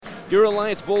Your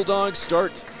Alliance Bulldogs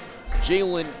start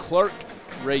Jalen Clark,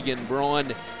 Reagan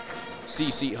Braun,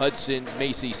 Cece Hudson,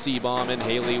 Macy Seabaum, and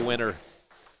Haley Winter.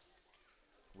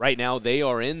 Right now, they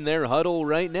are in their huddle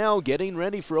right now, getting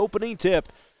ready for opening tip.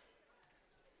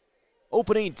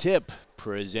 Opening tip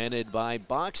presented by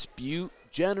Box Butte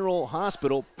General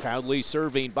Hospital, proudly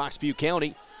serving Box Butte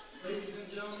County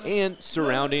and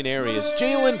surrounding areas.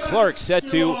 Jalen Clark set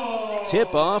to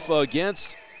tip off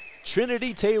against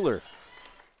Trinity Taylor.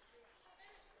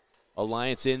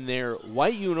 Alliance in their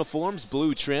white uniforms,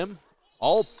 blue trim.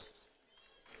 All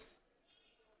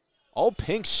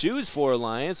pink shoes for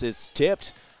Alliance. It's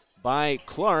tipped by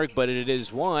Clark, but it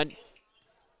is won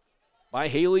by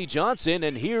Haley Johnson.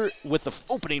 And here with the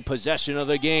opening possession of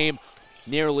the game,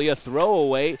 nearly a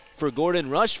throwaway for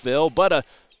Gordon-Rushville, but a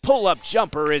pull-up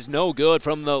jumper is no good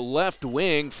from the left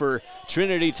wing for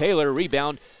Trinity Taylor.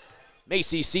 Rebound,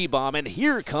 Macy Seabaum, and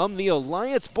here come the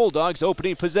Alliance Bulldogs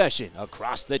opening possession.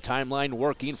 Across the timeline,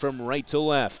 working from right to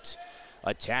left.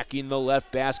 Attacking the left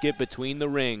basket between the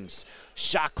rings.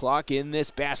 Shot clock in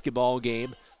this basketball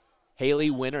game.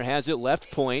 Haley Winter has it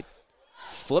left point.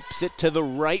 Flips it to the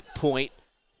right point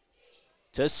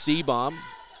to Seabaum.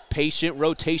 Patient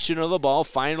rotation of the ball,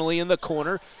 finally in the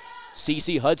corner.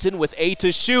 Cece Hudson with 8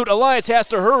 to shoot. Alliance has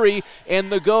to hurry, and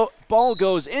the ball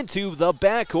goes into the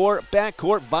backcourt.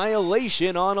 Backcourt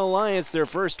violation on Alliance, their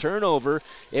first turnover.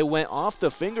 It went off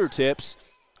the fingertips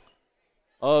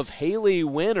of Haley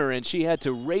Winter, and she had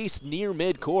to race near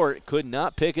midcourt. Could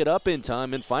not pick it up in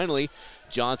time, and finally,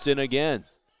 Johnson again.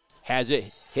 Has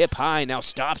it hip high, now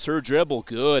stops her dribble.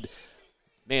 Good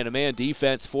man-to-man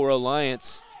defense for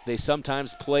Alliance. They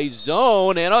sometimes play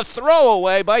zone, and a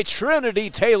throwaway by Trinity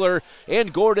Taylor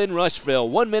and Gordon-Rushville.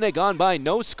 1 minute gone by,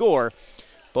 no score.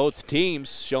 Both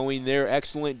teams showing their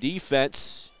excellent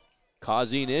defense,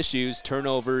 causing issues,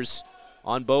 turnovers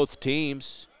on both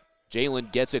teams.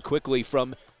 Jalen gets it quickly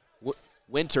from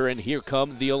Winter, and here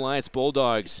come the Alliance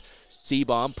Bulldogs.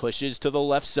 Seabaum pushes to the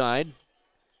left side,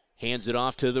 hands it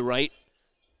off to the right.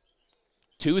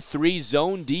 2-3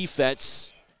 zone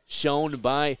defense shown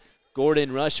by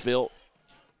Gordon-Rushville.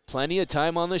 Plenty of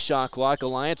time on the shot clock.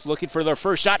 Alliance looking for their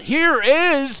first shot. Here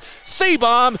is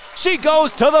Seabaum. She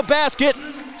goes to the basket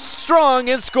strong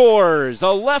and scores. A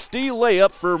lefty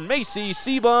layup for Macy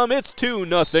Seabaum. It's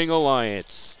 2-0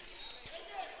 Alliance.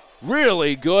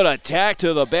 Really good attack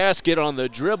to the basket on the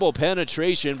dribble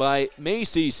penetration by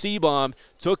Macy Seabaum.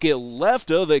 Took it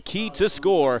left of the key to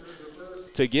score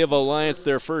to give Alliance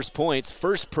their first points.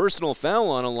 First personal foul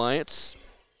on Alliance.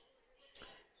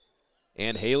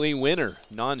 And Haley Winter,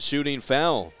 non-shooting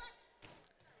foul.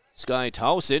 Sky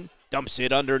Towson dumps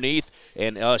it underneath,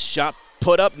 and a shot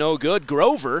put up, no good.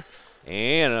 Grover,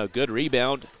 and a good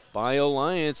rebound by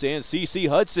Alliance and Cece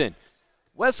Hudson.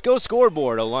 Wesco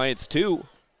scoreboard, Alliance 2,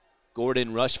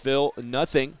 Gordon-Rushville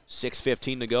nothing.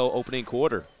 6:15 to go, opening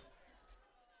quarter.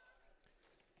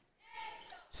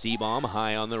 Seabaum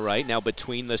high on the right, now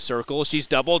between the circles. She's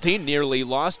double-teamed, nearly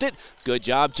lost it. Good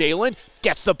job, Jalen.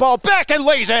 Gets the ball back and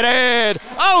lays it in.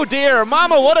 Oh, dear.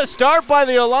 Mama, what a start by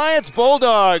the Alliance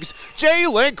Bulldogs.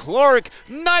 Jalen Clark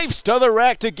knifes to the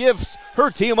rack to give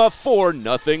her team a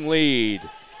 4-0 lead.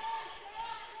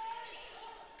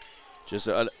 Just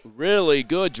a really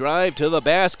good drive to the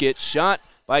basket. Shot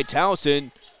by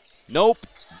Towson. Nope.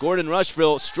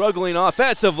 Gordon-Rushville struggling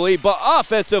offensively, but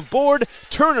offensive board.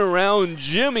 Turnaround.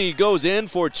 Jimmy goes in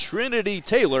for Trinity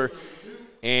Taylor.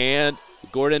 And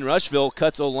Gordon-Rushville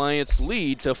cuts Alliance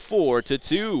lead to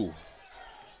 4-2.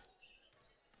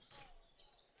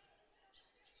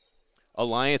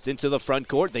 Alliance into the front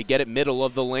court. They get it middle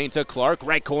of the lane to Clark.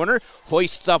 Right corner.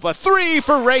 Hoists up a three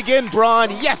for Reagan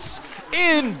Braun. Yes,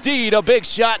 indeed. A big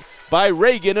shot by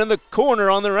Reagan in the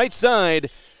corner on the right side.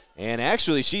 And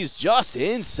actually, she's just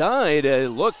inside.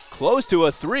 Look close to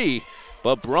a three.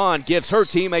 But Braun gives her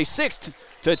team a 6-2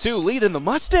 lead, and the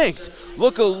Mustangs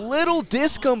look a little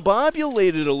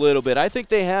discombobulated a little bit. I think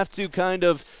they have to kind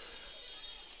of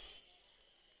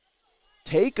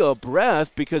take a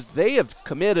breath because they have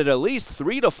committed at least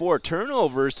 3 to 4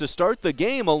 turnovers to start the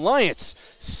game. Alliance,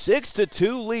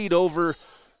 6-2 lead over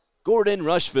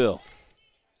Gordon-Rushville.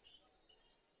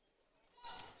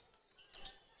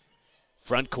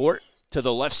 Front court to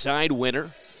the left side,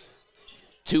 Winter.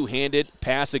 Two-handed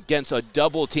pass against a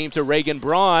double team to Reagan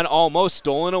Braun, almost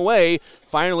stolen away.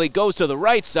 Finally goes to the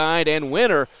right side, and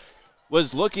Winter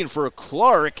was looking for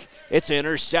Clark. It's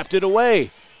intercepted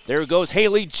away. There goes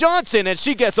Haley Johnson, and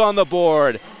she gets on the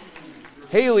board.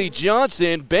 Haley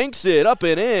Johnson banks it up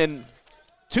and in,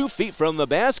 2 feet from the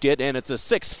basket, and it's a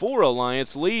 6-4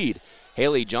 Alliance lead.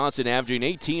 Haley Johnson, averaging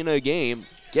 18 a game,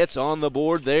 gets on the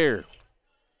board there.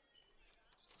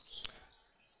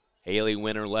 Haley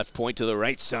Winter left point to the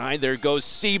right side. There goes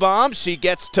Seabomb. She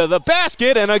gets to the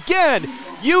basket and again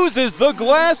uses the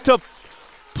glass to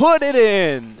put it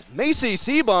in. Macy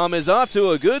Seabomb is off to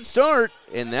a good start,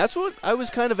 and that's what I was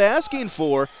kind of asking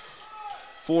for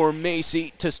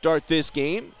Macy to start this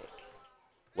game.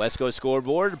 Wesco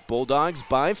scoreboard, Bulldogs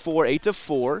by 4,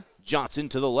 8-4. Johnson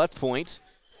to the left point.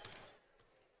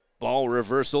 Ball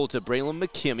reversal to Braylon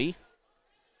McKimmey.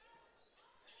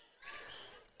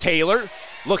 Taylor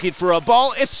looking for a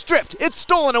ball. It's stripped. It's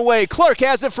stolen away. Clark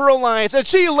has it for Alliance, and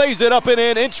she lays it up and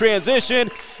in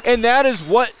transition. And that is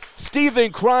what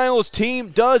Stephen Kryle's team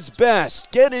does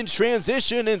best. Get in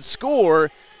transition and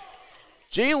score.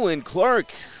 Jalen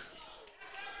Clark,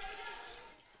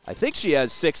 I think she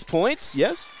has 6 points.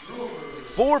 Yes?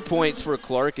 4 points for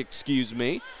Clark, excuse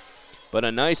me. But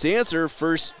a nice answer.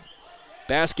 First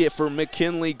basket for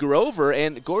McKinley Grover.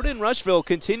 And Gordon-Rushville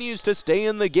continues to stay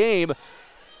in the game.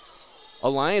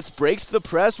 Alliance breaks the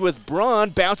press with Braun,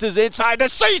 bounces inside to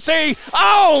Cece.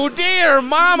 Oh, dear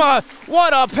mama,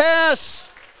 what a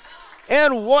pass.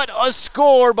 And what a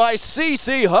score by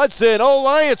Cece Hudson.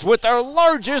 Alliance with their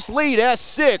largest lead at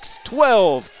 6,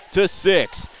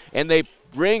 12-6. And they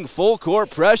bring full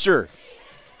court pressure.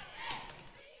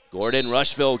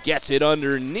 Gordon-Rushville gets it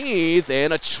underneath,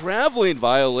 and a traveling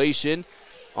violation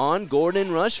on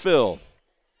Gordon-Rushville.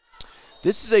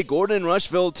 This is a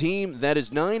Gordon-Rushville team that is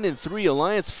 9-3,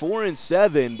 Alliance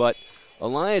 4-7, but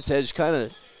Alliance has kind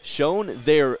of shown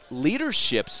their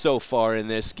leadership so far in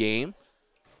this game.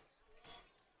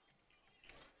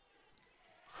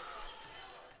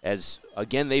 As,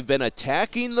 again, they've been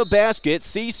attacking the basket.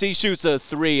 Cece shoots a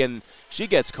three, and she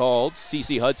gets called.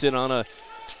 Cece Hudson on a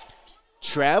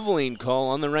traveling call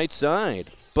on the right side.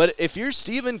 But if you're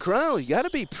Stephen Kryle, you got to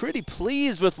be pretty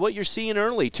pleased with what you're seeing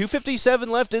early. 2:57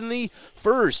 left in the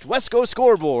first. Wesco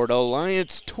scoreboard,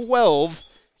 Alliance 12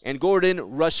 and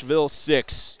Gordon-Rushville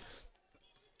 6.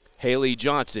 Haley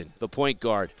Johnson, the point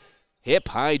guard. Hip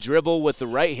high dribble with the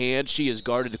right hand. She is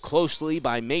guarded closely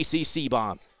by Macy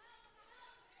Seabomb.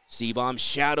 Seabomb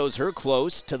shadows her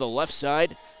close to the left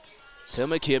side to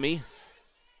McKimmey.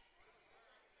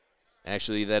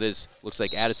 Actually, looks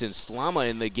like Addison Slama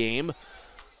in the game.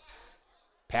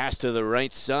 Pass to the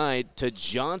right side to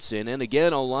Johnson. And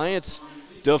again, Alliance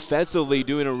defensively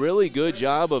doing a really good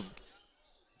job of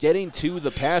getting to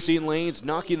the passing lanes,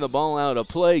 knocking the ball out of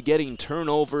play, getting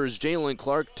turnovers. Jalen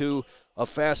Clark to a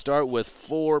fast start with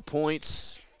 4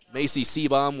 points. Macy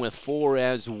Seabomb with 4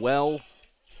 as well.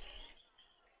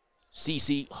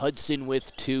 Cece Hudson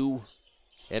with 2.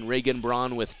 And Reagan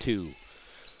Braun with 2.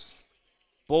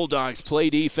 Bulldogs play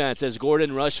defense as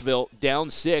Gordon-Rushville down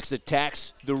 6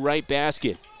 attacks the right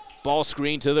basket. Ball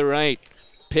screen to the right.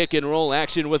 Pick and roll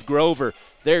action with Grover.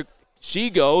 There she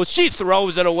goes. She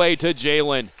throws it away to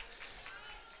Jalen.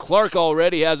 Clark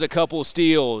already has a couple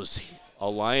steals.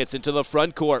 Alliance into the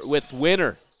front court with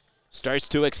Winter. Starts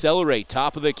to accelerate.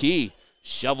 Top of the key.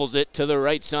 Shovels it to the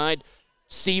right side.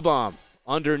 Seabomb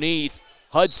underneath.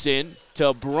 Hudson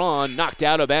to Braun. Knocked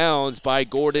out of bounds by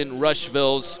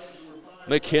Gordon-Rushville's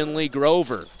McKinley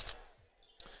Grover.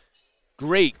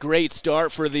 Great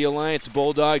start for the Alliance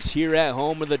Bulldogs here at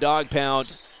home in the Dog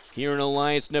Pound here in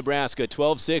Alliance, Nebraska.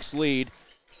 12-6 lead.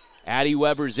 Addie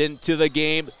Weber's into the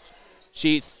game.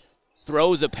 She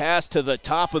throws a pass to the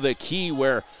top of the key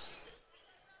where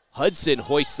Hudson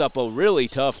hoists up a really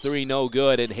tough three, no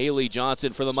good, and Haley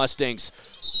Johnson for the Mustangs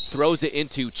throws it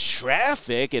into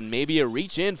traffic and maybe a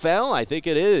reach-in foul. I think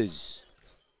it is.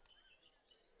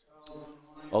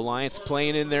 Alliance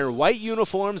playing in their white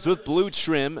uniforms with blue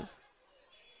trim.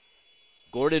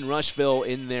 Gordon-Rushville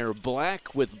in their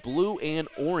black with blue and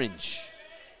orange.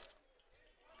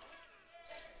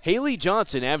 Haley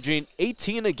Johnson averaging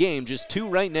 18 a game, just 2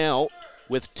 right now,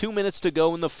 with 2 minutes to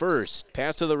go in the first.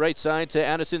 Pass to the right side to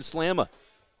Addison Slama.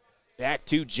 Back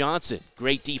to Johnson.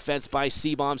 Great defense by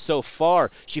Seabomb so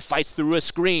far. She fights through a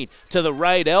screen to the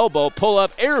right elbow. Pull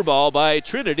up air ball by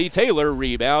Trinity Taylor.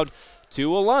 Rebound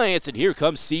to Alliance, and here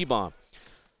comes Seabomb.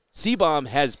 Seabomb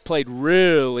has played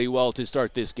really well to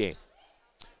start this game.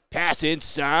 Pass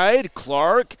inside,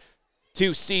 Clark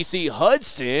to Cece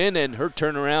Hudson, and her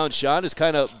turnaround shot is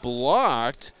kind of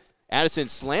blocked. Addison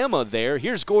Slama there.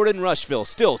 Here's Gordon-Rushville,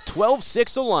 still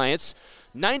 12-6 Alliance,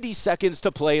 90 seconds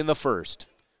to play in the first.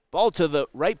 Ball to the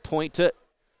right point to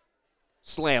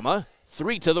Slama.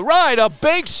 3 to the right, a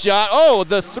big shot. Oh,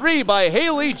 the 3 by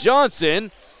Haley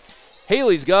Johnson.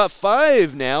 Haley's got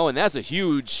 5 now, and that's a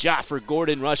huge shot for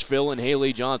Gordon-Rushville and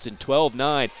Haley Johnson.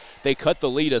 12-9. They cut the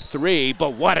lead to 3,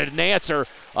 but what an answer.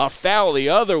 A foul the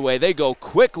other way. They go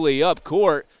quickly up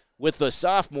court with the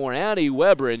sophomore Addie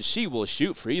Weber, and she will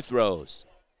shoot free throws.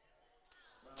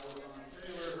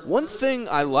 One thing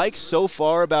I like so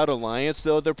far about Alliance,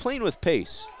 though, they're playing with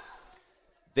pace.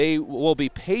 They will be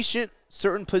patient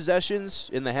certain possessions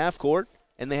in the half court,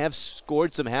 and they have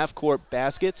scored some half court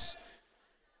baskets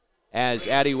as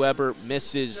Addie Weber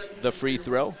misses the free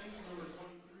throw.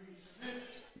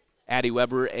 Addie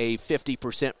Weber, a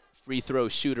 50% free throw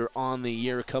shooter on the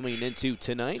year coming into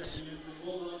tonight.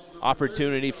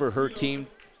 Opportunity for her team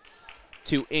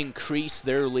to increase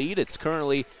their lead. It's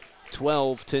currently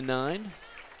 12-9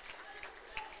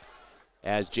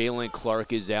 as Jalen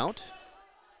Clark is out.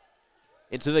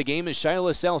 Into the game is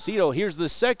Shyla Salcido. Here's the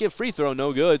second free throw,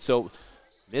 no good. So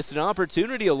missed an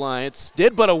opportunity, Alliance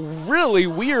did, but a really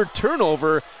weird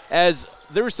turnover as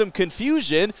there was some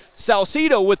confusion.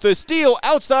 Salcido with the steal,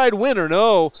 outside winner,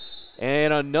 no.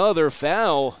 And another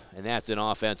foul, and that's an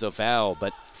offensive foul.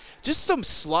 But just some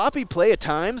sloppy play at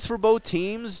times for both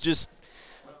teams. Just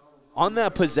on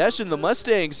that possession, the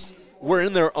Mustangs were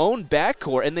in their own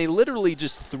backcourt, and they literally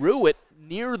just threw it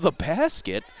near the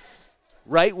basket,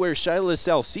 right where Shyla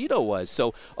Salcido was.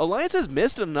 So Alliance has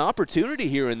missed an opportunity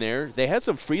here and there. They had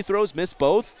some free throws, missed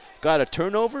both, got a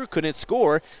turnover, couldn't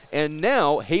score, and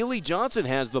now Haley Johnson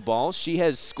has the ball. She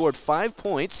has scored 5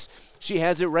 points. She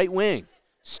has it right wing.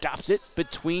 Stops it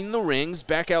between the rings,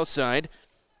 back outside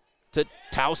to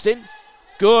Towson.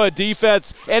 Good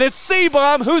defense, and it's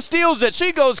Seabaum who steals it.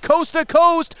 She goes coast to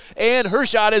coast, and her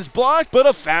shot is blocked, but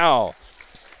a foul.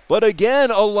 But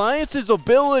again, Alliance's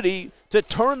ability to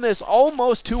turn this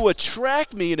almost to a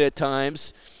track meet at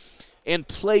times and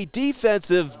play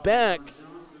defensive back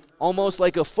almost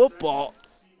like a football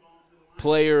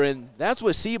player, and that's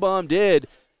what Seabaum did.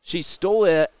 She stole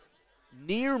it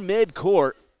near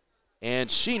midcourt,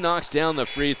 and she knocks down the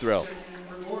free throw.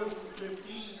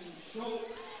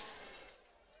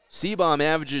 Seabaum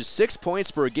averages 6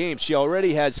 points per game. She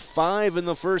already has 5 in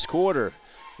the first quarter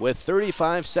with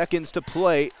 35 seconds to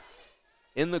play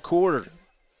in the quarter.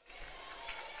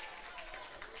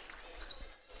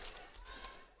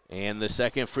 And the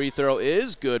second free throw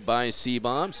is good by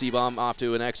Seabaum. Seabaum off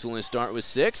to an excellent start with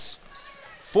 6.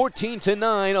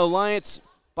 14-9, Alliance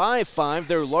by 5.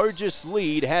 Their largest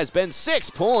lead has been 6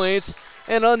 points.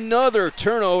 And another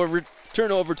turnover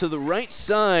to the right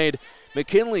side.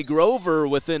 McKinley Grover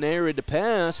with an arid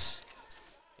pass.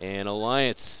 And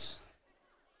Alliance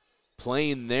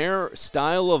playing their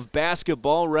style of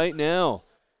basketball right now.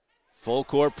 Full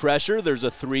court pressure. There's a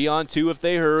 3-on-2 if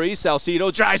they hurry.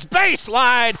 Salcido drives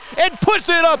baseline and puts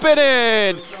it up and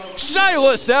in.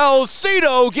 Shyla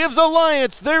Salcido gives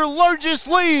Alliance their largest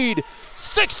lead,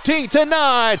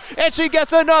 16-9, and she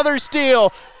gets another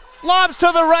steal. Lobs to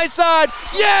the right side.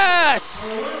 Yes!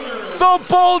 The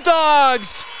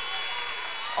Bulldogs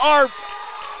are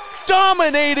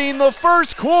dominating the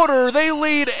first quarter. They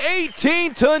lead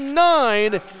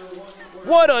 18-9.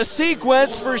 What a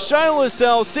sequence for Shyla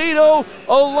Salcido.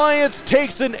 Alliance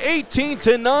takes an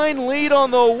 18-9 lead on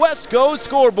the Wesco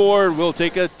scoreboard. We'll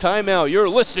take a timeout. You're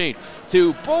listening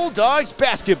to Bulldogs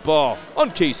basketball on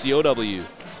KCOW.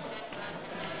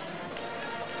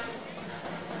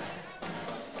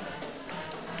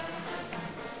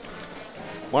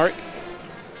 Mark.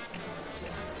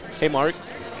 Hey, Mark.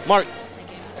 Mark.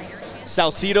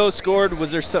 Salcido scored.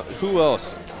 Was there who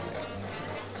else?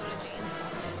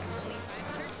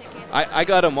 I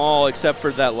got them all except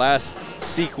for that last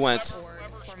sequence.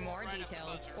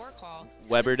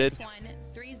 Weber did.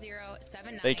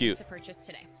 Thank you.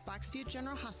 Boxview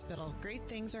General Hospital. Great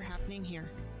things are happening here.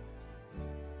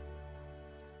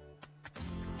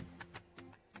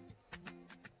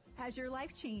 As your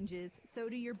life changes, so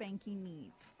do your banking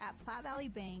needs. At Platte Valley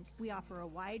Bank, we offer a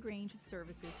wide range of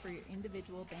services for your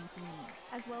individual banking needs,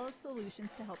 as well as solutions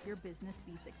to help your business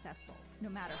be successful. No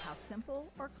matter how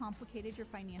simple or complicated your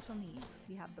financial needs,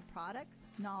 we have the products,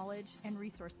 knowledge, and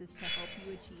resources to help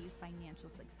you achieve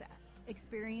financial success.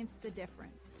 Experience the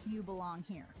difference. You belong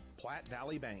here. Platte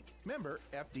Valley Bank, member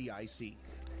FDIC.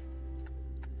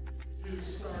 To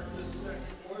start the second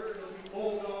quarter, it'll be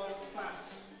Bulldog Classic.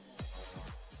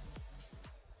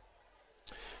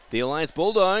 The Alliance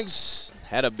Bulldogs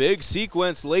had a big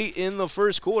sequence late in the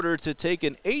first quarter to take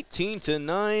an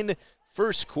 18-9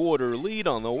 first quarter lead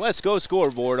on the Wesco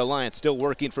scoreboard. Alliance still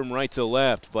working from right to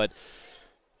left, but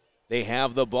they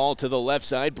have the ball to the left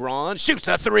side. Braun shoots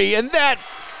a 3, and that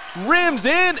rims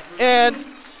in, and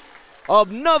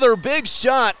another big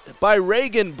shot by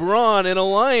Reagan Braun, and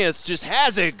Alliance just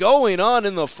has it going on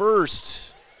in the first.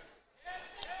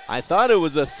 I thought it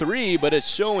was a 3, but it's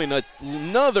showing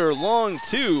another long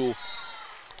 2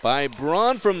 by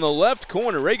Braun from the left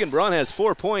corner. Reagan Braun has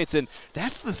 4 points, and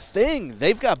that's the thing.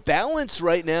 They've got balance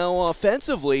right now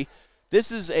offensively.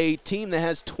 this is a team that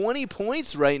has 20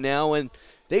 points right now, and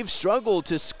they've struggled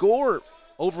to score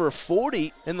over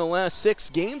 40 in the last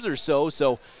 6 games or so.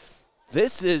 So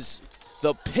this is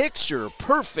the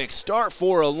picture-perfect start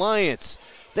for Alliance.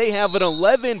 They have an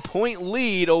 11-point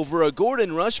lead over a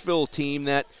Gordon-Rushville team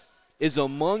that is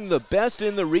among the best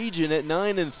in the region at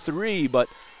 9-3. But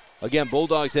again,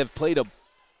 Bulldogs have played a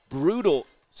brutal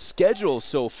schedule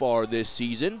so far this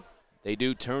season. They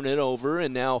do turn it over,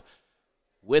 and now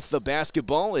with the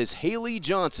basketball is Haley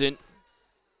Johnson,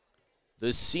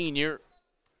 the senior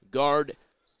guard.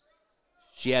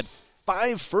 She had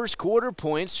 5 first-quarter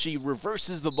points. She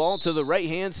reverses the ball to the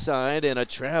right-hand side, and a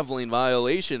traveling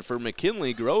violation for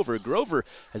McKinley Grover. Grover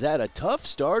has had a tough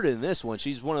start in this one.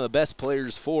 She's one of the best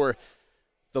players for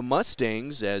the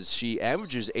Mustangs as she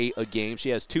averages 8 a game. She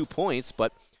has 2 points,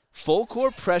 but full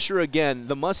court pressure again.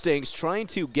 The Mustangs trying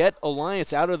to get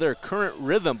Alliance out of their current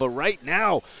rhythm, but right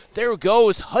now, there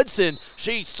goes Hudson.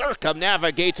 She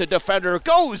circumnavigates a defender,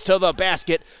 goes to the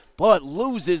basket, but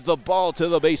loses the ball to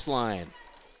the baseline.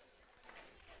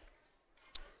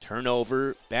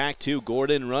 Turnover back to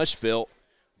Gordon-Rushville.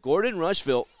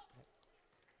 Gordon-Rushville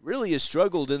really has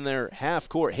struggled in their half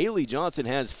court. Haley Johnson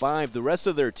has 5. The rest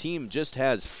of their team just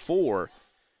has 4.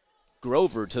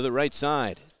 Grover to the right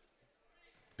side.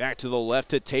 Back to the left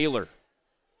to Taylor.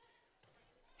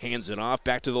 Hands it off.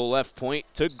 Back to the left point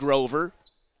to Grover.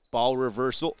 Ball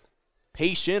reversal.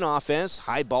 Patient offense.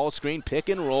 High ball screen. Pick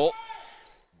and roll.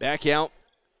 Back out.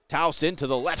 Towson to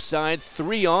the left side.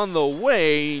 3 on the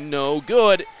way. No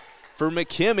good for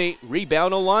McKimmey.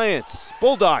 Rebound Alliance.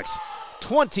 Bulldogs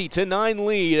 20-9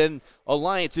 lead, and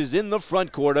Alliance is in the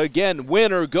front court. Again,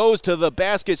 Winner goes to the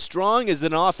basket strong. Is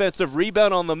it an offensive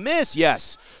rebound on the miss?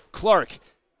 Yes. Clark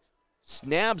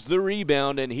snabs the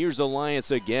rebound, and here's Alliance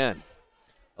again.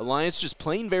 Alliance just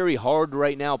playing very hard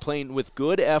right now, playing with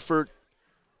good effort.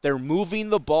 They're moving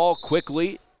the ball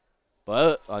quickly,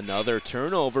 but another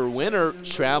turnover. Winner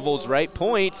travels right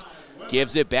point,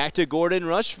 gives it back to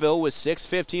Gordon-Rushville with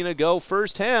 6:15 to go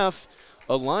first half.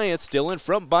 Alliance still in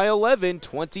front by 11,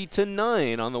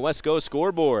 20-9 on the West Coast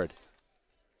scoreboard.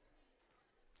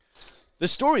 The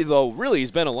story, though, really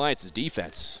has been Alliance's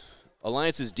defense.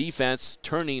 Alliance's defense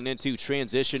turning into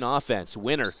transition offense.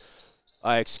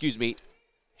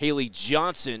 Haley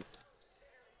Johnson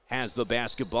has the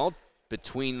basketball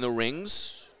between the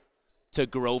rings to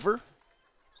Grover.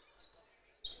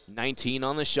 19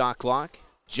 on the shot clock.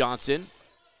 Johnson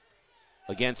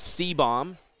against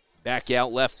Seabaum. Back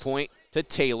out left point to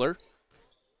Taylor.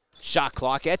 Shot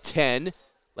clock at 10.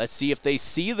 Let's see if they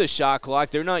see the shot clock.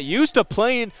 They're not used to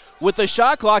playing with the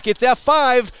shot clock. It's at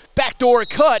 5. Backdoor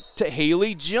cut to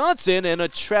Haley Johnson and a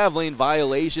traveling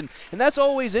violation. And that's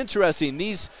always interesting.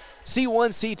 These C1,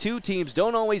 C2 teams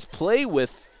don't always play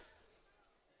with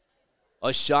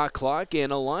a shot clock,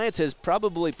 and Alliance has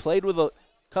probably played with a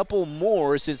couple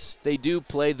more since they do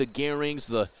play the Gehrings,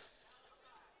 the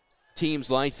teams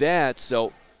like that.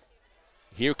 So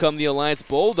here come the Alliance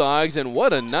Bulldogs, and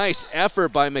what a nice effort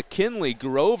by McKinley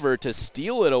Grover to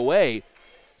steal it away.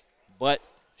 But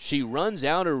she runs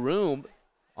out of room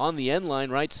on the end line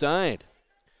right side.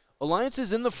 Alliance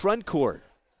is in the front court.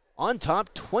 On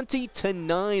top,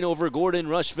 20-9 over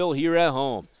Gordon-Rushville here at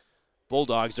home.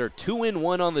 Bulldogs are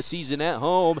 2-1 on the season at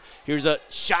home. Here's a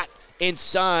shot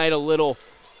inside, a little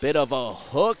bit of a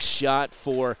hook shot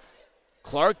for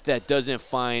Clark that doesn't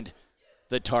find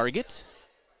the target.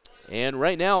 And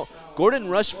right now,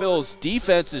 Gordon-Rushville's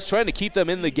defense is trying to keep them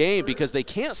in the game because they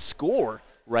can't score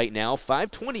right now.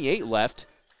 5:28 left.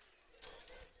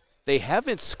 They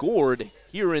haven't scored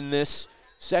here in this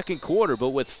second quarter, but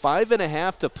with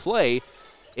 5.5 to play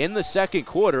in the second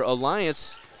quarter,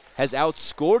 Alliance has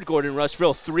outscored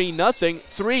Gordon-Rushville 3-0.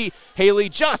 3, Haley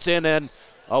Johnson, and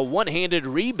a one-handed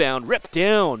rebound ripped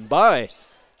down by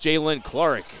Jalen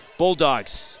Clark.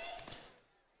 Bulldogs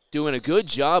doing a good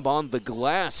job on the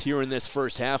glass here in this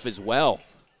first half as well.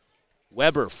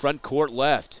 Weber, front court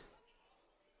left.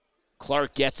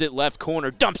 Clark gets it left corner,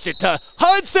 dumps it to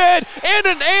Hudson, and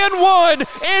an and one,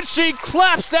 and she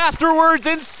claps afterwards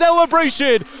in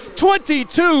celebration.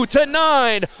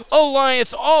 22-9,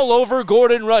 Alliance all over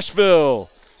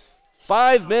Gordon-Rushville.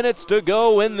 5 minutes to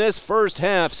go in this first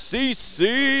half.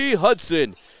 CC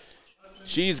Hudson,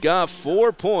 she's got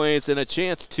 4 points and a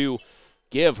chance to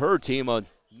give her team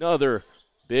another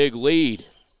big lead.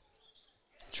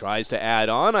 Tries to add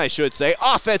on, I should say.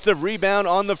 Offensive rebound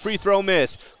on the free throw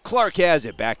miss. Clark has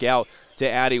it back out to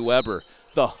Addie Weber.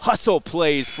 The hustle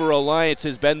plays for Alliance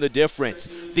has been the difference.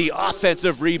 The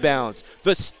offensive rebounds,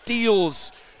 the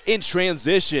steals in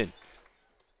transition.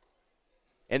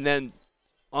 And then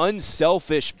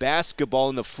unselfish basketball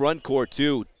in the front court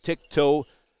too.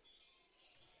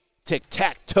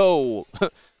 Tic-tac-toe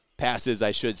passes,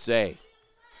 I should say.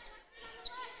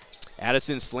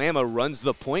 Addison Slamma runs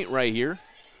the point right here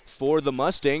for the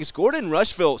Mustangs.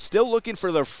 Gordon-Rushville still looking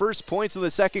for their first points of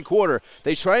the second quarter.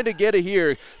 They tried to get it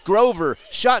here. Grover,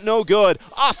 shot no good.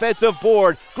 Offensive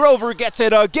board. Grover gets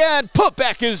it again.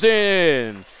 Putback is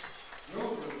in.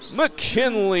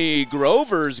 McKinley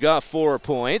Grover's got 4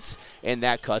 points, and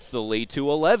that cuts the lead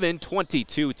to 11,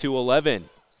 22-11.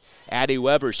 Addie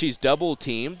Weber, she's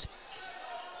double-teamed.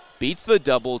 Beats the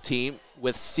double team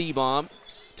with C-bomb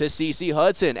to CeCe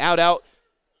Hudson. Out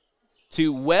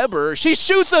to Weber. She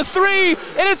shoots a 3, and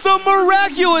it's a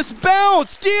miraculous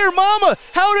bounce. Dear mama,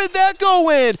 how did that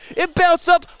go in? It bounced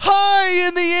up high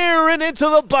in the air and into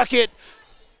the bucket.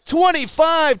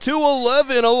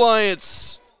 25-11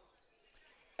 Alliance.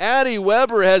 Addie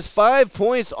Weber has 5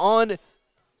 points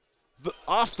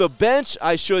off the bench,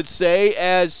 I should say,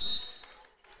 as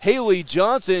Haley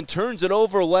Johnson turns it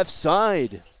over left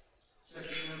side.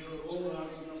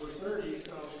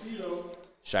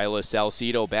 Shyla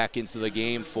Salcido back into the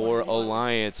game for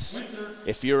Alliance.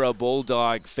 If you're a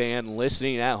Bulldog fan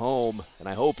listening at home, and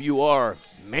I hope you are,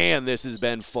 man, this has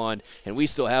been fun. And we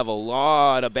still have a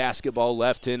lot of basketball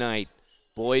left tonight.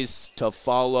 Boys to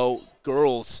follow,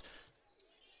 girls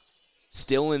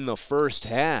still in the first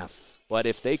half. But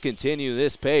if they continue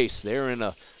this pace, they're in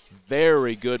a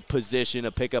very good position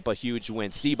to pick up a huge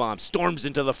win. C-bomb storms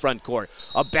into the front court.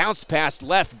 A bounce pass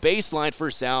left baseline for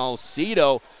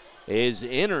Salcido is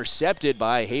intercepted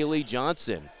by Haley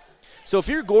Johnson. So if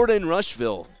you're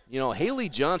Gordon-Rushville, Haley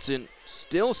Johnson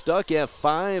still stuck at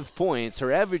 5 points.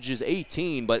 Her average is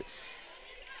 18, but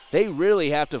they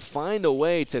really have to find a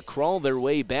way to crawl their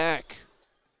way back.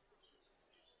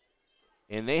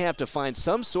 And they have to find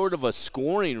some sort of a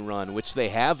scoring run, which they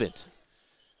haven't.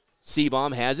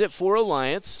 C-bomb has it for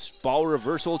Alliance. Ball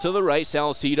reversal to the right.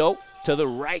 Salcido to the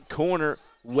right corner.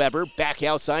 Weber back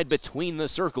outside between the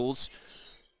circles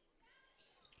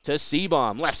to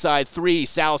C-bomb. Left side 3.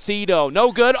 Salcido.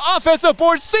 No good. Offensive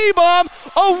board. C-bomb.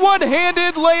 A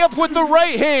one-handed layup with the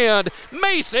right hand.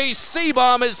 Macy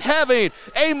C-bomb is having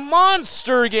a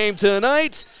monster game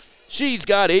tonight. She's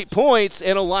got 8 points,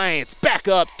 and Alliance back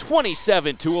up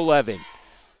 27-11.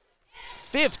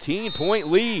 15-point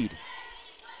lead.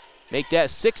 Make that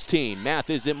 16. Math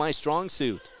isn't my strong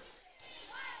suit.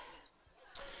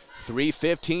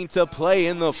 3:15 to play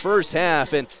in the first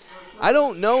half, and I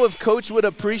don't know if Coach would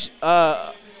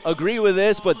agree with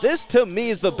this, but this to me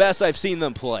is the best I've seen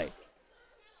them play.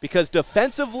 Because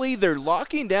defensively, they're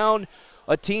locking down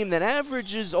a team that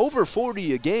averages over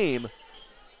 40 a game,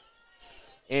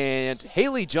 and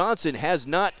Haley Johnson has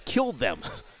not killed them.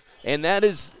 And that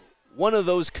is one of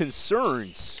those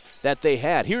concerns that they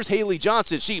had. Here's Haley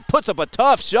Johnson. She puts up a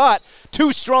tough shot.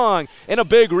 Too strong, and a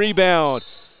big rebound.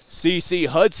 CeCe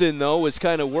Hudson, though, was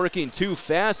kind of working too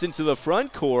fast into the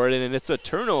front court, and it's a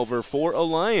turnover for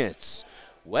Alliance.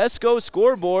 Wesco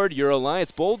scoreboard, your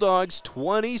Alliance Bulldogs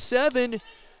 27,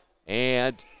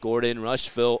 and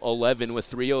Gordon-Rushville 11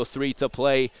 with 3:03 to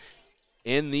play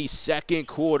in the second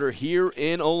quarter here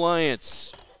in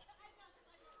Alliance.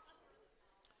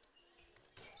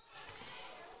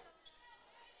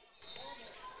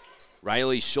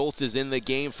 Riley Schultz is in the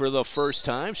game for the first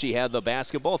time. She had the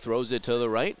basketball, throws it to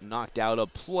the right, knocked out a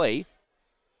play.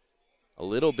 A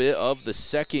little bit of the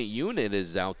second unit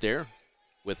is out there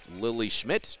with Lily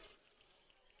Schmidt.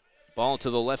 Ball to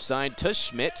the left side to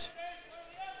Schmidt.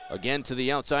 Again to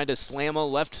the outside to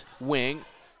Slamma, left wing.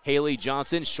 Haley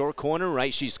Johnson, short corner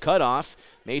right. She's cut off.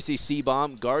 Macy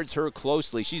C-bomb guards her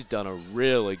closely. She's done a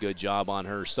really good job on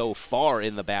her so far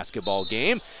in the basketball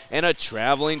game. And a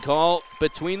traveling call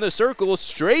between the circles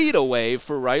straight away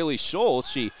for Riley Schultz.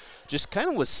 She just kind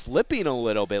of was slipping a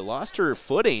little bit, lost her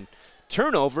footing.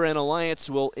 Turnover, and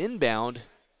Alliance will inbound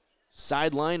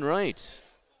sideline right.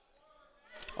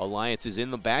 Alliance is in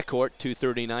the backcourt,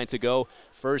 2:39 to go,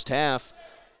 first half.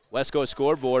 Wesco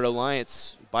scoreboard,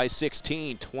 Alliance by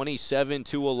 16,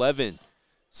 27-11.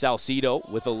 Salcido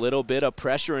with a little bit of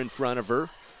pressure in front of her.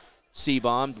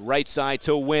 C-bomb, right side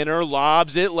to Winner,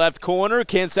 lobs it, left corner.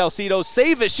 Can Salcido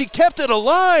save it? She kept it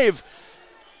alive.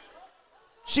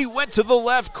 She went to the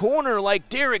left corner like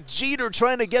Derek Jeter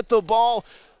trying to get the ball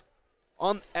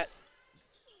on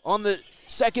the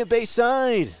second base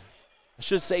side. I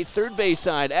should say third base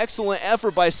side. Excellent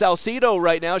effort by Salcido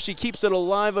right now. She keeps it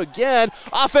alive again.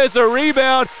 Offensive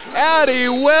rebound. Addie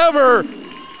Weber.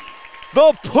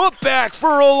 The putback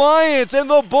for Alliance, and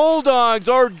the Bulldogs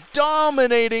are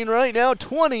dominating right now,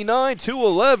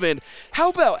 29-11. How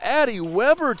about Addie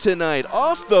Weber tonight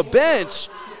off the bench?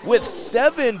 with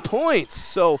 7 points.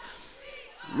 So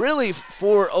really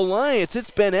for Alliance,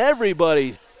 it's been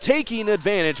everybody taking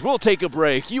advantage. We'll take a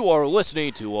break. You are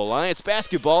listening to Alliance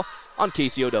Basketball on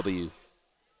KCOW.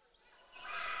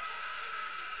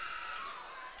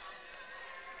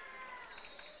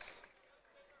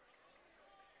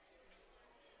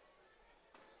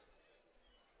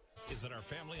 Is that our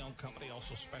family-owned company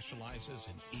also specializes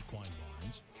in equine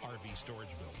barns, RV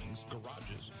storage buildings,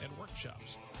 garages, and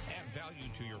workshops. Add value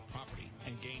to your property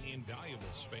and gain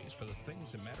invaluable space for the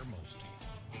things that matter most to you.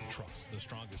 Trust the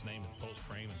strongest name in post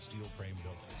frame and steel frame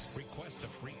buildings. Request a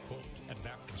free quote at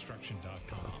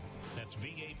vapconstruction.com. That's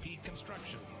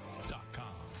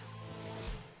VAPconstruction.com.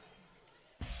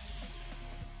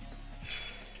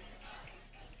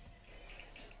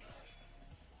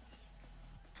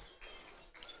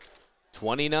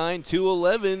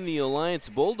 (29-11), the Alliance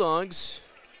Bulldogs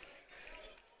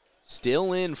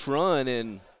still in front,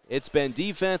 and it's been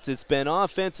defense, it's been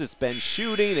offense, it's been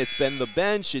shooting, it's been the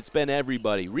bench, it's been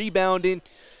everybody. Rebounding.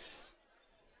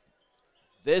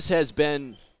 This has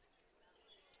been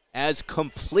as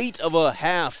complete of a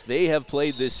half they have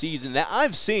played this season that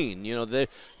I've seen. You know,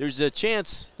 there's a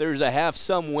chance there's a half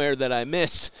somewhere that I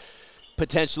missed,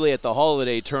 potentially at the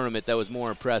holiday tournament, that was more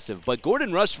impressive. But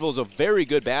Gordon-Rushville is a very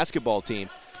good basketball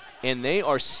team, and they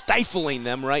are stifling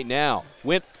them right now.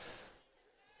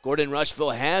 Gordon-Rushville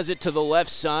has it to the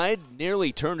left side,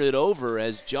 nearly turned it over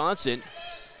as Johnson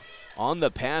on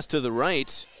the pass to the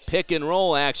right. Pick and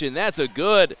roll action. That's a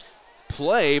good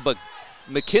play, but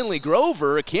McKinley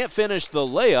Grover can't finish the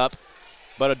layup,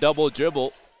 but a double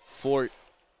dribble for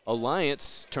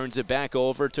Alliance turns it back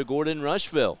over to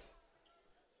Gordon-Rushville.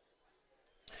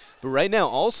 But right now,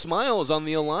 all smiles on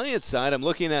the Alliance side. I'm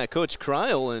looking at Coach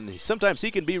Kreil, and sometimes he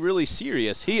can be really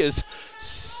serious. He is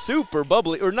super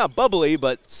bubbly, or not bubbly,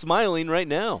 but smiling right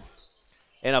now.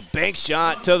 And a bank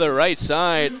shot to the right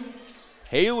side.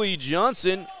 Haley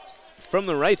Johnson from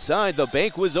the right side. The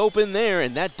bank was open there,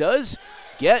 and that does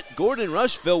get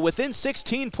Gordon-Rushville within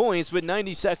 16 points with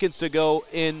 90 seconds to go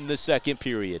in the second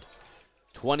period.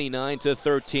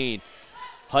 29-13.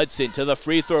 Hudson to the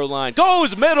free throw line,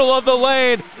 goes middle of the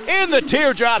lane, and the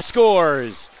teardrop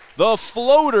scores. The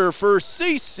floater for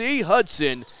CeCe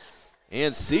Hudson,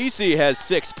 and CeCe has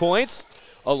 6 points.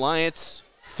 Alliance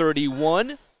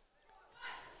 31.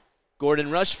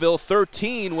 Gordon-Rushville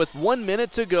 13 with 1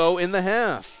 minute to go in the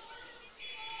half.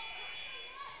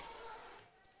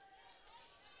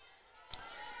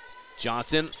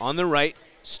 Johnson on the right,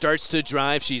 starts to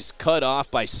drive. She's cut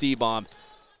off by Seabaum.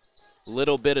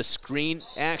 Little bit of screen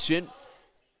action.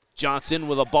 Johnson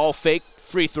with a ball fake,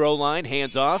 free throw line,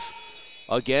 hands off.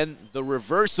 Again, the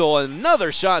reversal,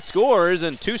 another shot scores,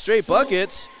 and 2 straight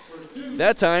buckets.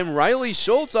 That time, Riley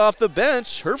Schultz off the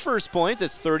bench. Her first point,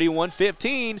 it's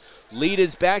 31-15. Lead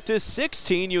is back to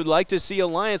 16. You'd like to see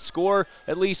Alliance score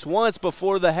at least once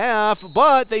before the half,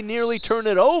 but they nearly turn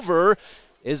it over.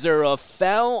 Is there a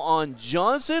foul on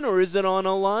Johnson, or is it on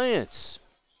Alliance?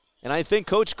 And I think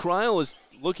Coach Kreil is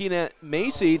looking at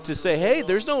Macy to say, hey,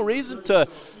 there's no reason to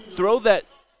throw that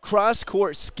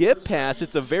cross-court skip pass.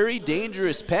 It's a very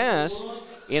dangerous pass,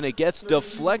 and it gets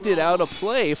deflected out of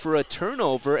play for a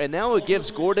turnover, and now it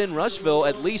gives Gordon-Rushville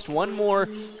at least one more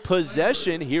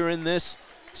possession here in this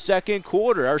second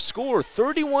quarter. Our score,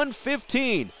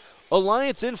 31-15.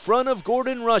 Alliance in front of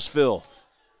Gordon-Rushville.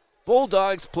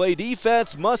 Bulldogs play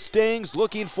defense. Mustangs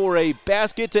looking for a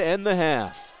basket to end the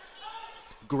half.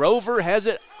 Grover has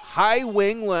it high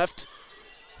wing left,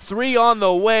 3 on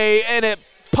the way, and it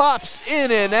pops in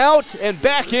and out and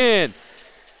back in.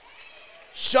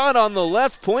 Shot on the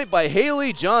left point by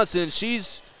Haley Johnson.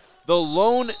 She's the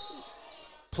lone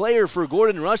player for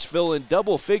Gordon-Rushville in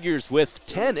double figures with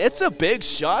 10. It's a big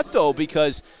shot, though,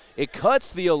 because it cuts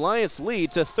the Alliance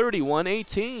lead to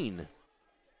 31-18.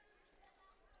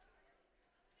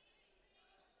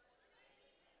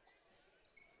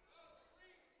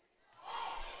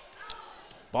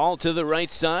 Ball to the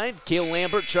right side. Kale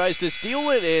Lambert tries to steal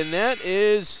it, and that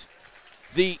is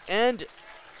the end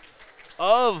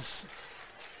of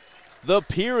the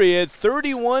period.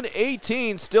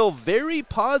 31-18, still very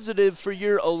positive for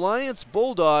your Alliance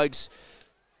Bulldogs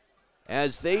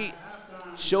as they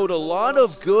showed a lot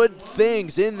of good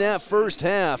things in that first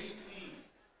half.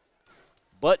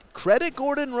 But credit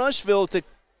Gordon-Rushville to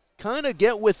kind of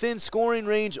get within scoring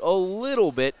range a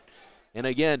little bit. And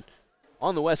again,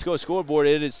 on the West Coast scoreboard,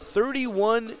 it is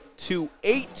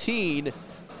 31-18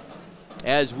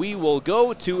 as we will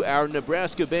go to our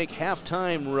Nebraska Bank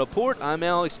halftime report. I'm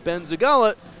Alex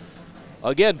Benzagala.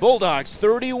 Again, Bulldogs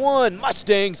 31,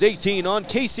 Mustangs 18 on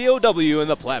KCOW and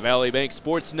the Platte Valley Bank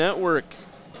Sports Network.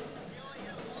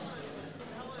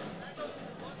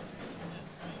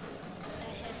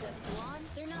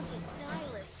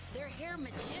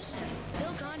 impressions.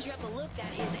 They'll conjure up a look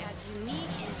that is as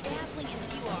unique and dazzling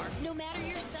as you are, no matter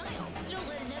your style. So don't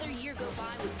let another year go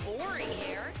by with boring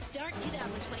hair. Start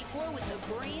 2024 with a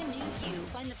brand new you.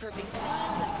 Find the perfect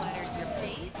style that flatters your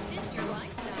face, fits your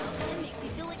lifestyle, and makes you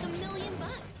feel like $1 million.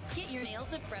 Get your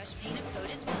nails a fresh paint-up coat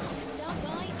as well. Stop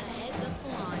by a Heads Up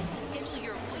Salon to schedule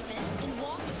your appointment and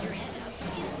walk with your head up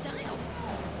in style.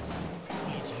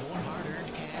 It's your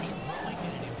hard-earned cash growing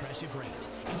at an impressive rate.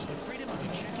 It's the freedom of a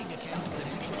checking account that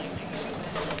actually pays you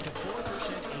back up to 4%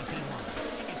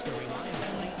 APY. It's the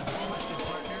reliability of a trusted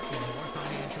partner in your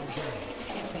financial journey.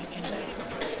 It's the innovative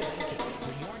approach to banking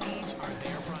where your needs are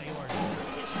their priority.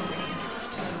 It's Meridian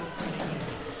Trust Federal Credit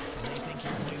Union, and they think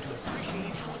you're going to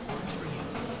appreciate how it works for you.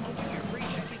 Open your free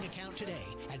checking account today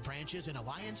at branches in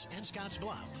Alliance and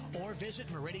Scottsbluff, or visit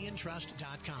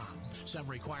meridiantrust.com. Some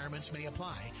requirements may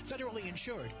apply. Federally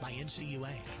insured by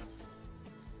NCUA.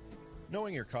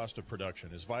 Knowing your cost of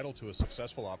production is vital to a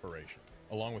successful operation.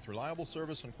 Along with reliable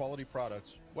service and quality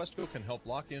products, Wesco can help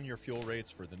lock in your fuel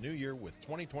rates for the new year with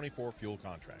 2024 fuel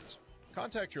contracts.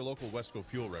 Contact your local Wesco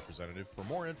fuel representative for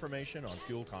more information on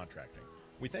fuel contracting.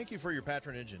 We thank you for your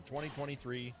patronage in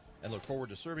 2023 and look forward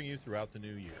to serving you throughout the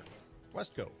new year.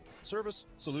 Wesco, service,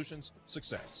 solutions,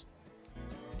 success.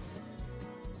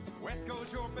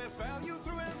 Wesco's your best value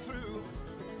through and through.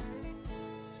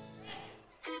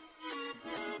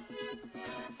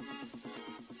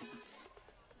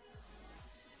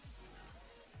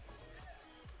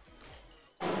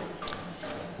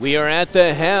 We are at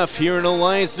the half here in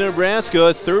Alliance, Nebraska,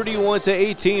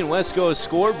 31-18 Wesco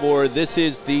scoreboard. This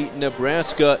is the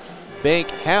Nebraska Bank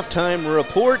halftime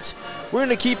report. We're going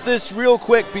to keep this real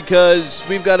quick because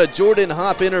we've got a Jordan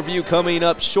Hopp interview coming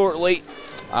up shortly.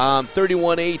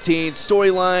 31-18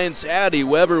 storylines. Addie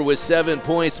Weber with 7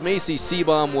 points, Macy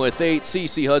Seabaum with 8,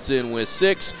 Cece Hudson with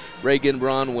 6, Reagan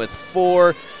Braun with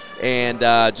 4, and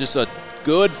just a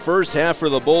good first half for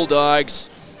the Bulldogs.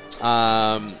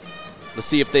 Let's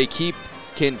see if they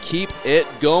can keep it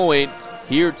going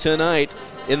here tonight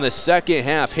in the second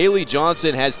half. Haley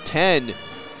Johnson has 10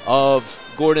 of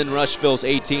Gordon-Rushville's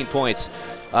 18 points.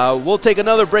 We'll take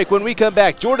another break. When we come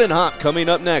back, Jordan Hopp coming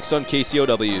up next on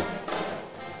KCOW.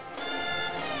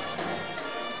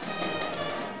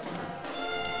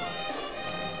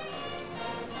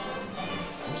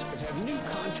 Have new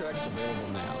contracts available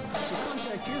now, so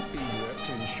contact your feed rep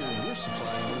to ensure your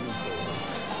supply moving forward.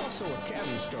 Also, with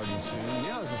calving starting soon,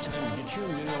 now is the time to get your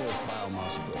mineral with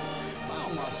biomass book.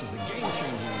 Biomass is the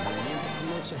game-changing ingredient that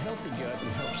promotes a healthy gut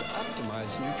and helps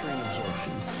optimize nutrient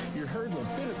absorption. Your herd will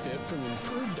benefit from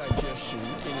improved digestion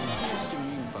and enhanced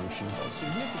immune function while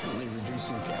significantly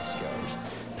reducing calf scours.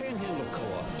 Panhandle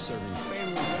Co-op, serving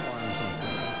families, farms, and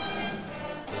food.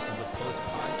 This is the Post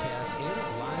Podcast and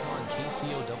live on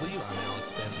KCOW. I'm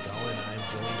Alex Benzagal, and I'm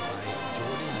joined by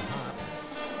Jordan Hopp,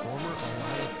 former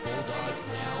Alliance Bulldog,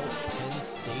 now Penn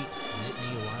State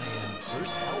Nittany Lion.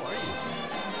 First, how are you?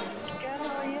 Good,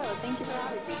 how are you? Thank you for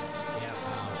having me. Yeah,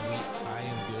 I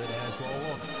am good as well.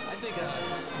 Well, I think you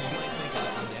might think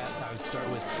I would start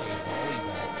with a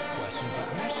volleyball question, but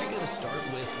I'm actually going to start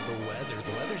with the weather.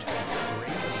 The weather's been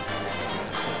crazy here in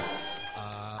Nebraska.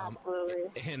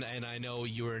 Absolutely. And I know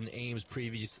you were in Ames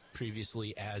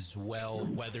previously as well.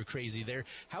 Weather crazy there.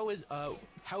 How is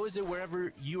it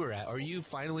wherever you are at? Are you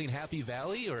finally in Happy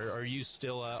Valley, or are you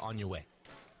still on your way?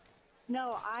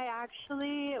 No, I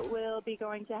actually will be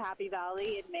going to Happy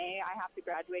Valley in May. I have to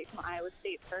graduate from Iowa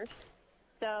State first.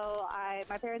 So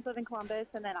my parents live in Columbus,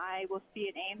 and then I will be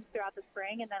in Ames throughout the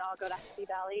spring, and then I'll go to Happy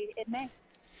Valley in May.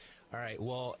 All right.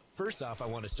 Well, first off, I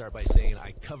want to start by saying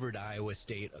I covered Iowa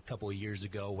State a couple of years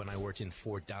ago when I worked in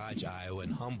Fort Dodge, Iowa,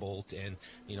 and Humboldt, and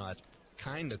that's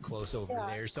kind of close over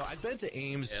there. So I've been to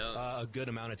Ames a good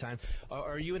amount of time.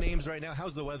 Are you in Ames right now?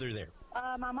 How's the weather there?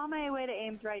 I'm on my way to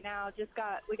Ames right now.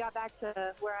 We got back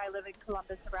to where I live in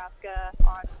Columbus, Nebraska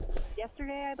on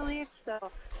yesterday, I believe. So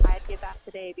I had to get back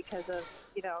today because of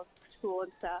school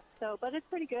and stuff. So, but it's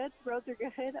pretty good. Roads are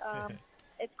good.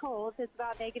 It's cold. It's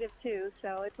about -2,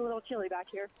 so it's a little chilly back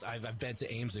here. I've been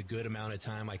to Ames a good amount of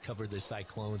time. I covered the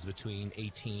Cyclones between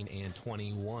 18 and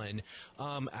 21.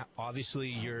 Obviously,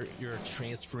 you're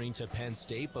transferring to Penn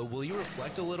State, but will you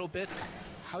reflect a little bit?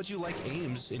 How'd you like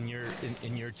Ames in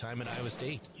your time at Iowa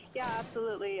State? Yeah,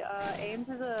 absolutely. Ames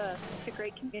is a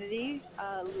great community.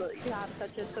 You have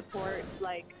such a support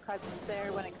presence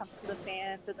there when it comes to the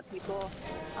fans and the people.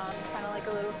 Kind of like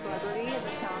a little celebrity in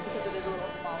the town because it is a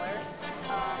little smaller.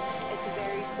 It's a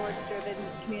very sports-driven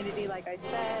community, like I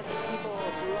said. People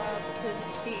love to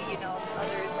see,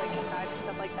 others like Chicago and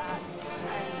stuff like that.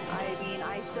 And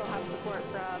I still have support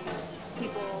from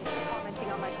people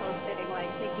commenting on my post saying, like,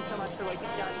 thank you so much for what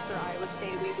you've done for Iowa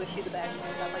State. We wish you the best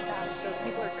and stuff like that. So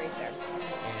people are great there.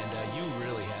 And you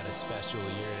really had a special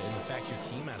year. In fact, your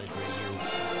team had a great year.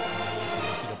 Made the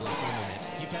NCAA tournament.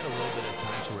 You've had a little bit of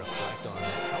time to reflect on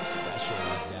that. How special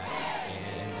was that?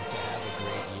 And to have a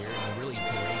great year and really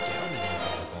break out in your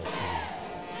volleyball career.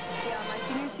 Yeah, my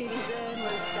senior season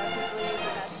was definitely the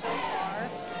best so far.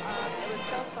 It was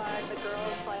so fun. The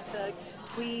girls,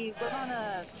 we went on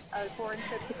a foreign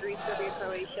trip to Greece, Serbia,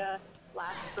 Croatia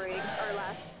last spring, or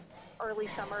last early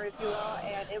summer, if you will,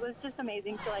 and it was just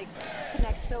amazing to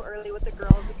connect so early with the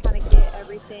girls and kind of get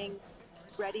everything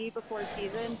ready before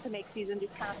season to make season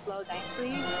just kind of flow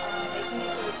nicely. Making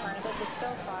it to the tournament was so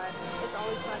fun. It's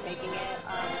always fun making it.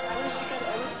 I wish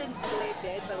didn't do the way it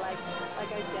did, but like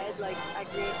I said, I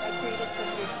created some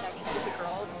good connections with the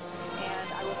girls, and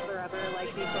I will forever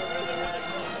be close to them. And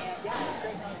yeah, it's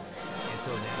great. And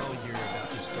so now you're about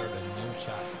to start a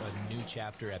new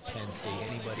chapter at Penn State.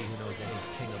 Anybody who knows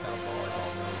anything about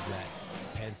volleyball knows that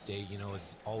Penn State,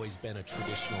 has always been a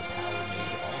traditional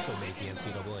power also made the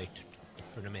NCAA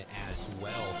tournament as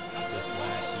well this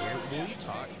last year. Will you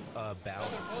talk about, kind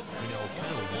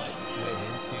of what went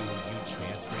into you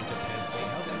transferring to Penn State?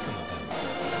 How did that come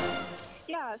about?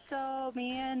 Yeah, so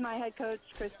me and my head coach,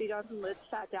 Christy Johnson-Litz,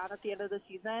 sat down at the end of the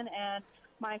season, and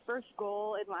my first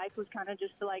goal in life was kind of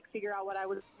just to figure out what I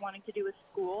was wanting to do with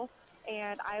school.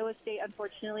 And Iowa State,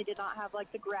 unfortunately, did not have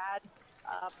the grad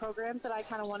programs that I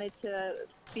kind of wanted to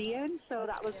be in, so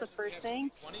that was the first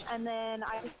thing. And then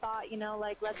I just thought,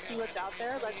 let's see what's out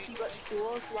there, let's see what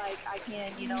schools I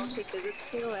can, take visits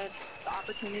to, and the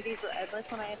opportunities were endless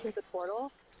when I entered the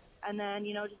portal. And then,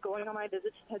 just going on my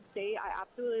visit to Penn State, I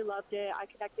absolutely loved it. I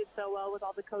connected so well with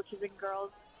all the coaches and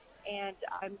girls, and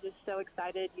I'm just so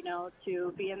excited,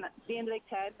 to be in the Big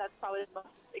Ten. That's probably the most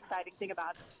exciting thing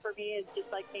about it for me, is just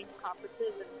changing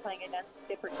conferences and playing against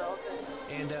different girls.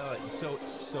 And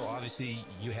so obviously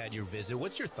you had your visit.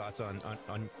 What's your thoughts on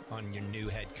your new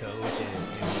head coach and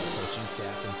your coaching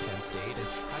staff in Penn State, and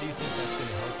how do you think that's going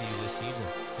to help you this season,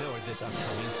 or this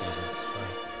upcoming season?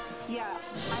 Sorry. Yeah,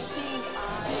 I think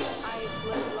I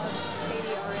love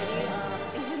Katie already.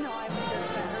 Even though I was just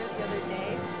met her the other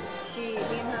day, me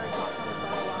and her talked on the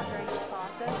phone a lot during this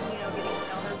process. Getting to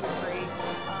know her was great.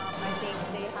 I think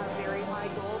they have very high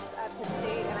goals at Penn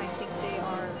State, and I think they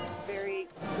are very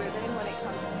driven when it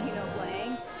comes to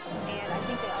playing. And I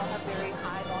think they all have very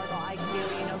high volleyball IQ.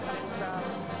 Coming from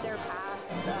their past.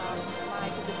 My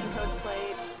position coach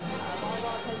played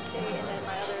volleyball at Penn State, and then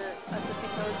my other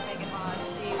assistant coach, Megan Hodge,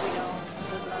 she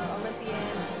was an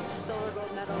Olympian, silver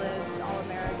gold medalist,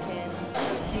 All-American.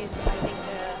 So I think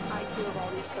the IQ of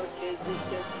all these coaches is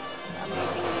just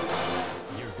amazing.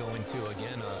 You're going to,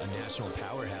 again, a national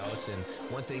powerhouse, and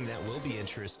one thing that will be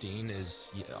interesting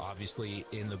is, obviously,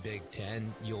 in the Big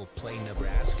Ten, you'll play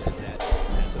Nebraska. Is that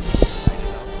something you're excited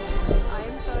about? I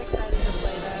am so excited to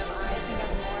play them.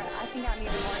 I think I'm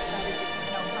even more excited to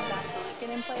come back to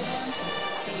Lincoln and play them. I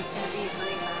think it's going to be a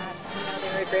great match.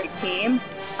 They're a great team.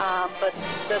 But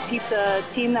the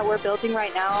team that we're building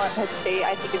right now at Penn State,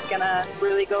 I think is going to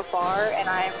really go far, and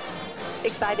I'm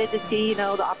excited to see,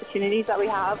 the opportunities that we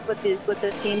have with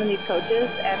this team and these coaches.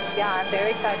 And yeah, I'm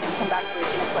very excited to come back to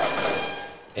Lincoln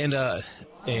and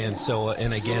play.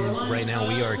 And again, right now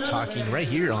we are talking right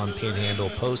here on Panhandle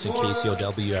Post and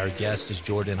KCOW. Our guest is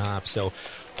Jordan Hopp. So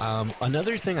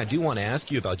another thing I do want to ask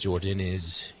you about, Jordan,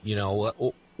 is,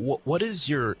 what is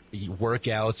your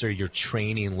workouts or your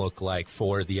training look like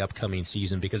for the upcoming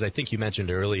season? Because I think you mentioned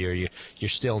earlier you're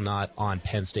still not on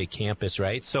Penn State campus,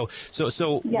 right? So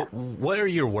yeah. What are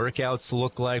your workouts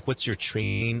look like? What's your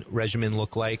training regimen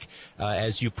look like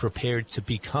as you prepare to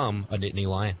become a Nittany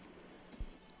Lion?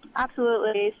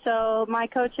 Absolutely. So my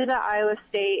coach is at Iowa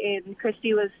State, and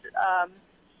Christy was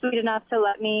sweet enough to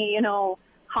let me,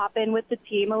 hop in with the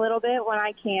team a little bit when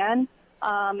I can,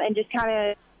 and just kind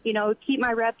of, keep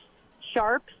my reps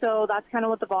sharp. So that's kind of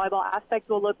what the volleyball aspect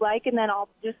will look like. And then I'll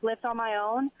just lift on my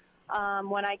own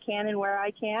when I can and where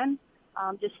I can,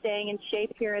 just staying in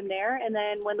shape here and there. And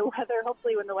then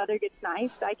hopefully when the weather gets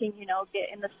nice, I can, get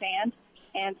in the sand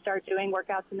and start doing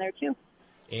workouts in there too.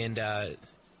 And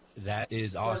that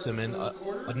is awesome. And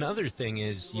another thing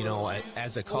is,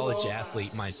 as a college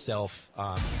athlete myself,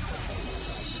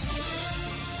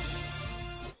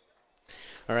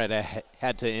 all right, I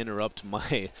had to interrupt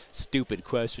my stupid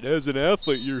question. As an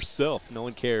athlete yourself, no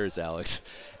one cares, Alex.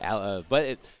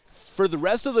 For the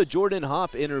rest of the Jordan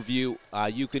Hopp interview,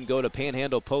 you can go to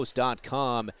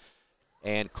panhandlepost.com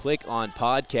and click on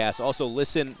podcast. Also,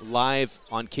 listen live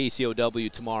on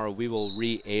KCOW tomorrow. We will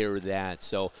re-air that.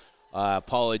 So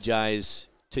apologize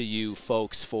to you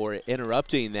folks for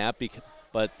interrupting that.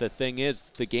 But the thing is,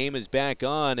 the game is back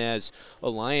on as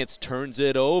Alliance turns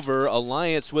it over.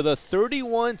 Alliance with a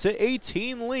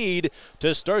 31-18 lead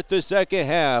to start the second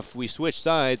half. We switch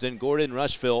sides, and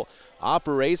Gordon-Rushville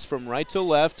operates from right to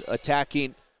left,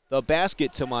 attacking the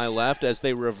basket to my left as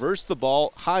they reverse the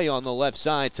ball high on the left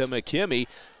side to McKimmey.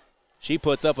 She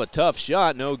puts up a tough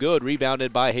shot, no good.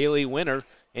 Rebounded by Haley Winter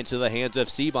into the hands of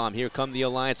Seabom. Here come the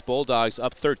Alliance Bulldogs,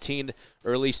 up 13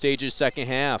 early stages second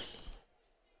half.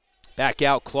 Back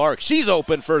out Clark. She's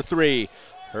open for three.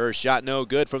 Her shot no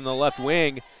good from the left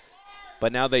wing.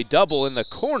 But now they double in the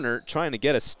corner, trying to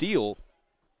get a steal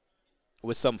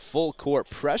with some full court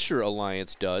pressure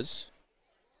Alliance does.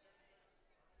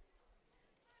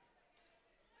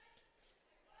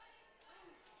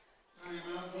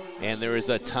 And there is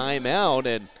a timeout,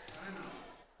 and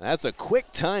that's a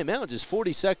quick timeout, just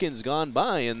 40 seconds gone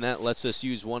by, and that lets us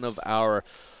use one of our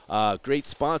great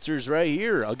sponsors right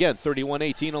here. Again,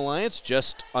 31-18 Alliance,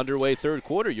 just underway third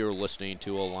quarter. You're listening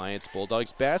to Alliance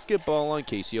Bulldogs basketball on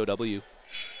KCOW.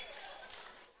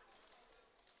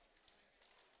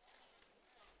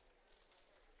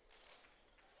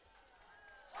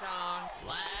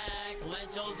 Black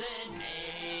lentils and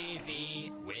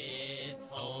navy with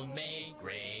homemade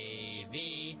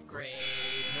gravy. Great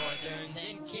northerns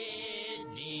and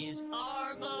kidneys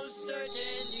are most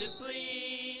certain to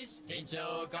please.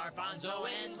 Pinto, garbanzo,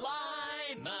 and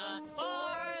lima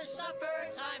for supper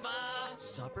time.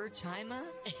 Supper time?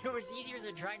 It was easier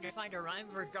than trying to find a rhyme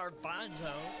for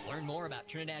garbanzo. Learn more about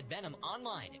Trinidad Benham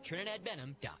online at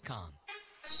trinidadbenham.com.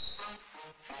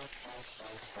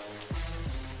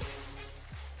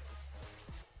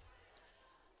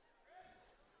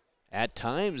 At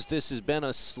times, this has been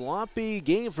a sloppy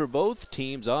game for both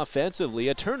teams offensively.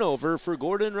 A turnover for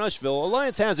Gordon-Rushville.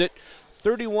 Alliance has it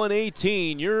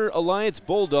 31-18. Your Alliance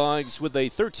Bulldogs with a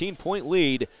 13-point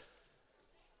lead.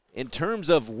 In terms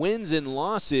of wins and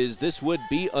losses, this would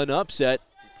be an upset.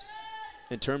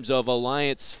 In terms of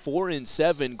Alliance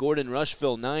 4-7,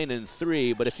 Gordon-Rushville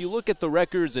 9-3. But if you look at the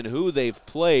records and who they've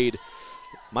played,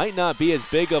 might not be as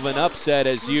big of an upset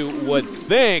as you would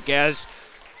think, as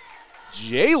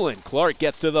Jalen Clark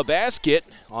gets to the basket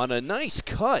on a nice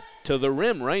cut to the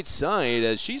rim right side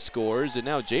as she scores. And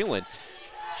now Jalen,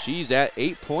 she's at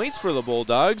 8 points for the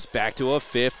Bulldogs, back to a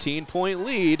 15-point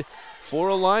lead for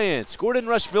Alliance.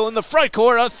 Gordon-Rushville in the front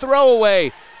court, a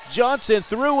throwaway. Johnson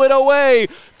threw it away.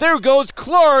 There goes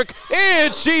Clark,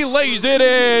 and she lays it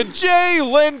in.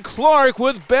 Jalen Clark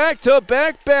with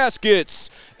back-to-back baskets.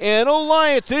 And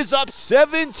Alliance is up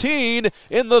 17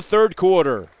 in the third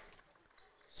quarter.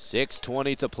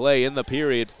 6:20 to play in the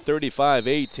period,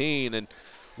 35-18. And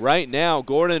right now,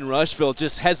 Gordon-Rushville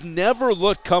just has never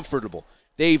looked comfortable.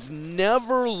 They've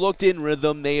never looked in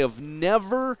rhythm. They have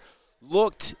never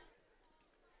looked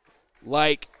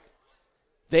like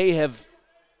they have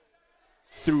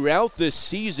throughout this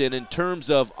season in terms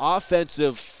of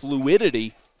offensive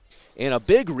fluidity, and a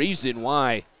big reason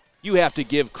why you have to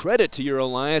give credit to your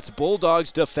Alliance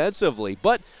Bulldogs defensively.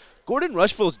 But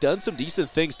Gordon-Rushville's done some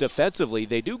decent things defensively.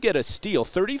 They do get a steal,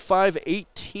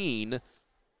 35-18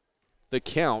 the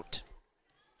count.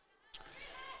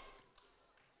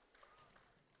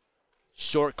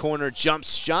 Short corner jump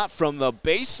shot from the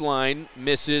baseline,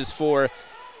 misses for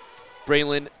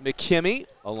Braylon McKimmey.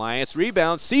 Alliance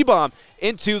rebound. Seabom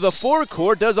into the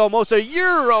forecourt, does almost a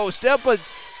Euro step, but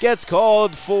gets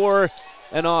called for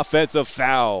an offensive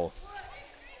foul.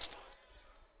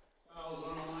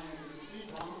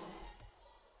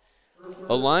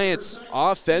 Alliance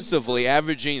offensively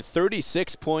averaging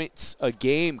 36 points a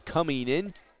game coming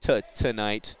into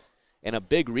tonight, and a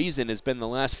big reason has been the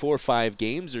last 4 or 5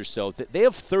 games or so. They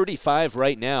have 35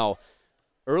 right now,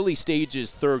 early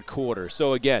stages third quarter.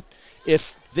 So again,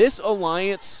 if this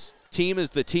Alliance team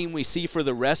is the team we see for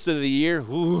the rest of the year,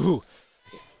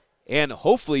 and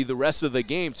hopefully the rest of the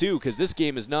game too, because this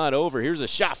game is not over. Here's a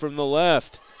shot from the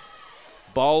left.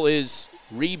 Ball is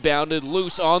rebounded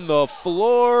loose on the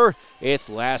floor. It's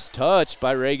last touched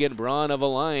by Reagan Braun of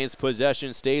Alliance.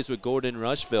 Possession stays with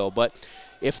Gordon-Rushville. But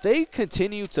if they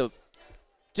continue to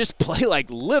just play like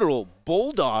literal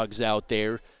bulldogs out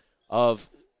there of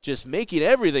just making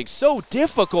everything so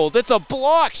difficult, it's a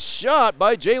block shot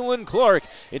by Jalen Clark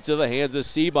into the hands of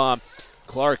Seabom.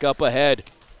 Clark up ahead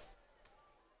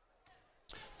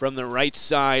from the right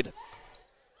side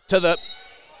to the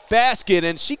basket,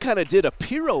 and she kind of did a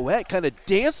pirouette, kind of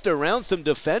danced around some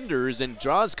defenders and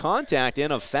draws contact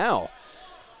and a foul.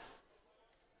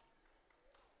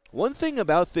 One thing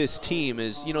about this team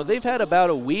is, they've had about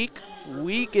a week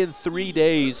and 3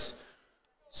 days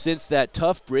since that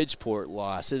tough Bridgeport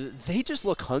loss. They just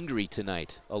look hungry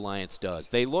tonight, Alliance does.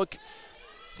 They look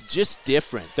just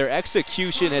different. Their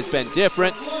execution has been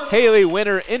different. Haley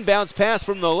Winter, inbounds pass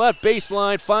from the left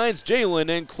baseline, finds Jalen,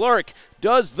 and Clark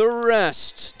does the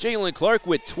rest. Jalen Clark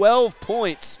with 12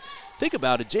 points. Think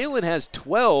about it. Jalen has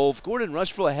 12.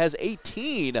 Gordon-Rushville has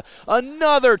 18.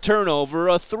 Another turnover,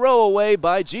 a throwaway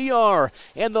by GR.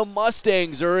 And the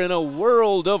Mustangs are in a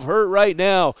world of hurt right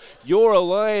now. Your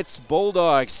Alliance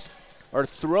Bulldogs are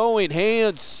throwing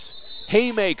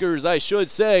haymakers, I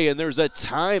should say. And there's a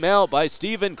timeout by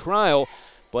Stephen Kreil.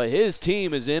 But his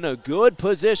team is in a good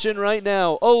position right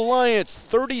now. Alliance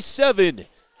 37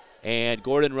 and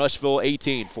Gordon-Rushville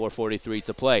 18. 4:43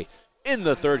 to play. In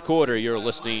the third quarter, you're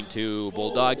listening to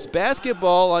Bulldogs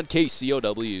basketball on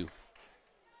KCOW.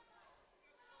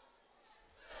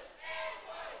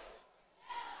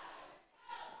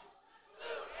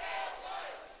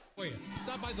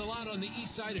 Stop by the lot on the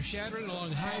east side of Chadron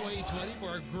along Highway 20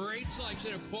 for a great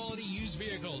selection of quality used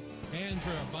vehicles and for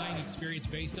a buying experience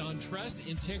based on trust,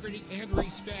 integrity, and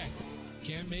respect.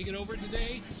 Can't make it over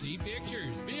today? See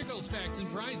pictures, vehicle specs, and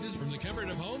prices from the comfort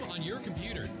of home on your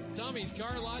computer.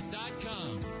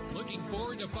 Tommy'sCarLot.com. Looking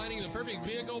forward to finding the perfect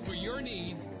vehicle for your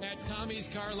needs at Tommy's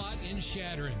Car Lot in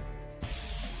Chadron.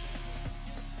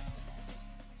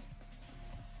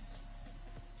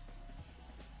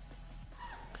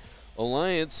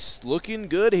 Alliance looking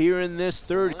good here in this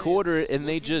third quarter, and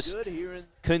they just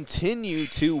continue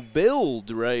to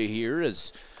build right here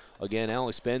as, again,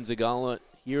 Alex Benzagala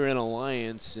here in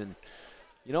Alliance. And,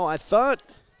 you know, I thought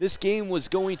this game was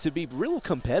going to be real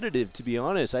competitive, to be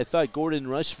honest. I thought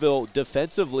Gordon-Rushville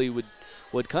defensively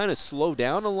would kind of slow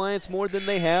down Alliance more than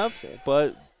they have,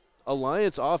 but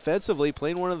Alliance offensively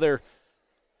playing one of their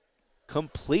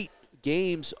complete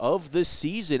games of the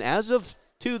season as of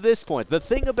to this point. The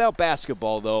thing about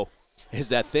basketball, though, is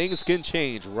that things can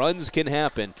change. Runs can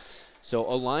happen. So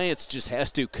Alliance just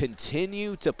has to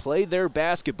continue to play their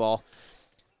basketball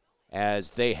as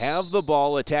they have the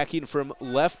ball attacking from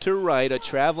left to right, a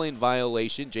traveling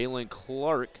violation. Jalen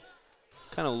Clark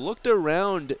kind of looked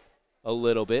around a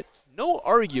little bit. No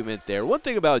argument there. One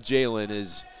thing about Jalen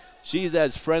is she's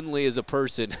as friendly as a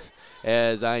person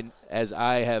as I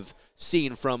have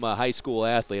seen from a high school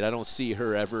athlete. I don't see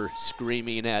her ever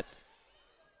screaming at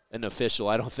an official.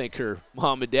 I don't think her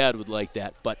mom and dad would like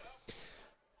that. But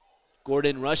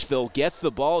Gordon-Rushville gets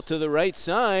the ball to the right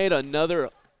side.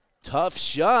 Another tough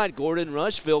shot.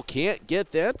 Gordon-Rushville can't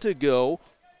get that to go.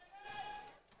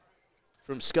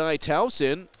 From Sky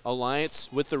Towson,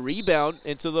 Alliance with the rebound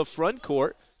into the front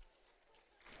court.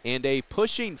 And a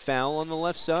pushing foul on the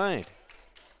left side.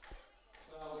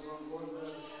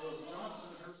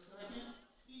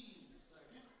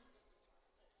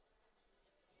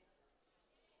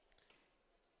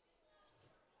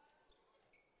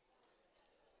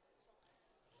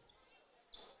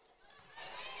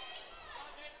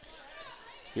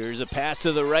 Here's a pass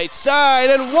to the right side,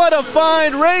 and what a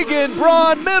find! Reagan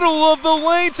Braun, middle of the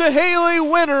lane to Haley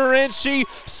Winter, and she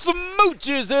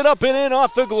smooches it up and in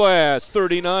off the glass.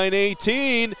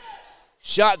 39-18.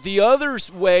 Shot the other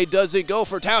way, doesn't go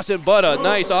for Towson, but a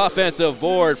nice offensive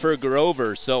board for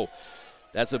Grover. So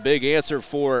that's a big answer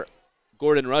for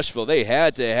Gordon-Rushville. They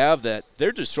had to have that.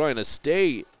 They're just trying to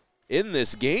stay in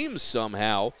this game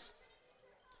somehow.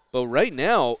 But right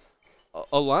now,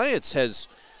 Alliance has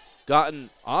gotten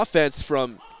offense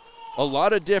from a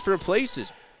lot of different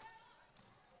places.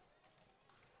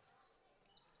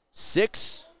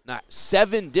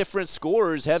 7 different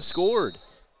scorers have scored.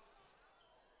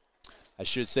 I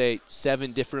should say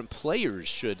 7 different players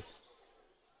should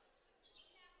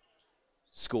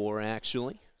score,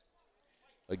 actually.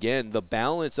 Again, the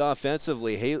balance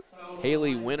offensively,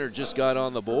 Haley Winter just got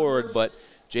on the board, but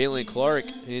Jalen Clark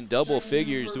in double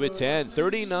figures with 10,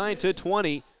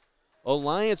 39-20.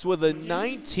 Alliance with a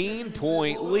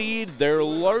 19-point lead, their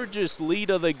largest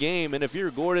lead of the game. And if you're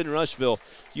Gordon-Rushville,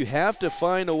 you have to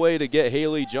find a way to get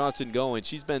Haley Johnson going.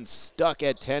 She's been stuck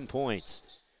at 10 points.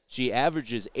 She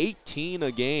averages 18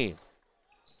 a game.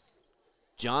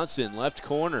 Johnson, left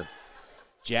corner.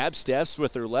 Jab steps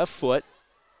with her left foot.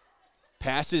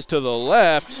 Passes to the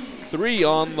left. 3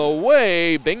 on the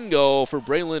way. Bingo for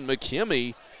Braylon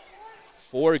McKimmey.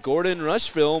 For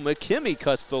Gordon-Rushville, McKimmey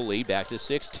cuts the lead back to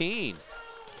 16.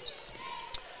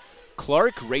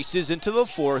 Clark races into the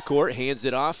forecourt, hands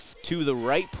it off to the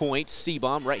right point.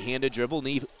 Seabaum, right-handed dribble,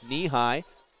 knee high.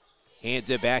 Hands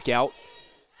it back out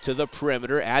to the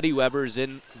perimeter. Addie Weber's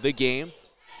in the game.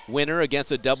 Winner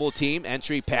against a double team.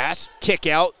 Entry pass, kick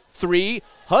out, 3.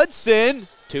 Hudson,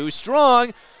 too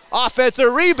strong.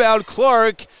 Offensive rebound,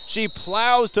 Clark. She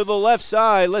plows to the left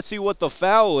side. Let's see what the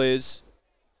foul is.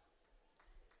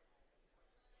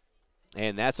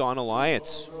 And that's on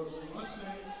Alliance.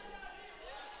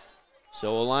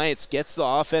 So Alliance gets the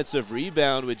offensive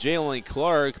rebound with Jalen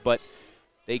Clark, but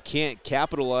they can't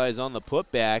capitalize on the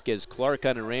putback as Clark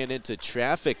kind of ran into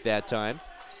traffic that time.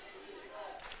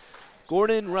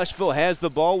 Gordon-Rushville has the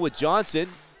ball with Johnson.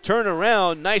 Turn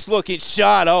around, nice looking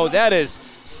shot. Oh, that is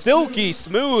silky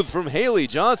smooth from Haley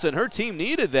Johnson. Her team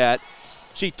needed that.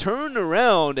 She turned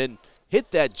around and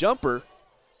hit that jumper.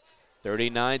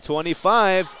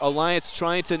 39-25. Alliance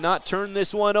trying to not turn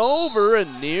this one over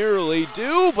and nearly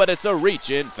do, but it's a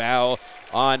reach-in foul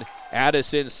on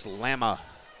Addison Slamma.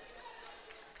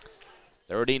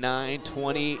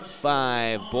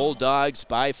 39-25. Bulldogs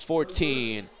by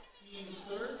 14.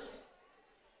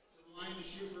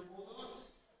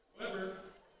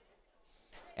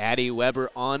 Addie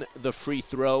Weber on the free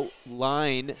throw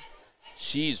line.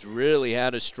 She's really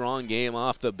had a strong game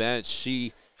off the bench.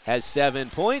 She has 7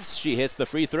 points. She hits the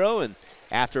free throw, and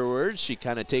afterwards she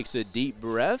kind of takes a deep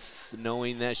breath,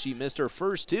 knowing that she missed her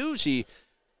first two. She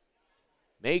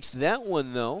makes that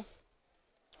one, though.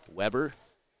 Weber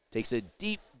takes a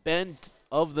deep bend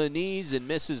of the knees and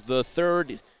misses the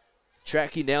third.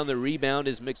 Tracking down the rebound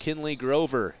is McKinley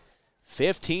Grover.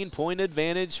 15-point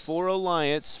advantage for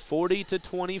Alliance,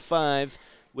 40-25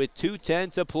 with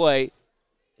 2:10 to play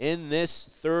in this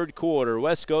third quarter.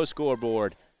 Wesco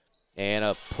scoreboard. And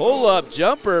a pull-up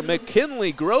jumper,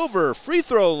 McKinley Grover, free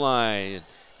throw line.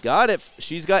 Got it.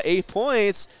 She's got 8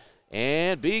 points.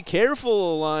 And be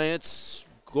careful, Alliance.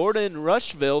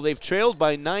 Gordon-Rushville, they've trailed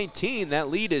by 19. That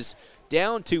lead is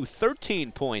down to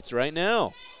 13 points right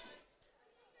now.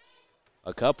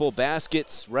 A couple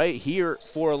baskets right here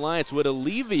for Alliance would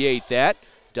alleviate that.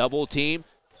 Double team,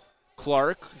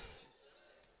 Clark.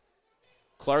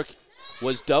 Clark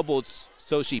was doubled,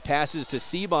 so she passes to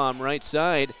Seabaum right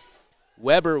side.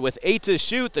 Weber with 8 to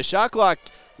shoot. The shot clock,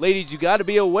 ladies, you got to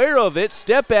be aware of it.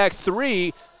 Step back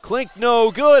three. Klink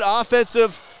no good.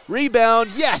 Offensive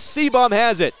rebound. Yes, Seabaum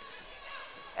has it.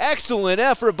 Excellent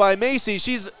effort by Macy.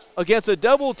 She's against a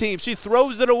double team. She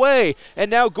throws it away.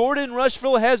 And now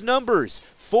Gordon-Rushville has numbers.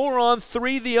 4 on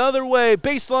 3 the other way.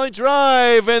 Baseline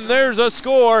drive. And there's a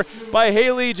score by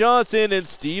Haley Johnson. And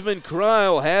Stephen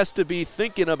Kreil has to be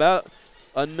thinking about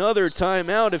another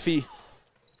timeout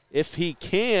if he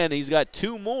can. He's got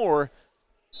 2 more.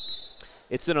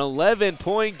 It's an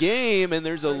 11-point game, and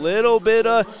there's a little bit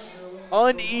of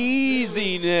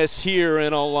uneasiness here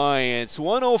in Alliance.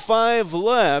 1:05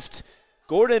 left.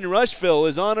 Gordon-Rushville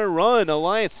is on a run.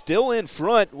 Alliance still in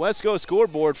front. Wesco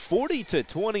scoreboard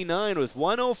 40-29 with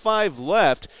 1:05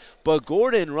 left. But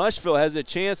Gordon-Rushville has a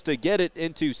chance to get it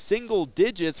into single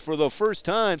digits for the first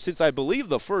time since, I believe,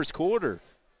 the first quarter.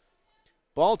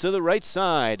 Ball to the right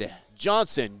side.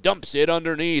 Johnson dumps it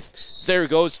underneath. There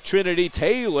goes Trinity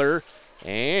Taylor.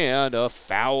 And a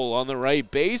foul on the right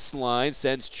baseline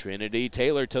sends Trinity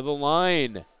Taylor to the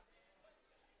line.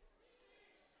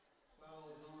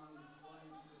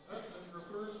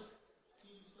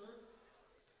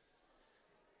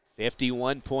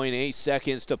 51.8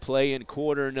 seconds to play in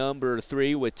quarter number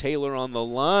 3 with Taylor on the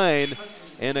line.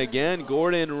 And again,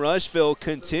 Gordon-Rushville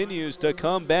continues to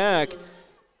come back.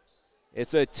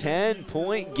 It's a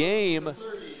 10-point game.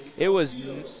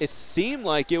 It seemed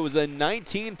like it was a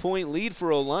 19-point lead for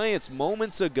Alliance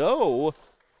moments ago.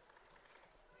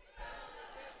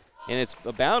 And it's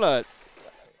about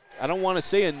I don't want to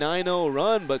say a 9-0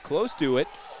 run, but close to it.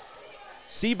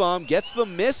 Seabaum gets the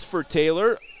miss for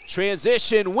Taylor.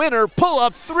 Transition winner, pull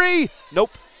up 3.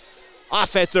 Nope.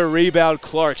 Offensive rebound,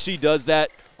 Clark. She does that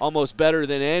almost better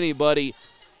than anybody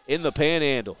in the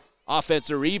Panhandle.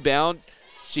 Offensive rebound.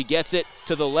 She gets it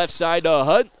to the left side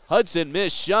to Hudson.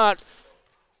 Missed shot.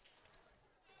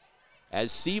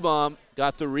 As Seabaum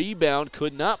got the rebound,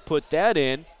 could not put that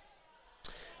in.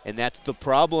 And that's the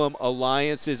problem.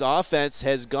 Alliance's offense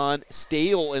has gone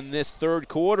stale in this third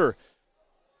quarter.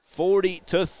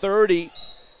 40-30.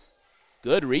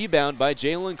 Good rebound by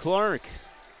Jalen Clark.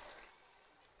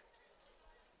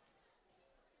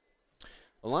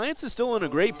 Alliance is still in a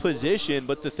great position,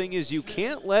 but the thing is you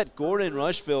can't let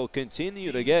Gordon-Rushville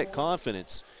continue to get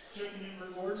confidence.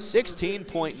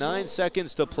 16.9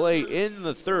 seconds to play in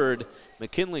the third.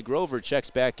 McKinley Grover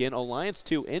checks back in. Alliance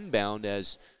 2 inbound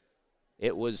as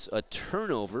it was a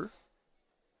turnover.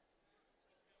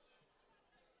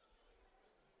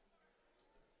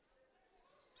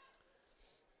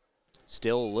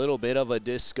 Still a little bit of a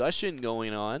discussion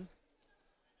going on.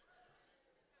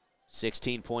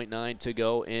 16.9 to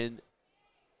go in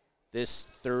this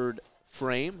third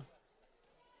frame.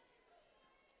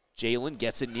 Jalen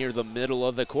gets it near the middle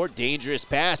of the court. Dangerous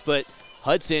pass, but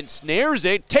Hudson snares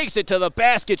it, takes it to the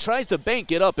basket, tries to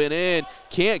bank it up and in.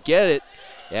 Can't get it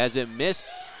as it missed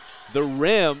the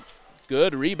rim.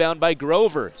 Good rebound by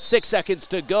Grover. 6 seconds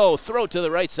to go. Throw to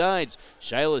the right side.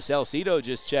 Shyla Salcido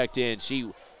just checked in. She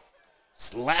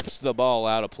slaps the ball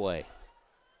out of play.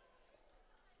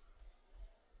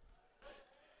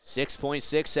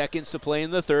 6.6 seconds to play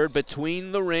in the third.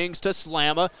 Between the rings to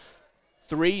Slamma.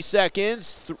 3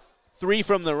 seconds. Three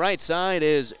from the right side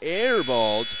is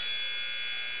airballed.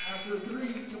 After 3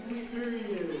 complete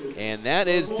periods. And that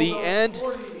is the end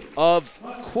of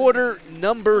quarter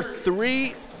number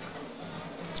 3.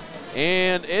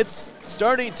 And it's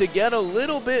starting to get a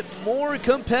little bit more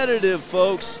competitive,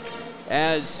 folks,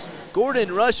 as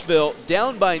Gordon-Rushville,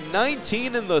 down by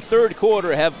 19 in the third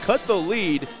quarter, have cut the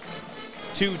lead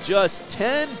to just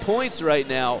 10 points right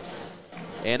now.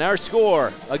 And our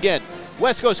score, again,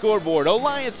 Wesco scoreboard,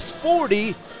 Alliance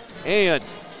 40 and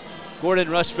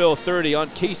Gordon-Rushville 30 on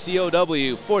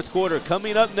KCOW. Fourth quarter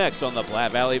coming up next on the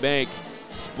Platte Valley Bank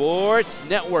Sports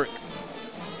Network.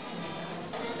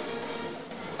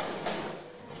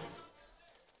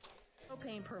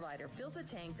 Provider fills a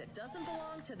tank that doesn't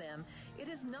belong to them, it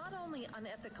is not only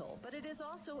unethical, but it is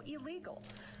also illegal.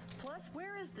 Plus,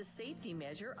 where is the safety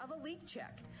measure of a leak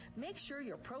check? Make sure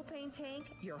your propane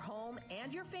tank, your home,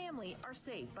 and your family are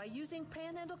safe by using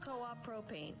Panhandle Co-op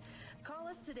Propane. Call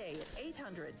us today at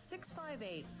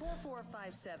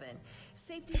 800-658-4457.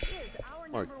 Safety is our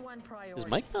number one priority. Is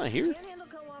Mike not here? Panhandle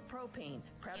Co-op Propane,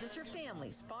 proud to serve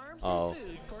families, farms, and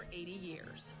food for 80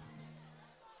 years.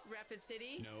 Rapid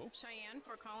City? No. Cheyenne,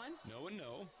 Fort Collins? No and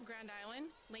no. Grand Island?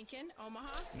 Lincoln?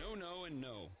 Omaha? No, no, and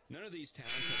no. None of these towns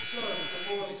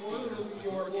have a display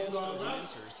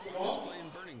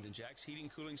and burning than Jack's Heating,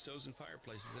 Cooling Stoves, and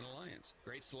Fireplaces in Alliance.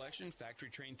 Great selection,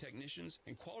 factory-trained technicians,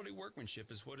 and quality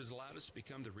workmanship is what has allowed us to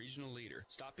become the regional leader.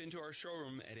 Stop into our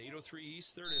showroom at 803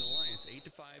 East 3rd in Alliance, 8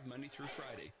 to 5, Monday through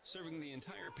Friday, serving the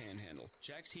entire Panhandle.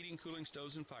 Jack's Heating, Cooling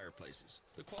Stoves, and Fireplaces.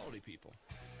 The quality people.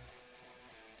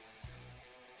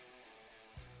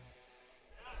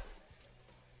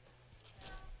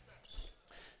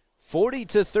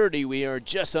 40-30, we are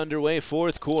just underway,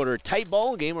 fourth quarter. Tight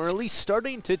ball game, or at least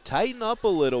starting to tighten up a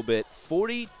little bit.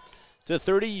 40-30,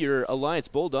 your Alliance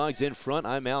Bulldogs in front.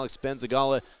 I'm Alex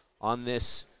Benzagala on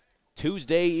this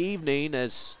Tuesday evening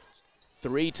as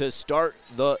 3 to start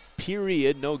the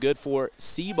period. No good for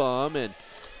Seabaum, and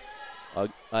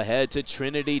ahead to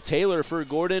Trinity Taylor for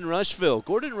Gordon-Rushville.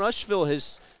 Gordon-Rushville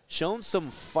has shown some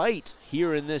fight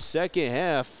here in this second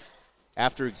half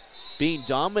after being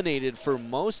dominated for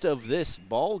most of this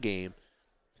ball game.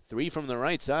 3 from the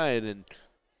right side, and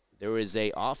there was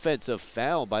a offensive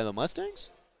foul by the Mustangs.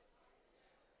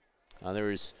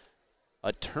 There is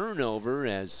a turnover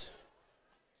as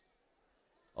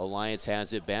Alliance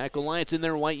has it back. Alliance in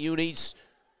their white unis,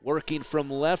 working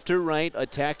from left to right,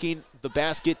 attacking the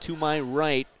basket to my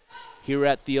right here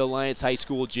at the Alliance High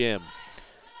School gym.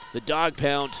 The dog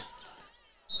pound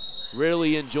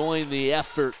really enjoying the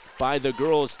effort by the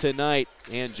girls tonight,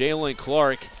 and Jalen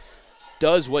Clark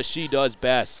does what she does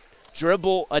best.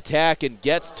 Dribble, attack, and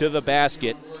gets to the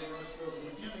basket.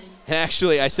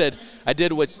 Actually, I said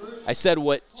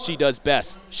what she does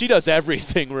best. She does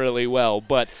everything really well,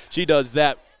 but she does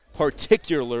that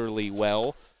particularly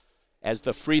well as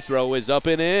the free throw is up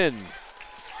and in.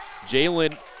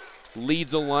 Jalen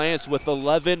leads Alliance with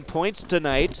 11 points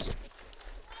tonight.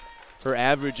 Her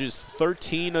average is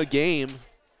 13 a game.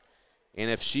 And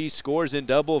if she scores in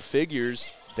double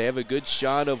figures, they have a good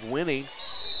shot of winning.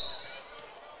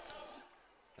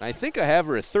 And I think I have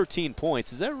her at 13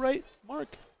 points. Is that right,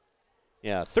 Mark?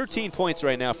 Yeah, 13 points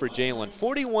right now for Jalen.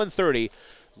 41-30,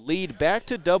 lead back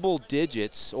to double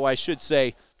digits. Oh, I should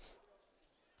say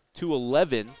to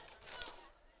 11.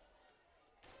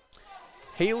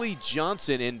 Haley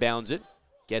Johnson inbounds it,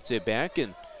 gets it back,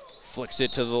 and flicks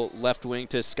it to the left wing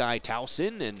to Sky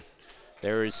Towson. And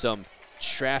there is some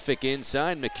traffic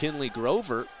inside. McKinley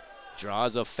Grover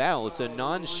draws a foul. It's a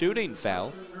non-shooting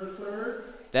foul.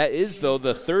 That is, though,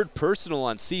 the third personal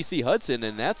on CeCe Hudson,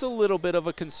 and that's a little bit of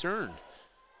a concern.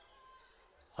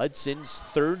 Hudson's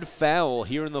third foul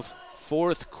here in the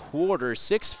fourth quarter.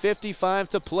 6:55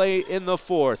 to play in the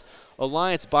fourth.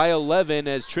 Alliance by 11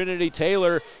 as Trinity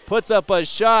Taylor puts up a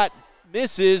shot,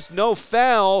 misses, no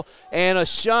foul, and a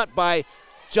shot by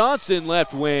Johnson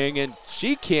left wing, and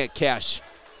she can't cash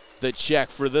the check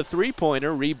for the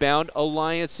three-pointer. Rebound,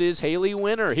 Alliance's Haley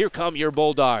Winter. Here come your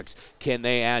Bulldogs. Can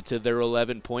they add to their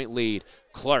 11-point lead?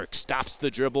 Clark stops the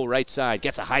dribble right side,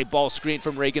 gets a high ball screen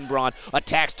from Reagan Braun,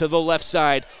 attacks to the left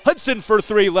side. Hudson for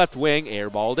three, left wing,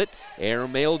 airballed it,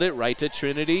 air-mailed it right to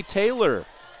Trinity Taylor.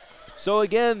 So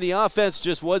again, the offense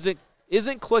just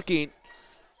isn't clicking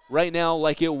right now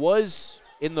like it was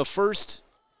in the first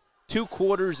 2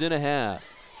 quarters and a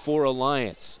half for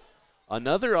Alliance.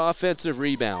 Another offensive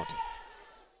rebound.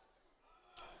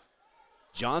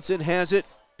 Johnson has it,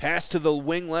 pass to the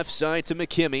wing left side to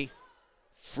McKimmey.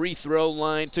 Free throw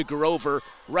line to Grover,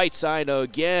 right side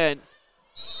again.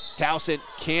 Towson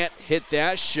can't hit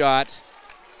that shot.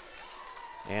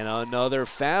 And another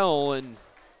foul, and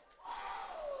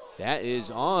that is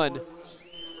on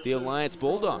the Alliance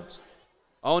Bulldogs.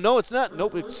 Oh, no, it's not.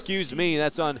 Nope, excuse me.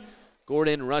 That's on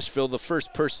Gordon-Rushville, the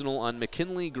first personal on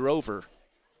McKinley Grover.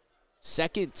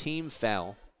 Second team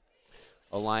foul.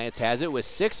 Alliance has it with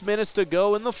 6 minutes to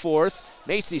go in the fourth.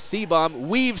 Macy Seabaum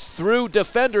weaves through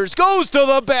defenders, goes to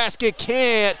the basket,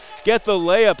 can't get the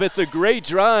layup. It's a great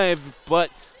drive,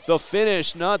 but the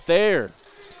finish not there.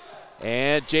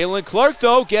 And Jalen Clark,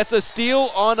 though, gets a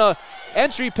steal on a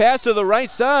entry pass to the right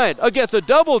side against a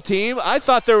double team. I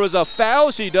thought there was a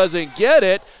foul. She doesn't get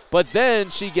it, but then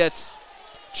she gets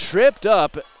tripped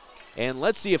up. And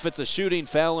let's see if it's a shooting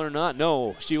foul or not.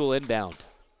 No, she will inbound.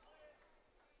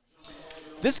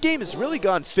 This game has really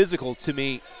gone physical to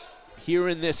me here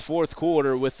in this fourth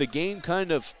quarter with the game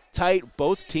kind of tight.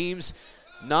 Both teams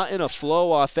not in a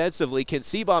flow offensively. Can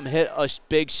Seabaum hit a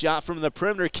big shot from the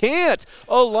perimeter? Can't.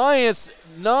 Alliance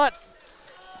not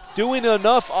doing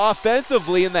enough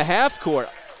offensively in the half court.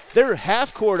 Their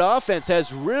half court offense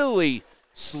has really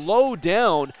slowed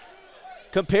down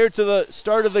compared to the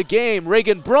start of the game.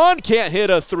 Reagan Braun can't hit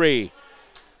a three.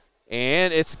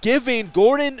 And it's giving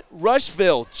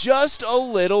Gordon-Rushville just a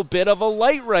little bit of a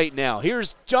light right now.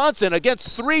 Here's Johnson against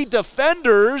 3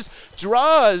 defenders,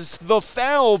 draws the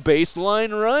foul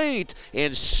baseline right.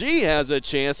 And she has a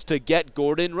chance to get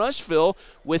Gordon-Rushville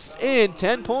within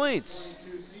 10 points.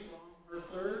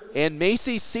 And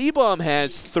Macy Seabaum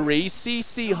has 3,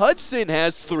 CeCe Hudson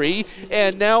has 3,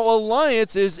 and now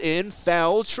Alliance is in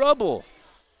foul trouble.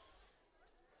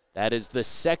 That is the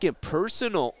second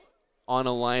personal on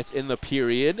Alliance in the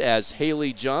period as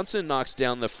Haley Johnson knocks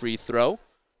down the free throw.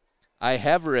 I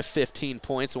have her at 15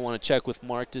 points. I want to check with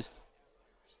Mark.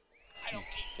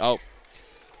 Oh,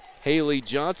 Haley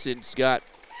Johnson's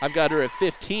I've got her at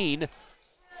 15.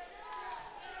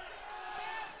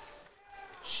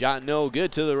 Shot no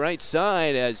good to the right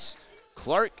side as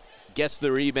Clark gets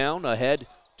the rebound ahead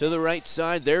to the right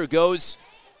side. There goes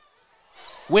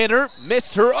Winter,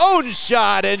 missed her own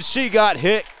shot, and she got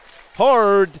hit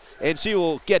hard, and she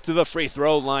will get to the free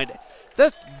throw line.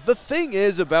 The thing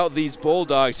is about these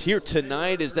Bulldogs here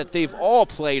tonight is that they've all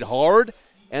played hard,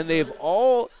 and they've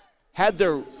all had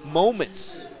their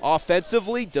moments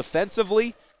offensively,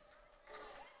 defensively,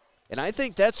 and I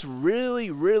think that's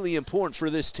really, really important for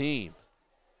this team.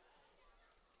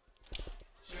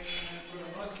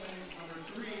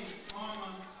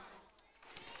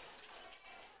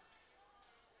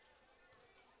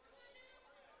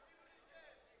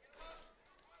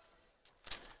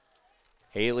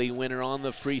 Haley Winter on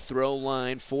the free throw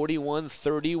line,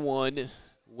 41-31.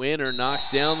 Winter knocks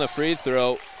down the free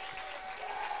throw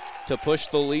to push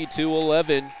the lead to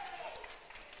 11.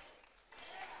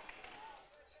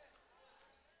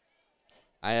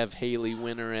 I have Haley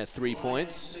Winter at 3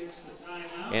 points.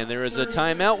 And there is a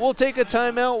timeout. We'll take a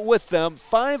timeout with them.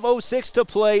 5:06 to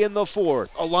play in the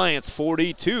fourth. Alliance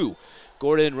 42.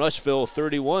 Gordon-Rushville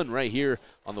 31 right here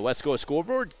on the West Coast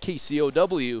Scoreboard,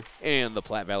 KCOW, and the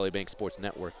Platte Valley Bank Sports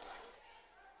Network.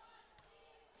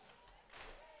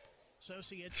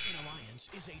 Associates in Alliance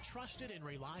is a trusted and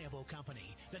reliable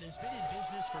company that has been in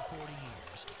business for 40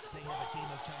 years. They have a team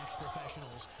of tax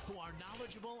professionals who are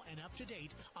knowledgeable and up to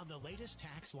date on the latest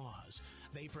tax laws.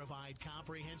 They provide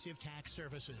comprehensive tax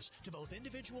services to both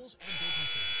individuals and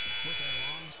businesses. With their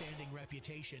long-standing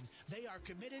reputation, they are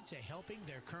committed to helping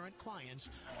their current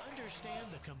clients understand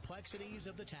the complexities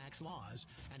of the tax laws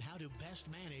and how to best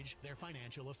manage their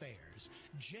financial affairs.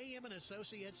 J.M. &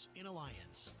 Associates in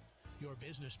Alliance, your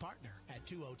business partner at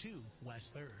 202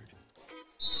 West 3rd.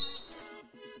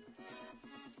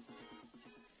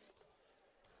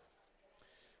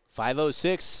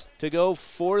 .506 to go,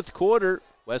 fourth quarter.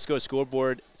 West Coast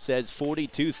Scoreboard says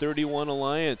 42-31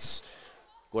 Alliance.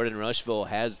 Gordon-Rushville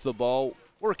has the ball,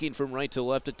 working from right to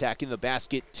left, attacking the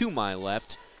basket to my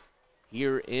left.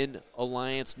 Here in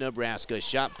Alliance, Nebraska.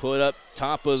 Shot put up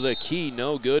top of the key,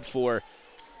 no good for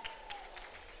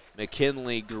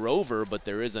McKinley Grover, but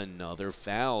there is another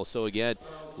foul. So again,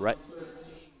 right.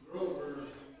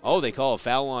 Oh, they call a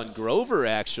foul on Grover,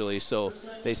 actually. So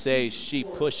they say she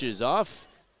pushes off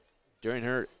during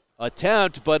her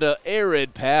attempt, but an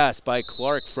arid pass by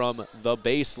Clark from the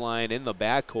baseline in the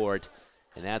backcourt,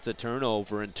 and that's a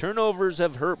turnover. And turnovers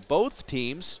have hurt both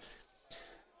teams.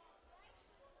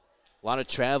 A lot of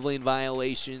traveling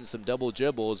violations, some double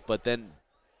dribbles, but then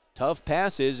tough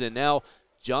passes, and now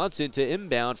Johnson to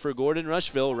inbound for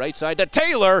Gordon-Rushville, right side to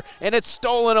Taylor, and it's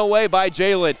stolen away by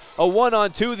Jalen. A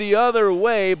 1-on-2 the other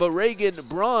way, but Reagan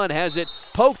Braun has it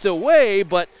poked away,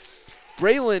 but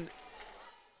Braylon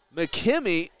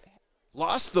McKimmey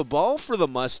lost the ball for the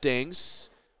Mustangs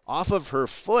off of her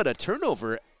foot. A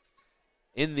turnover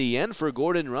in the end for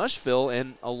Gordon-Rushville,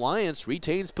 and Alliance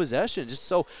retains possession. Just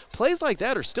so plays like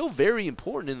that are still very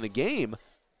important in the game.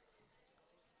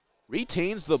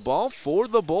 Retains the ball for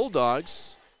the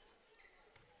Bulldogs.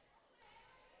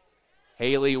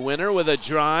 Haley Winter with a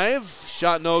drive.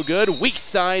 Shot no good. Weak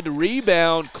side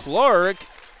rebound. Clark.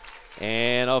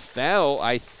 And a foul,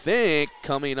 I think,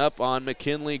 coming up on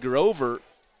McKinley Grover.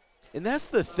 And that's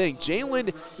the thing.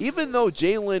 Jalen, even though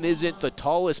Jalen isn't the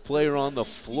tallest player on the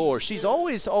floor, she's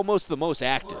always almost the most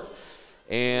active.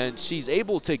 And she's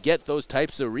able to get those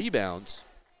types of rebounds.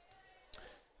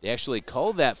 They actually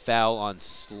called that foul on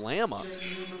Slamma.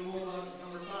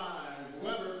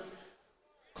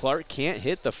 Clark can't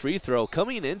hit the free throw.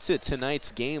 Coming into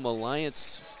tonight's game,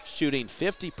 Alliance shooting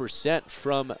 50%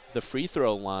 from the free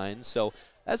throw line. So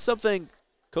that's something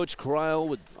Coach Cryle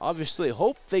would obviously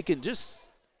hope they can just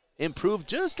improve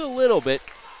just a little bit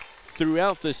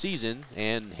throughout the season.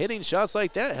 And hitting shots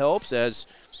like that helps as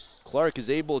Clark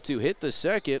is able to hit the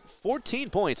second.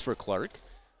 14 points for Clark.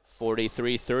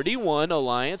 43-31,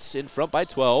 Alliance in front by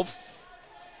 12.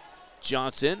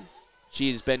 Johnson,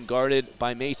 she's been guarded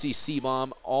by Macy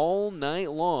Seabaum all night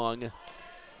long.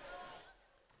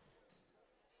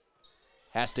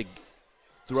 Has to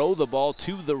throw the ball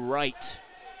to the right.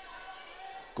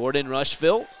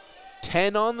 Gordon-Rushville,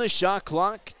 10 on the shot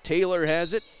clock. Taylor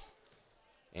has it.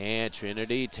 And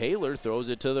Trinity Taylor throws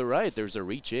it to the right. There's a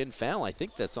reach-in foul. I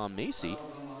think that's on Macy.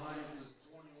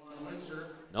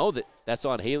 No, that's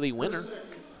on Haley Winter.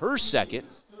 Her second.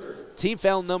 Team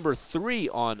foul number 3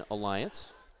 on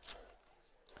Alliance.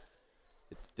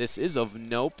 This is of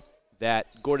note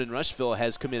that Gordon-Rushville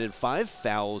has committed 5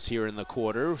 fouls here in the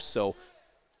quarter. So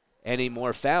any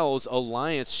more fouls,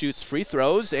 Alliance shoots free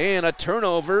throws, and a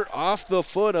turnover off the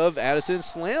foot of Addison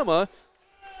Slamma.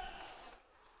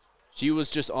 She was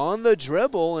just on the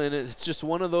dribble, and it's just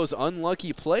one of those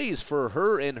unlucky plays for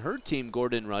her and her team,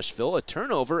 Gordon-Rushville. A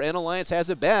turnover, and Alliance has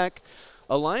it back.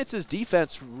 Alliance's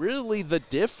defense really the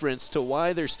difference to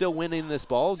why they're still winning this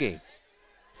ball game.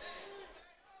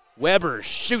 Weber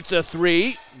shoots a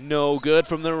 3. No good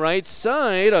from the right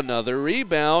side. Another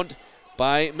rebound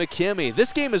by McKimmey.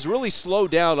 This game has really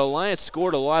slowed down. Alliance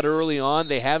scored a lot early on.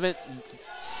 They haven't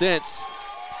since.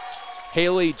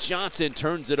 Haley Johnson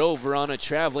turns it over on a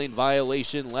traveling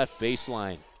violation left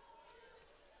baseline.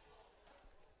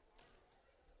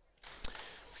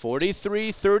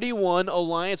 43-31,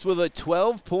 Alliance with a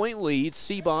 12-point lead.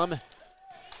 Seabaum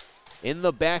in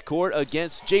the backcourt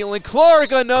against Jalen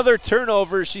Clark. Another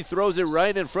turnover. She throws it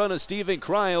right in front of Stephen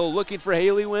Cryle, looking for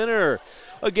Haley Winter.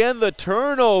 Again, the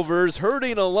turnovers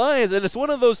hurting Alliance, and it's one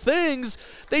of those things,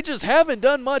 they just haven't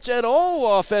done much at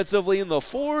all offensively in the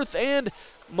fourth and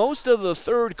most of the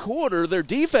third quarter. Their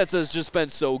defense has just been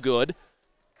so good.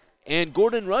 And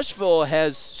Gordon-Rushville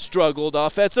has struggled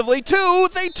offensively too.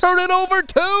 They turn it over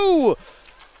too.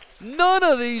 None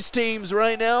of these teams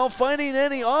right now finding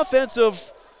any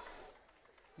offensive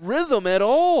rhythm at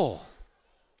all.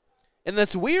 And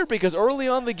that's weird because early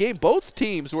on in the game, both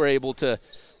teams were able to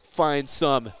find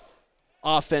some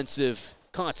offensive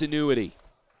continuity.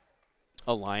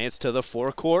 Alliance to the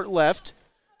forecourt left.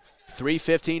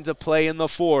 3:15 to play in the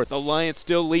fourth. Alliance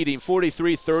still leading,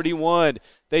 43-31.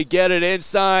 They get it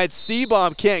inside.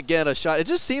 Seabaum can't get a shot. It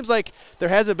just seems like there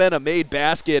hasn't been a made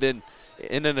basket in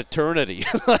an eternity.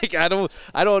 Like I don't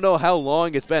know how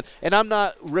long it's been. And I'm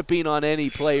not ripping on any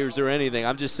players or anything.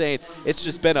 I'm just saying it's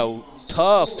just been a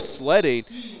tough sledding.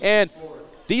 And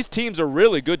these teams are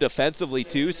really good defensively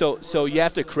too. So you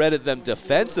have to credit them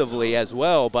defensively as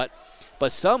well. But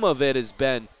some of it has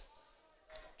been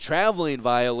traveling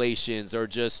violations or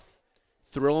just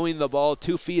throwing the ball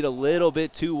 2 feet a little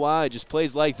bit too wide. Just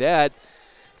plays like that.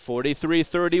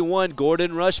 43-31,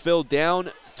 Gordon-Rushville down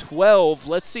 12.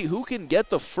 Let's see who can get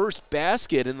the first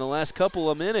basket in the last couple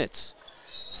of minutes.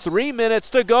 3 minutes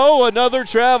to go. Another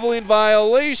traveling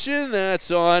violation.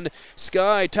 That's on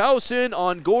Sky Towson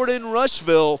on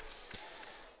Gordon-Rushville.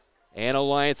 And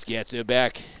Alliance gets it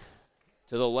back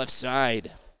to the left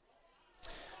side.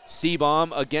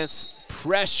 Seabaum against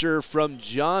pressure from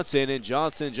Johnson, and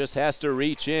Johnson just has to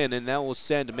reach in, and that will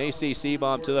send Macy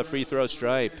Seabaum to the free throw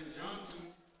stripe.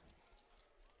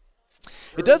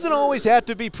 It doesn't always have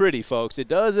to be pretty, folks. It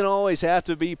doesn't always have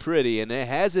to be pretty, and it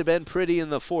hasn't been pretty in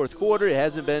the fourth quarter. It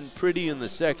hasn't been pretty in the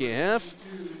second half.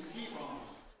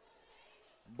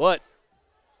 But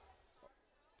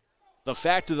the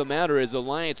fact of the matter is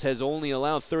Alliance has only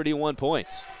allowed 31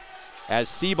 points as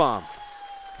Seabaum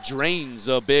drains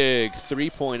a big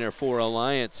three-pointer for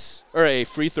Alliance, or a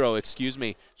free throw, excuse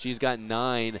me. She's got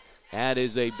 9. That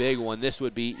is a big one. This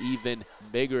would be even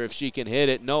bigger if she can hit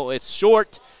it. No, it's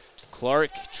short. Clark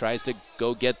tries to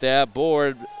go get that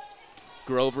board.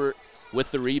 Grover with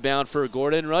the rebound for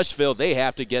Gordon-Rushville. They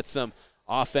have to get some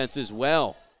offense as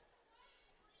well.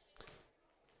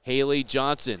 Haley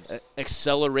Johnson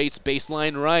accelerates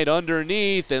baseline right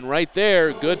underneath, and right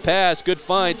there, good pass, good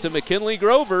find to McKinley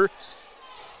Grover.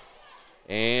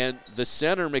 And the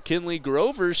center, McKinley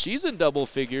Grover, she's in double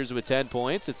figures with 10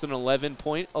 points. It's an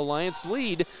 11-point Alliance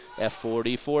lead at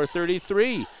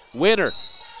 44-33. Winner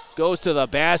goes to the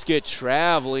basket,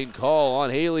 traveling call on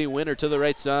Haley Winner to the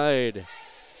right side.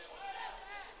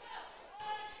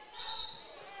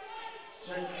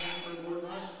 Check for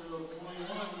Gordon-Rushville,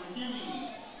 21,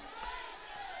 McKinney.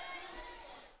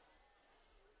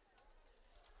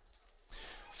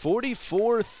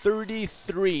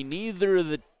 44-33.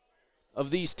 Neither of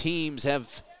these teams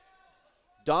have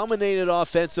dominated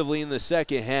offensively in the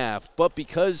second half, but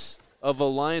because of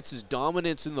Alliance's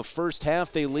dominance in the first half,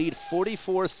 they lead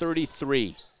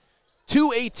 44-33.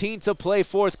 2:18 to play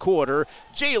fourth quarter.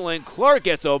 Jalen Clark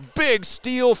gets a big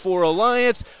steal for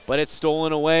Alliance, but it's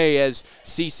stolen away as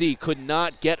CC could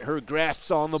not get her grasps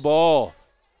on the ball.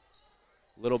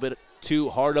 A little bit too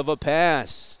hard of a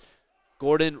pass.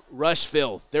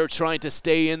 Gordon-Rushville, they're trying to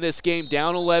stay in this game,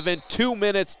 down 11, 2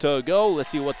 minutes to go. Let's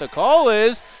see what the call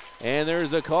is. And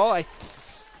there's a call.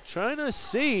 Trying to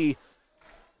see.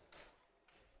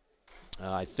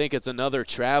 I think it's another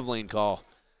traveling call.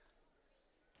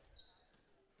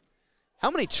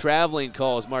 How many traveling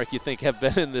calls, Mark, you think have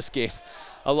been in this game?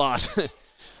 A lot.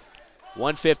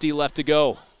 1:50 left to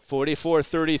go.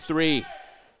 44-33.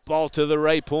 Ball to the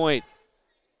right point.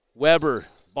 Weber,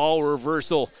 ball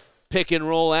reversal. Pick and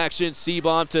roll action,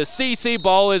 Seabaum to CC.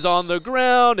 Ball is on the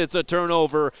ground. It's a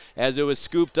turnover as it was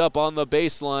scooped up on the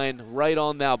baseline right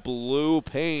on that blue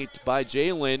paint by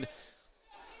Jalen.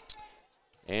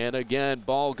 And again,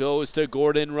 ball goes to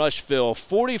Gordon-Rushville.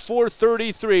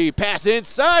 44-33. Pass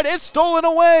inside. It's stolen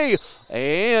away.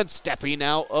 And stepping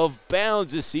out of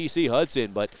bounds is CC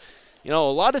Hudson. But, a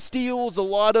lot of steals, a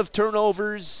lot of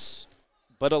turnovers.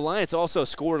 But Alliance also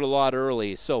scored a lot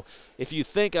early. So if you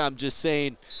think I'm just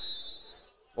saying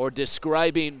or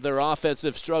describing their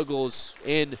offensive struggles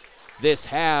in this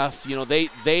half,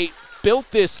 they built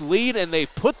this lead and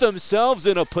they've put themselves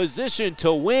in a position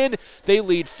to win. They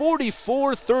lead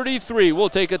 44-33. We'll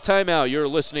take a timeout. You're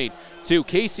listening to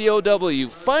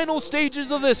KCOW. Final stages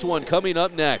of this one coming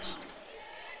up next.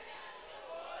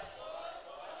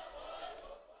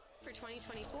 For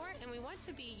 2024, and we want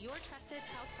to be your trusted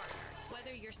health partner.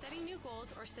 Whether you're setting new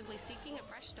goals or simply seeking a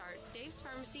fresh start, Dave's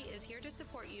Pharmacy is here to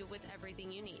support you with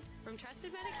everything you need. From trusted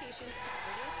medications to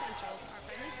everyday essentials, our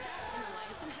friendly staff in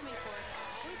Alliance and Hemingford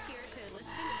are always here to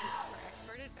listen and offer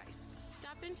expert advice.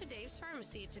 Stop into Dave's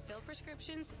Pharmacy to fill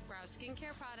prescriptions, browse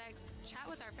skincare products, chat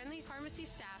with our friendly pharmacy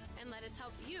staff, and let us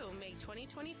help you make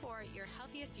 2024 your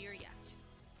healthiest year yet.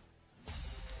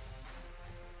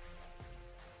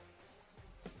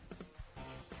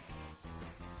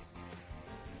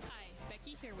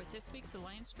 Here with this week's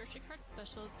Alliance Grocery Cart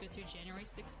specials go through January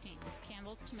 16th.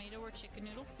 Campbell's tomato or chicken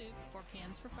noodle soup, 4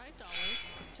 cans for $5.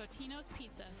 Totino's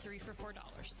pizza, 3 for $4.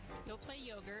 Yoplait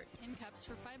yogurt, 10 cups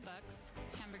for $5.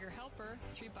 Hamburger Helper,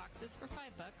 3 boxes for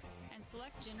 $5. And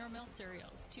select General Mills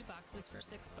cereals, 2 boxes for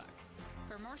 $6.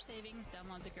 For more savings,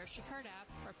 download the Grocery Cart app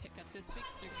or pick up this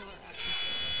week's circular at the store.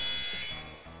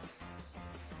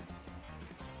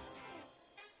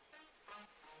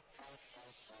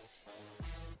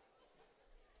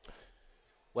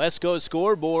 West Coast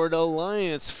scoreboard,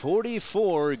 Alliance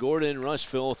 44,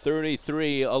 Gordon-Rushville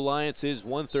 33. Alliance is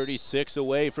 136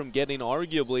 away from getting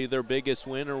arguably their biggest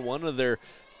win or one of their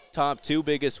top 2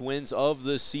 biggest wins of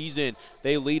the season.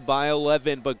 They lead by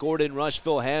 11, but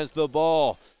Gordon-Rushville has the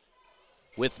ball.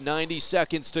 With 90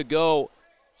 seconds to go,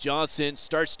 Johnson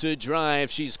starts to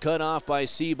drive. She's cut off by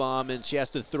Seabaum, and she has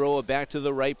to throw it back to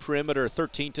the right perimeter.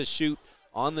 13 to shoot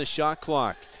on the shot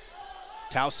clock.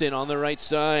 Towson on the right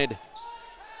side.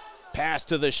 Pass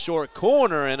to the short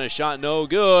corner and a shot no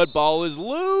good. Ball is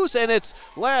loose and it's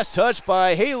last touched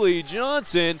by Haley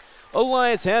Johnson.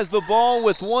 Alliance has the ball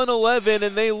with 1:11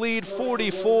 and they lead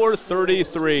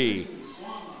 44-33.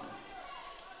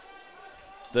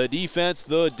 The defense,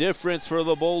 the difference for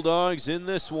the Bulldogs in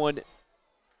this one.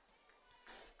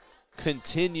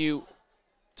 Continue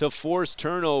to force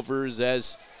turnovers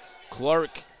as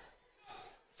Clark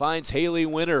finds Haley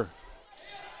Winter.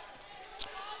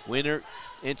 Winter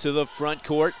into the front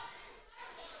court.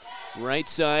 Right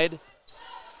side.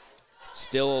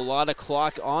 Still a lot of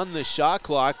clock on the shot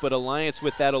clock, but Alliance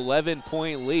with that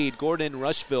 11-point lead.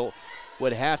 Gordon-Rushville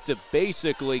would have to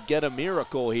basically get a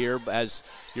miracle here as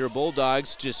your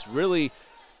Bulldogs just really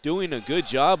doing a good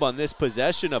job on this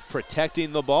possession of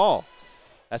protecting the ball.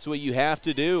 That's what you have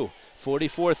to do.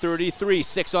 44-33,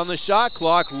 6 on the shot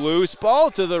clock. Loose ball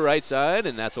to the right side,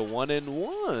 and that's a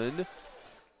 1-and-1.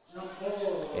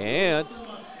 And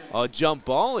a jump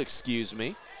ball, excuse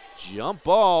me. Jump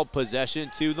ball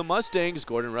possession to the Mustangs.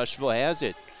 Gordon-Rushville has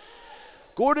it.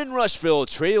 Gordon-Rushville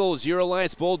trails your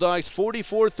Alliance Bulldogs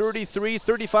 44-33,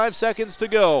 35 seconds to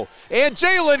go. And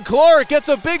Jalen Clark gets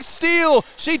a big steal.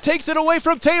 She takes it away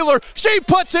from Taylor. She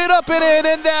puts it up and in,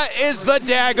 and that is the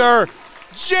dagger.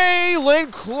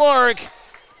 Jalen Clark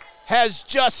has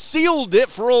just sealed it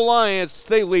for Alliance.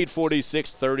 They lead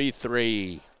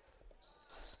 46-33.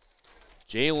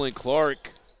 Jalen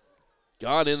Clark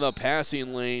got in the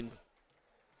passing lane.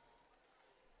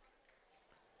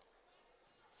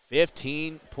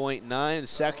 15.9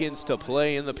 seconds to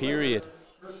play in the period.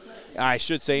 I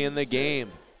should say in the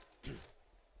game.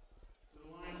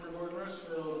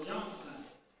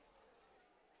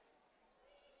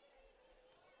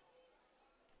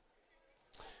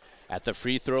 At the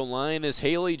free throw line is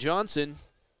Haley Johnson,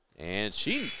 and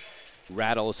she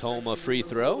rattles home a free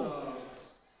throw.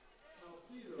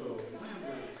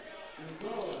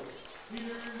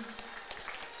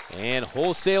 And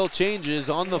wholesale changes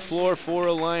on the floor for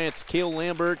Alliance. Kale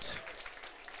Lambert,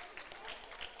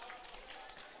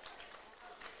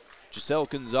 Giselle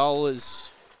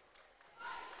Gonzalez,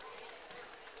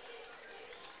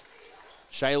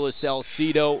 Shyla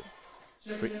Salcido.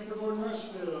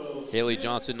 Haley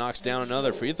Johnson knocks down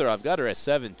another free throw. I've got her at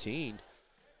 17.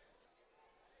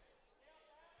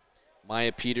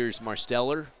 Maya Peters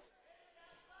Marsteller.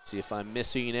 See if I'm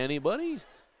missing anybody.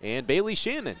 And Bailey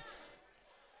Shannon.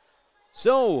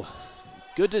 So,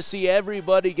 good to see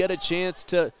everybody get a chance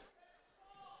to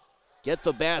get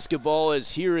the basketball,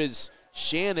 as here is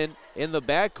Shannon in the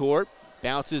backcourt.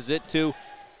 Bounces it to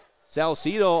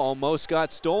Salcido. Almost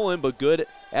got stolen, but good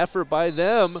effort by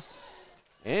them.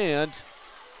 And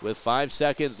with 5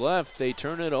 seconds left, they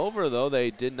turn it over, though.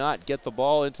 They did not get the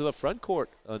ball into the front court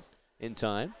in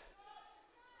time.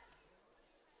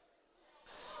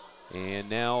 And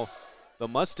now the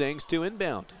Mustangs to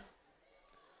inbound.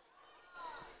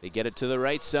 They get it to the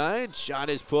right side. Shot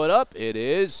is put up. It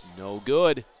is no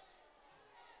good.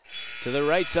 To the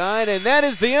right side, and that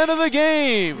is the end of the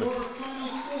game.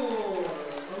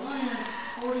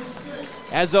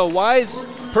 As a wise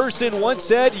person once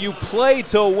said, you play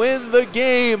to win the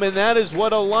game, and that is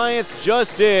what Alliance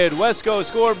just did. Wesco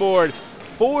scoreboard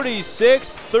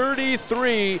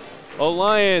 46-33.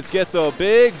 Alliance gets a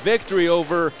big victory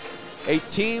over a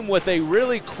team with a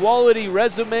really quality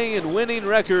resume and winning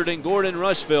record in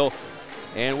Gordon-Rushville.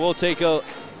 And we'll take a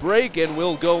break and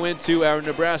we'll go into our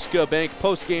Nebraska Bank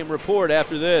postgame report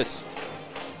after this.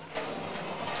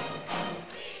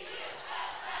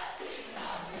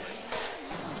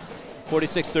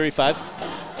 (46-35).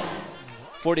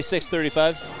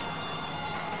 46-35.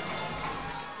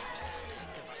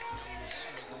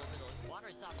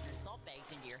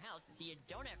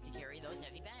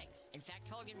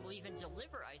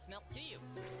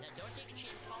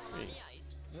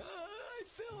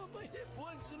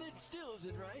 And it still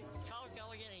isn't right. Call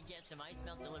Gulligan and get some ice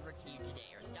melt delivered to you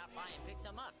today, or stop by and pick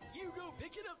some up. You go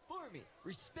pick it up for me.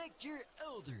 Respect your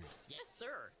elders. Yes,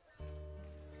 sir.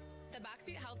 The Box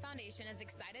Butte Health Foundation is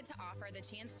excited to offer the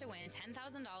chance to win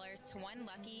 $10,000 to one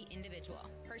lucky individual.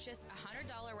 Purchase a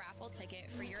 $100 raffle ticket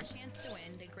for your chance to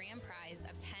win the grand prize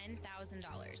of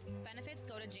 $10,000. Benefits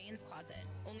go to Jane's Closet.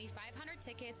 Only 500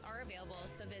 tickets are available,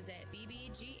 so visit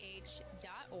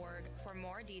bbgh.org for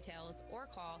more details or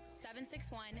call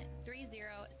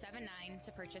 761-3079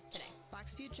 to purchase today.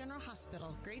 Box Butte General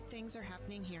Hospital. Great things are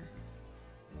happening here.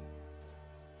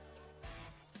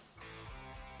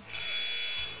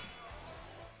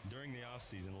 During the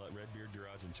off-season, let Redbeard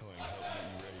Garage and Towing help get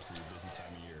you ready for your busy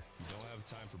time of year. You don't have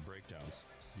time for breakdowns.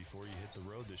 Before you hit the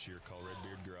road this year, call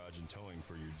Redbeard Garage and Towing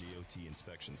for your DOT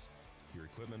inspections. Your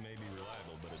equipment may be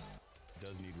reliable, but it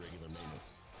does need regular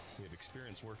maintenance. We have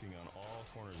experience working on all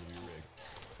corners of your rig.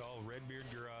 Call Redbeard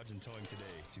Garage and Towing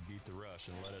today to beat the rush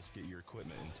and let us get your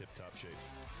equipment in tip-top shape.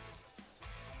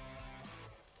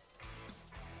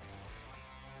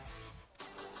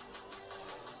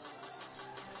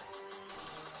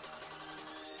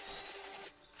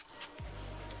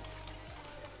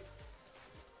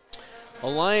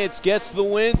 Alliance gets the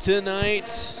win tonight,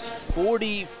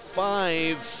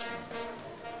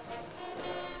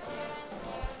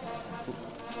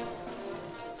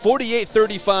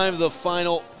 48-35 the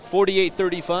final.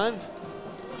 48-35?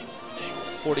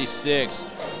 46.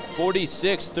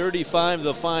 46-35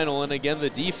 the final. And again, the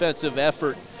defensive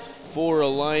effort for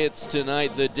Alliance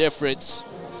tonight, the difference.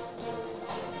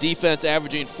 Defense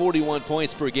averaging 41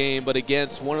 points per game, but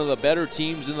against one of the better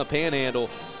teams in the Panhandle,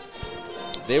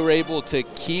 they were able to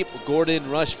keep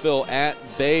Gordon-Rushville at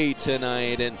bay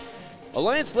tonight. And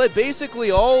Alliance led basically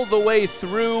all the way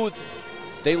through.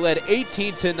 They led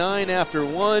 18-9 after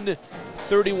one,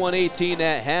 31-18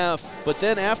 at half. But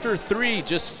then after three,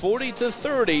 just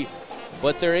 40-30.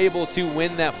 But they're able to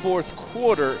win that fourth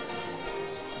quarter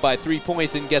by 3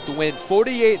 points and get the win,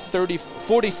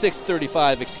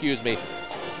 46-35, excuse me.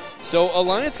 So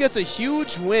Alliance gets a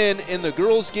huge win in the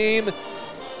girls' game.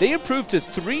 They improved to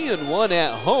 3-1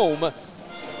 at home.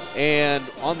 And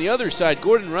on the other side,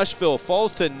 Gordon-Rushville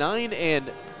falls to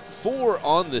 9-4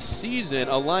 on the season.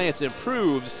 Alliance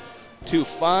improves to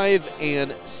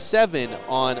 5-7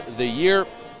 on the year.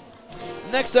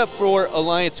 Next up for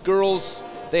Alliance girls,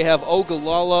 they have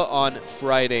Ogallala on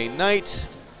Friday night.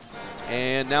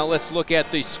 And now let's look at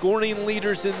the scoring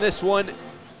leaders in this one.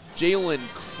 Jalen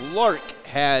Clark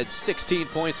had 16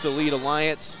 points to lead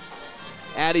Alliance.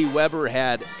 Addie Weber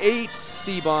had 8,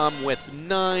 Seabaum with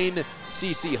 9,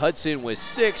 Cece Hudson with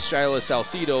 6, Shyla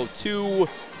Salcido 2,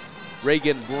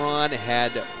 Reagan Braun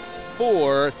had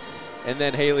 4, and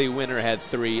then Haley Winter had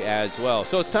 3 as well.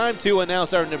 So it's time to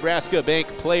announce our Nebraska Bank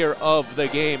Player of the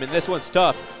Game, and this one's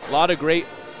tough. A lot of great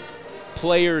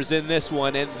players in this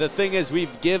one, and the thing is,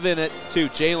 we've given it to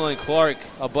Jalen Clark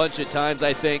a bunch of times,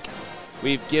 I think.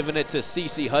 We've given it to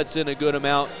Cece Hudson a good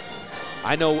amount.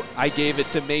 I know I gave it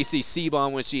to Macy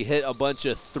Seabaum when she hit a bunch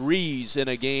of threes in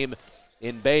a game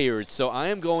in Bayard. So I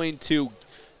am going to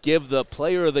give the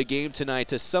player of the game tonight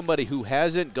to somebody who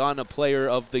hasn't gotten a player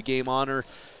of the game honor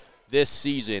this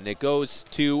season. It goes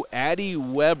to Addie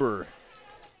Weber.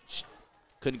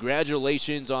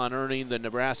 Congratulations on earning the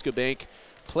Nebraska Bank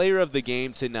player of the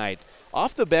game tonight.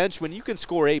 Off the bench, when you can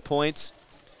score 8 points,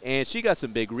 and she got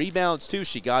some big rebounds too.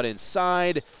 She got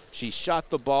inside. She shot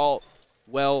the ball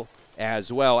well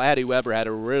as well. Addie Weber had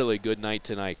a really good night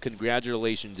tonight.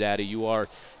 Congratulations, Addie. You are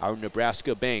our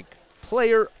Nebraska Bank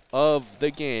player of the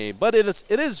game. But it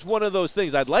is one of those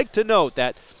things. I'd like to note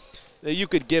that you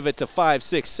could give it to 5,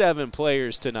 6, 7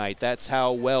 players tonight. That's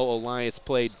how well Alliance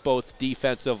played both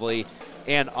defensively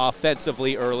and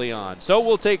offensively early on. So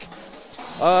we'll take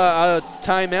a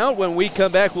timeout. When we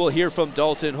come back, we'll hear from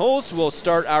Dalton Holtz. We'll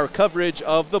start our coverage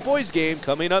of the boys' game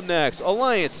coming up next.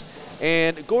 Alliance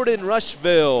and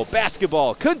Gordon-Rushville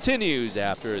basketball continues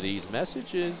after these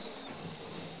messages.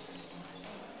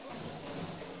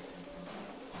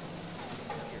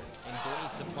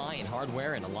 Bernie's Supply and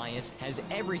Hardware in Alliance has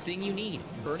everything you need.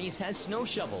 Bernie's has snow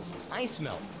shovels, ice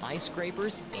melt, ice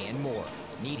scrapers, and more.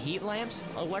 Need heat lamps,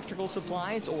 electrical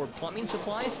supplies, or plumbing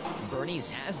supplies? Bernie's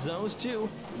has those too.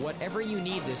 Whatever you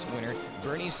need this winter,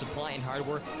 Bernie's Supply and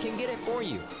Hardware can get it for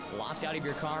you. Locked out of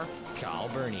your car? Call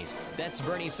Bernie's. That's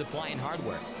Bernie's Supply and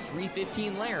Hardware,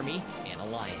 315 Laramie and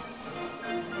Alliance.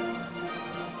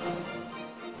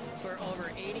 For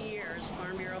over 80 years,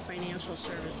 Farm Bureau Financial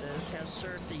Services has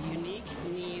served the unique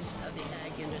needs of the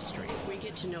ag industry. We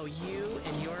get to know you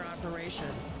and your operation,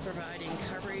 providing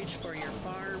coverage for your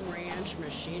farm, ranch,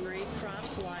 machinery,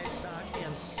 crops, livestock,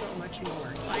 and so much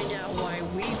more. Find out why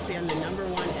we've been the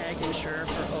 #1 ag insurer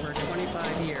for over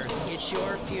 25 years. It's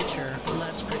your future.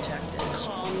 Let's protect it.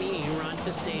 Call me, Ron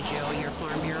Passaggio, your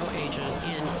Farm Bureau agent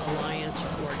in Alliance,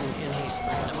 Gordon, and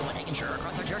Haysboro. #1 ag insurer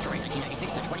across our territory,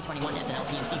 1996 to 2021 SNL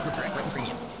PNC Group Direct Written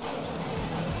Premium.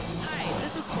 Hi,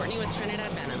 this is Courtney with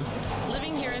Trinidad Benham.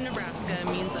 Living here in Nebraska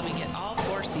means that we get all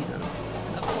 4 seasons.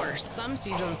 Of course, some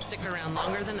seasons stick around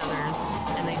longer than others,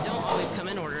 and they don't always come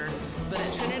in order, but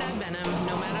at Trinidad Benham,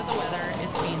 no matter the weather,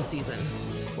 it's bean season.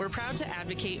 We're proud to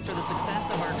advocate for the success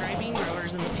of our dry bean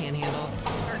growers in the Panhandle,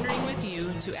 partnering with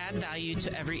you to add value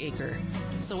to every acre.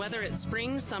 So whether it's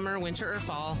spring, summer, winter, or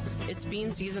fall, it's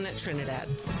bean season at Trinidad.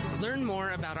 Learn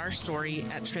more about our story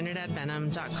at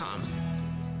trinidadbenham.com.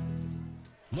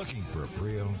 Looking for a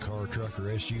pre-owned car, truck, or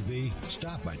SUV?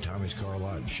 Stop by Tommy's Car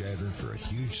Lot in Chadron for a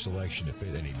huge selection to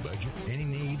fit any budget, any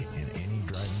need, and any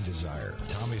driving desire.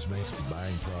 Tommy's makes the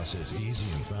buying process easy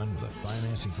and fun with a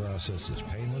financing process that's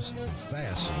painless and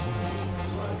fast, so you can get in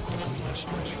your ride quickly and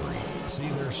stress-free.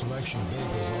 See their selection of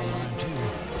vehicles online too,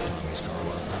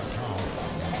 Tommy'sCarLot.com,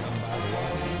 and come by the lot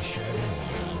in East Chadron on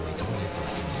Highway 20 for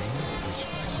a convenient,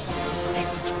 respectful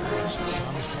dealership experience.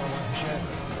 Tommy's Car Lot in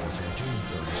Chadron.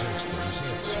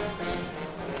 3636.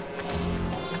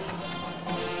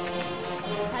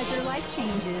 As your life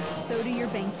changes, so do your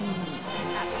banking needs.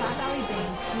 At Platte Valley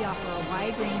Bank, we offer a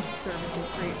wide range of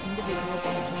services for your individual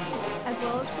banking needs, as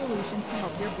well as solutions to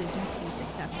help your business be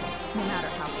successful. No matter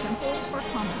how simple or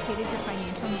complicated your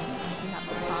financial needs, we have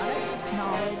the products,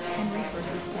 knowledge, and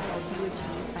resources to help you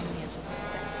achieve financial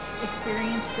success.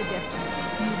 Experience the difference.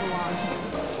 You belong here.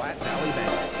 Platte Valley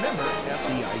Bank. Member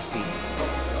FDIC.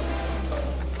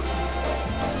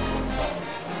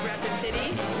 Rapid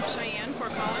City, Cheyenne,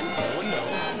 Fort Collins, Grand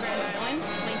Island,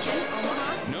 Lincoln,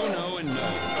 Omaha. No, and no.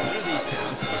 None of these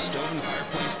towns have a stove and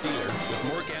fireplace dealer with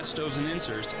more gas stoves and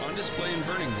inserts on display and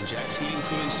burning than Jack's Heating,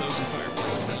 Cooling Stoves and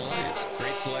Fireplaces in Alliance.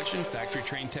 Great selection,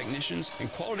 factory-trained technicians,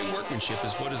 and quality workmanship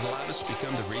is what has allowed us to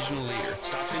become the regional leader.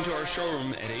 Stop into our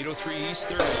showroom at 803 East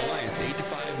 3rd Alliance, 8 to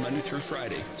 5, Monday through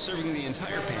Friday, serving the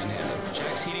entire Panhandle.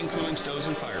 Jack's Heating, Cooling Stoves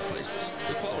and Fireplaces.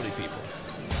 The quality people.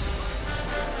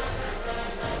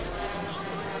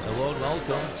 Hello and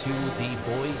welcome to the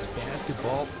boys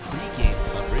basketball pregame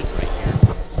coverage right here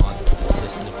on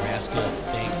this Nebraska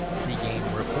Bank pregame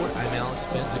report. I'm Alex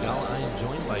Benzagala. I am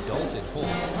joined by Dalton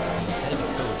Holst, the head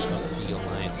coach of the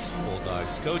Alliance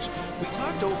Bulldogs. Coach, we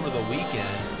talked over the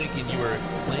weekend thinking you were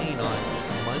playing on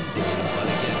Monday, but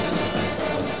again, this has been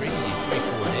a crazy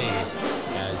 3-4 days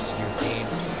as your game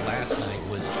last night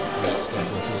was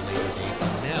rescheduled to a later date,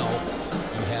 and now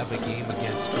you have a game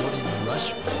against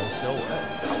Gordon-Rushville, so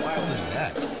how wild is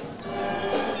that?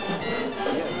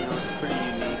 Yeah, it's pretty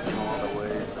unique in a lot of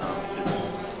ways.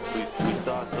 We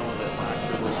saw some of it last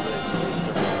year a little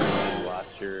bit,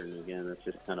 last year, and again, that's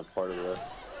just kind of part of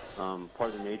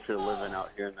the nature of living out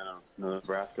here in the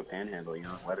Nebraska Panhandle.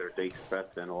 Weather takes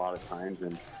precedent a lot of times,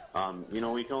 and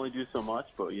we can only do so much,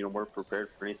 but we're prepared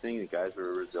for anything. The guys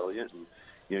are resilient, and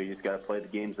you just got to play the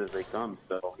games as they come.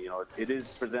 So,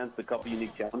 it presents a couple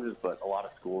unique challenges, but a lot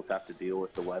of schools have to deal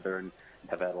with the weather and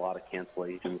have had a lot of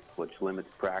cancellations, which limits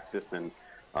practice and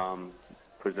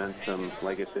presents some,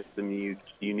 like I said, some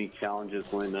unique challenges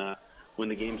when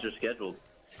the games are scheduled.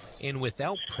 And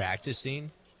without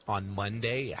practicing on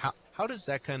Monday, how does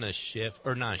that kind of shift,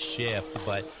 or not shift,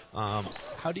 but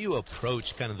how do you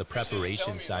approach kind of the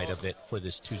preparation side of it for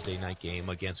this Tuesday night game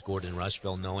against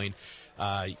Gordon-Rushville, knowing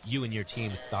you and your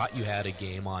team thought you had a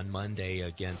game on Monday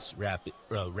against Rapid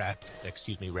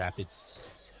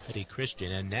City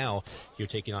Christian, and now you're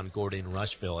taking on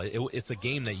Gordon-Rushville. It's a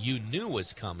game that you knew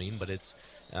was coming, but it's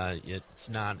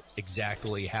not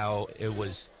exactly how it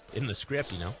was in the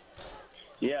script,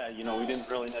 Yeah, we didn't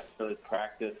really necessarily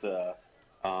practice or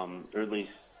at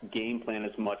least game plan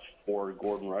as much for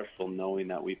Gordon-Rushville, knowing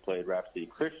that we played Rapid City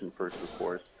Christian first, of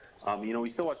course. We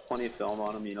still watch plenty of film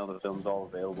on them. The film's all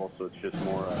available, so it's just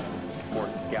more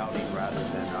scouting rather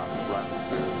than running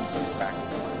through practice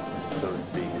plans, so to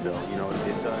speak. So,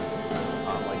 it does,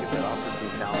 like I said, offer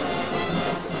some challenges.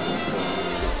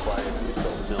 We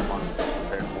still film on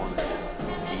prepared for them,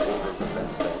 the order of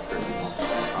events that occur.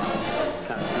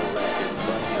 Kind of theoretic,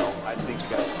 but, I think the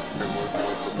guys are more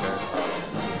prepared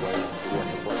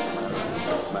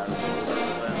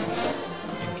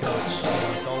And Coach,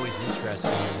 it's always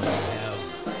interesting when you have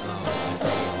a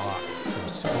day off from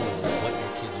school, what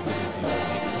your kids are going to do. Are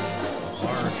they playing a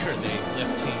park? Are they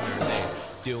lifting? Are they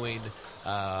doing,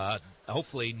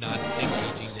 hopefully not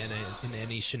engaging in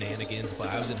any shenanigans, but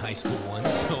I was in high school once,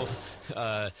 so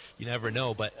you never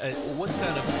know. But what's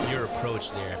kind of your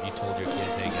approach there? Have you told your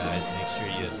kids, hey guys, make sure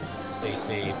you stay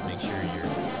safe, make sure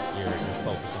you're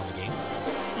focused on the game?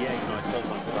 Yeah, I told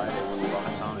them on Friday when we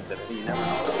lost town, I said, hey, you never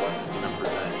know what numbers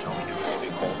that, we do a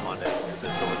big cold Monday, because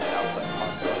there's always an outside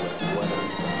possibility of weather,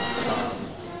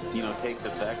 takes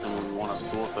effect, and when we want to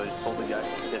school, so I just told the guys,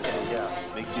 I said, hey, yeah,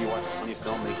 make sure you watch plenty of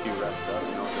film, make sure you rest up,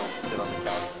 don't sit on the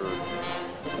couch for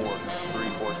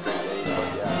 3-4 straight days, but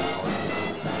yeah,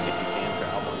 if you can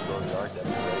travel and go to the yard, that'd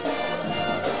be great.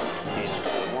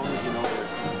 As long as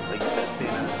like you said,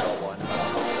 staying at a one,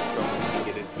 so we can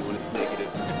get into when it's negative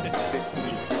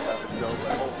 15 so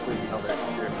but hopefully,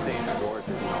 they're staying indoors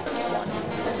and, watching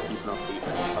and keeping up with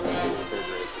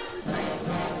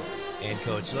And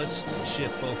Coach, let's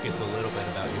shift focus a little bit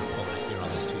about your opponent here on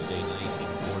this Tuesday night in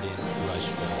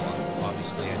Gordon-Rushville.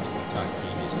 obviously, I think we talked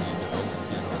previously about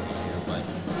 0-10 on the year, but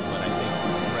I think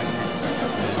records,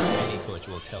 as any coach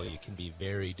will tell you, can be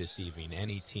very deceiving.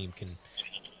 Any team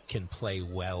can play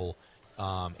well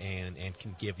and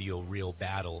can give you a real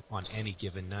battle on any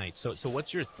given night. So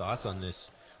what's your thoughts on this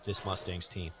Mustangs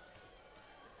team?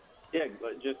 Yeah,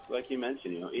 just like you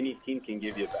mentioned, any team can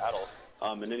give you a battle.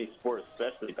 In any sport,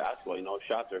 especially basketball,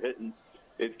 shots are hitting.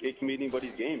 It can be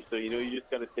anybody's game. So, you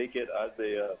just got to take it as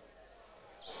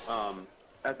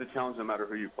a challenge, no matter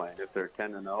who you're playing. If they're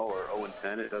 10-0 or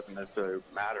 0-10, it doesn't necessarily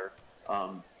matter.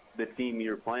 The team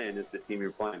you're playing is the team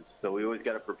you're playing. So we always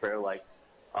got to prepare like,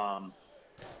 of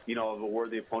a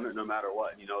worthy opponent no matter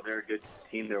what. They're a good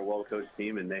team. They're a well-coached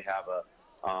team, and they have a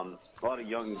lot of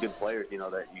young, good players,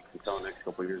 that you can tell the next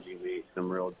couple of years you can be some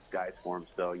real guys for them.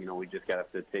 So, we just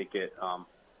got to take it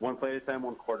one play at a time,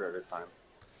 one quarter at a time.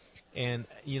 And,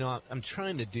 I'm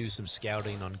trying to do some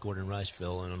scouting on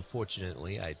Gordon-Rushville, and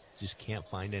unfortunately, I just can't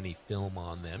find any film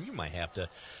on them. You might have to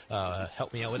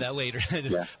help me out with that later.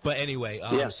 Yeah. But anyway,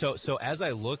 yeah. So as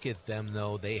I look at them,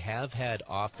 though, they have had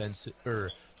offensive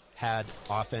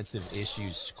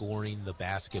issues scoring the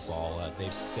basketball.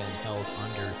 They've been held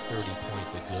under 30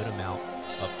 points a good amount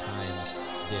of time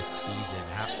this season.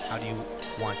 How do you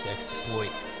want to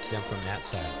exploit them from that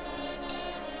side?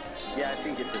 Yeah, I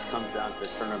think it just comes down to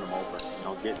turning them over.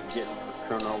 Getting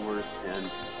turnovers and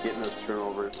getting those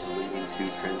turnovers and leading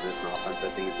to transition offense. I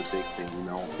think it's a big thing.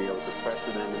 Be able to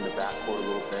pressure them in the backcourt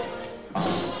a little bit.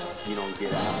 And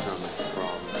get after them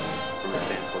from the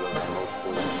standpoint of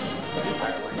mostly the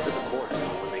entire length of the court.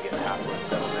 When they get halfway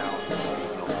settle down,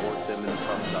 force them in the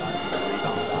front side,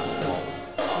 rebound basketball.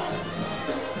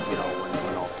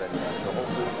 When all said and done. So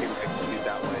hopefully we can execute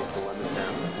that way to limit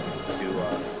them to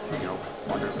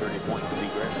under 30 points would be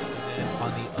great. And then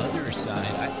on the other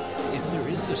side, if there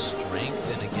is a strength,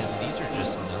 and again, these are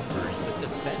just numbers, but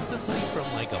defensively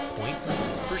from like a points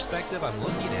perspective, I'm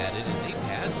looking at it, and they've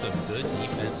had some good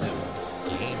defensive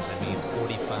games.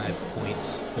 45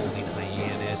 points holding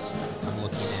Hyannis. I'm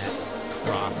looking at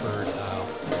Crawford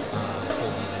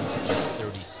holding them to just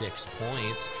 36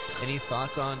 points. Any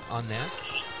thoughts on that?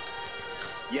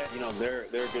 Yeah, they're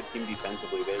a good team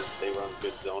defensively. They run a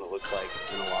good zone, it looks like,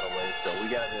 in a lot of ways. So we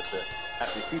got to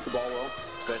have to shoot the ball well,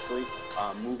 especially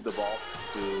move the ball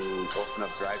to open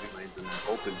up driving lanes and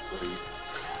open threes.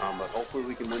 But hopefully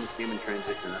we can win this game in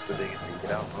transition. That's the biggest thing.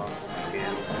 Get out front when we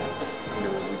can.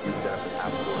 When we do set up at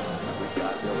half court, we've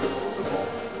got to be able to move the ball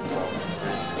well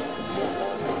and more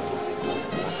ball more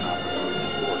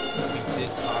opportunities for us. We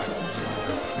did talk in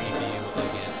our preview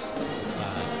against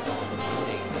on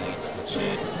Monday night, which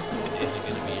isn't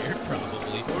going to be aired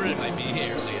probably, or it might be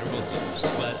aired later, we'll see.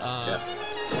 But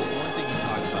one thing you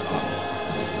talked about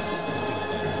offensively is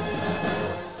doing better in the half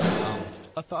court.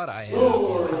 A thought I have,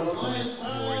 or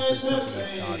is this something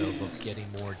you've thought of getting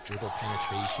more dribble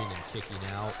penetration and kicking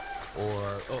out?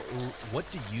 Or what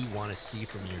do you want to see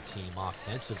from your team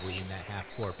offensively in that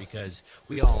half court? Because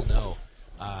we all know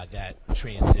that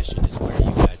transition is where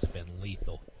you guys have been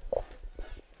lethal.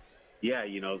 Yeah,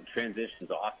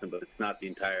 transition's awesome, but it's not the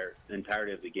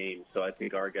entirety of the game. So I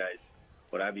think our guys,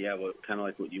 kind of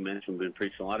like what you mentioned, we've been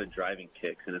preaching a lot of driving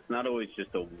kicks, and it's not always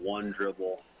just a one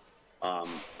dribble pass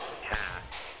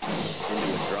into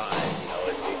a drive.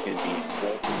 It can be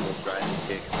multiple driving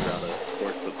kicks throughout a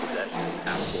course of possession in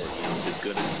half court.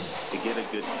 To get a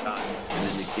good shot and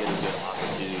then to get a good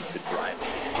opportunity to drive it.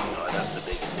 That's the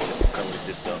biggest thing. It's probably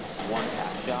just a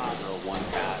one-pass shot or a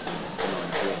one-pass,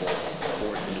 dribble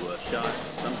force into a shot.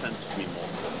 Sometimes it can be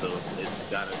multiple. So it's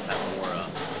got to have more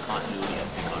continuity, I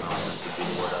think, on offense would be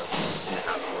the word in the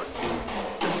half court to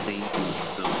sustain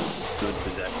some good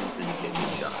possessions and get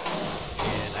good shots.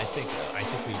 And I think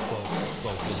we've both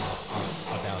spoken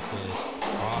about this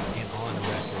off and on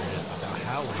record about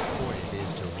how important it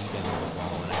is to rebound the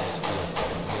ball, and I just feel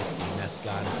in this game that's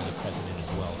got to be the precedent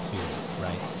as well too,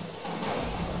 right?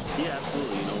 Yeah,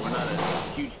 absolutely. We're not a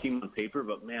huge team on paper,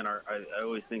 but man, I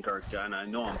always think our guys, and I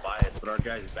know I'm biased, but our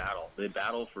guys battle. They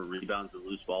battle for rebounds and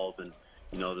loose balls, and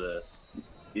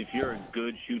if you're a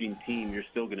good shooting team, you're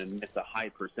still going to miss a high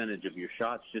percentage of your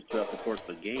shots just throughout the course of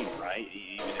the game, right?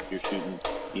 Even if you're shooting,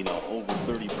 over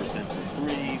 30% from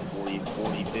three,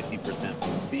 40, 50%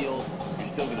 from the field, you're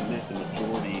still going to miss the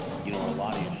majority, a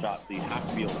lot of your shots. So you have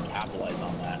to be able to capitalize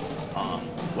on that,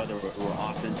 whether we're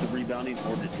offensive rebounding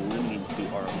or just limiting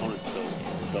to our opponents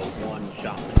to one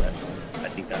shot possession. I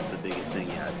think that's the biggest thing.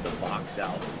 You have to box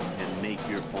out and make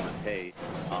your opponent pay,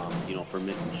 for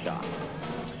missing shots.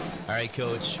 All right,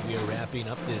 Coach, we are wrapping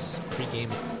up this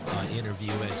pregame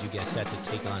interview as you get set to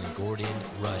take on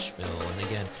Gordon-Rushville. And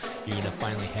again, you're going to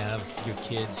finally have your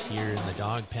kids here in the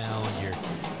dog pound. You're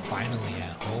finally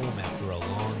at home after a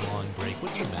long, long break.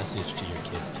 What's your message to your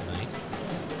kids tonight?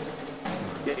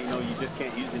 Yeah, you just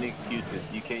can't use any excuses.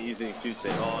 You can't use any excuse to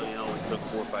say, we took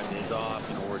 4 or 5 days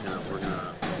off, we're gonna,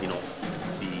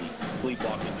 be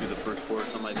sleepwalking through the first quarter,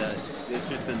 something like that. It's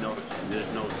just there's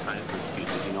no time for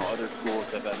excuses. Other schools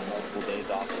have had multiple days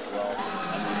off as well.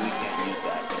 We can't use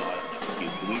that, as an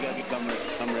excuse. We gotta come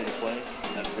ready to play.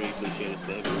 That's pretty cliche to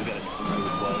say, but we gotta come ready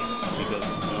to play because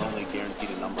we're only guaranteed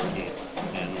a number of games,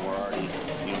 and we're already,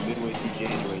 midway through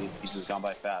January. This season's gone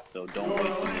by fast, so don't waste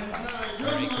any time. All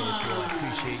right, Coach. Well, I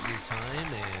appreciate your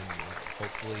time, and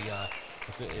hopefully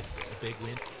it's a big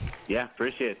win. Yeah,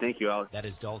 appreciate it. Thank you, Alex. That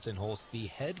is Dalton Holst, the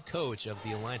head coach of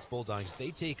the Alliance Bulldogs. They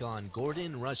take on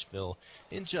Gordon-Rushville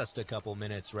in just a couple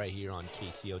minutes right here on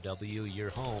KCOW.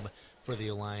 Your home for the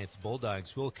Alliance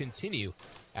Bulldogs will continue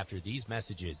after these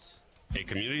messages. A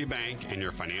community bank and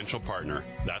your financial partner.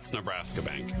 That's Nebraska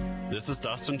Bank. This is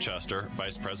Dustin Chester,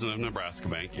 Vice President of Nebraska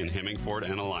Bank in Hemingford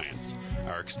and Alliance.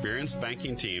 Our experienced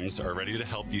banking teams are ready to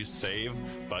help you save,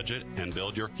 budget, and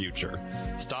build your future.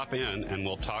 Stop in and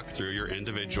we'll talk through your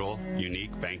individual,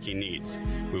 unique banking needs.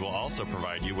 We will also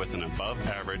provide you with an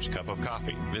above-average cup of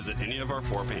coffee. Visit any of our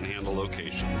 4 Panhandle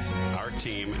locations. Our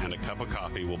team and a cup of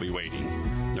coffee will be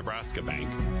waiting. Nebraska Bank,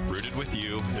 rooted with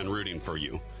you and rooting for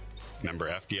you.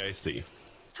 Member FDIC.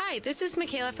 Hi, this is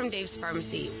Michaela from Dave's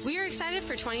Pharmacy. We are excited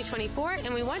for 2024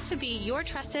 and we want to be your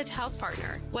trusted health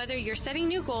partner. Whether you're setting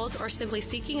new goals or simply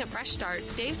seeking a fresh start,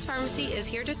 Dave's Pharmacy is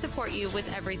here to support you with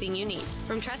everything you need.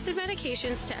 From trusted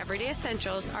medications to everyday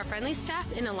essentials, our friendly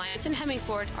staff in Alliance and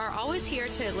Hemingford are always here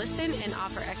to listen and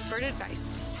offer expert advice.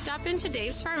 Stop into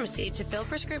Dave's Pharmacy to fill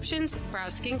prescriptions,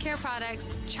 browse skincare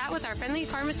products, chat with our friendly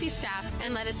pharmacy staff,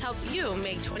 and let us help you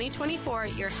make 2024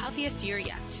 your healthiest year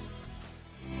yet.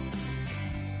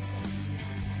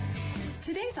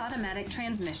 Today's automatic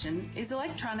transmission is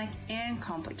electronic and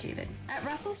complicated. At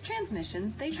Russell's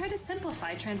Transmissions, they try to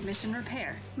simplify transmission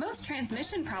repair. Most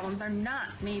transmission problems are not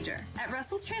major. At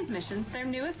Russell's Transmissions, their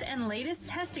newest and latest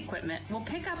test equipment will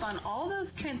pick up on all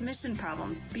those transmission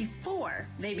problems before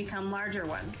they become larger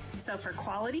ones. So for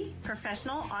quality,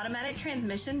 professional automatic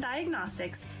transmission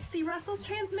diagnostics, see Russell's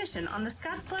Transmission on the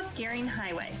Scottsbluff-Gering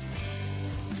Highway.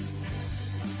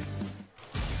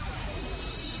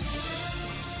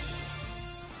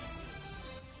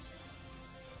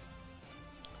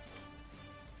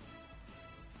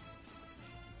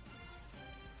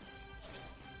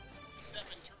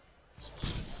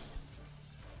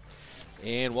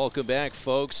 And welcome back,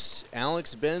 folks.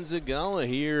 Alex Benzagala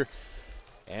here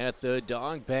at the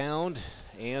Dog Pound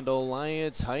and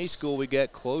Alliance High School. We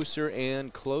get closer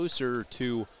and closer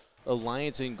to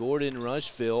Alliance and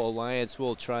Gordon-Rushville. Alliance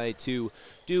will try to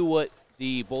do what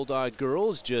the Bulldog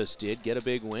girls just did, get a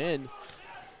big win.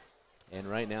 And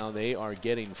right now they are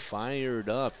getting fired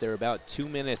up. They're about 2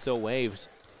 minutes away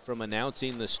from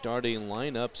announcing the starting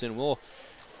lineups, and we'll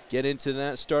get into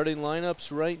that starting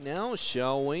lineups right now,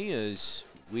 shall we? As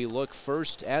we look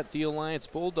first at the Alliance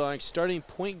Bulldogs, starting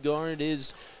point guard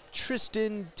is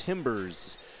Tristan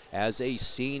Timbers. As a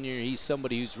senior, he's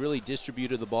somebody who's really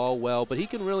distributed the ball well, but he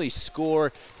can really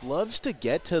score, loves to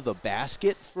get to the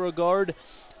basket for a guard.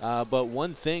 But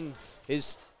one thing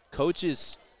his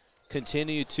coaches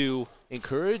continue to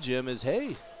encourage him is,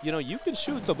 hey, you can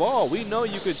shoot the ball. We know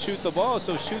you can shoot the ball,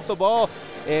 so shoot the ball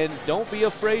and don't be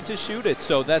afraid to shoot it.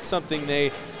 So that's something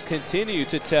they continue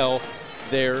to tell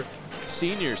their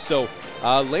seniors. So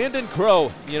Landon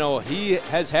Crow, he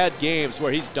has had games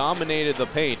where he's dominated the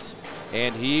paint,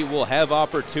 and he will have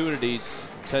opportunities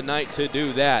tonight to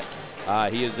do that.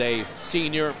 He is a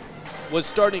senior, was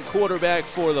starting quarterback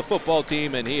for the football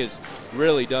team, and he has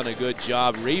really done a good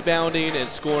job rebounding and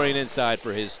scoring inside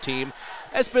for his team.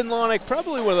 Espen Lonick,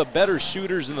 probably one of the better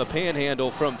shooters in the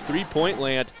Panhandle from three-point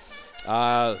land.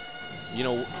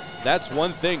 That's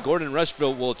one thing.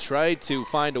 Gordon-Rushville will try to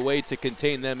find a way to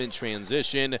contain them in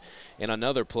transition. And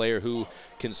another player who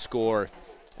can score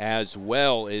as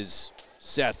well is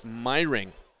Seth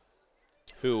Myring,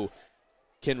 who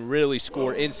can really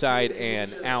score inside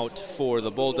and out for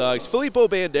the Bulldogs. Filippo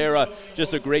Bandera,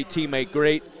 just a great teammate,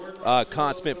 great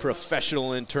consummate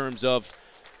professional in terms of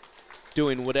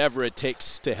doing whatever it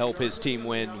takes to help his team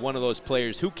win. One of those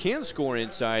players who can score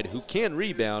inside, who can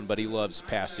rebound, but he loves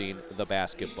passing the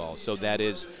basketball. So that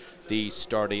is the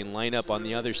starting lineup. On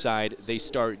the other side, they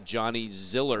start Johnny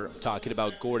Ziller, talking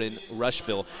about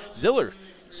Gordon-Rushville. Ziller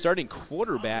starting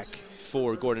quarterback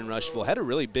for Gordon-Rushville, had a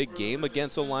really big game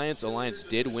against Alliance. Alliance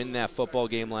did win that football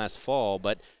game last fall,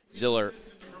 but Ziller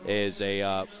is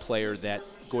a player that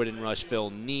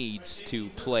Gordon-Rushville needs to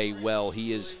play well.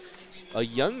 He is a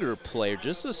younger player,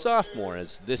 just a sophomore,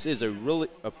 as this is a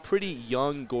pretty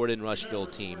young Gordon-Rushville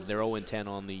team. They're 0-10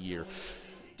 on the year.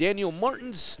 Daniel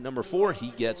Martins, number 4,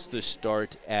 he gets the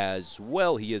start as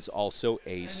well. He is also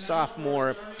a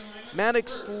sophomore.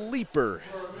 Maddox Leeper,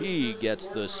 he gets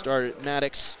the start.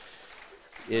 Maddox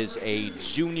is a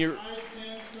junior.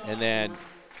 And then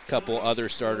a couple other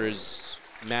starters.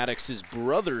 Maddox's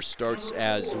brother starts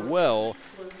as well.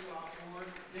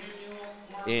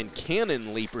 And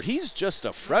Cannon Leeper, he's just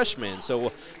a freshman,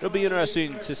 so it'll be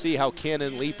interesting to see how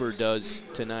Cannon Leeper does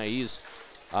tonight. He's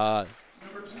kind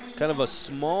of a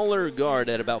smaller guard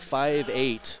at about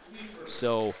 5'8",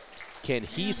 so can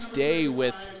he stay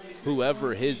with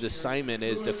whoever his assignment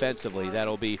is defensively?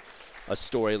 That'll be a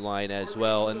storyline as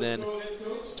well. And then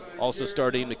also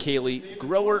starting McKaylee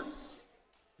Grower.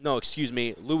 No, excuse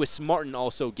me, Lewis Martin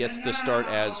also gets the start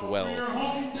as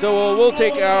well. So we'll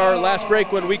take our last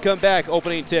break. When we come back.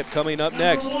 Opening tip coming up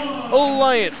next.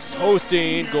 Alliance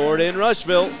hosting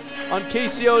Gordon-Rushville on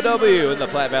KCOW and the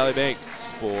Platte Valley Bank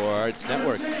Sports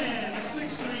Network.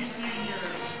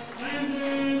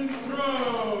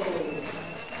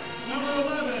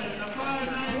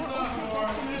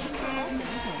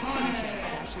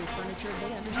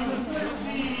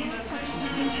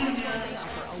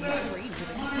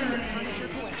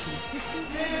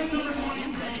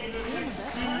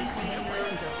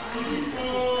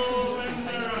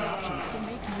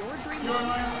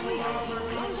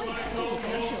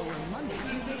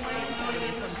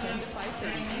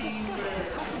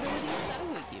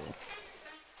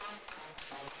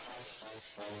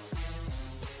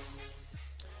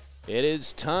 It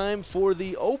is time for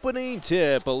the opening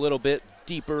tip. A little bit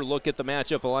deeper look at the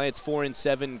matchup. Alliance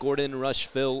 4-7,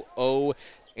 Gordon-Rushville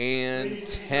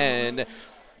 0-10.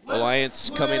 Alliance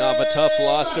coming off a tough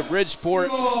loss to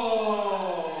Bridgeport.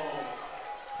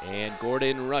 And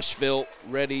Gordon-Rushville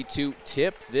ready to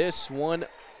tip this one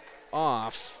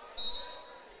off.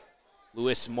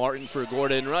 Lewis Martin for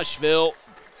Gordon-Rushville.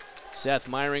 Seth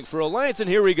Meyering for Alliance, and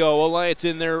here we go. Alliance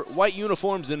in their white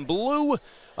uniforms in blue.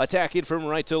 Attacking from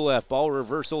right to left. Ball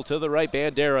reversal to the right.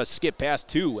 Bandera skip pass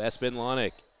to Espen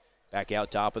Lonick. Back out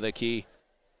top of the key.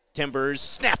 Timbers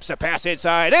snaps a pass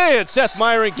inside. And Seth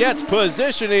Meyering gets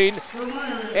positioning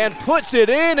and puts it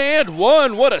in and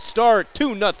one. What a start.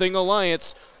 2-0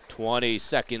 Alliance. 20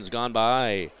 seconds gone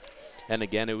by. And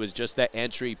again, it was just that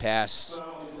entry pass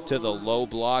to the low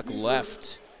block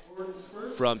left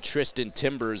from Tristan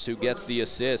Timbers, who gets the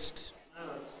assist.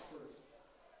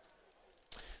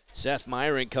 Seth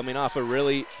Meyering coming off a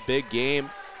really big game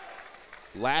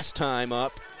last time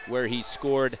up where he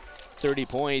scored 30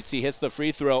 points. He hits the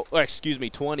free throw,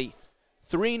 20.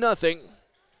 3-0.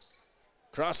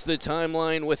 Across the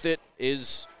timeline with it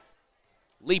is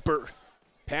Leeper.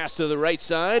 Pass to the right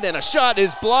side, and a shot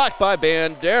is blocked by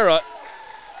Bandera.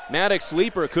 Maddox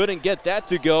Leeper couldn't get that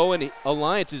to go, and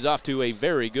Alliance is off to a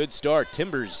very good start.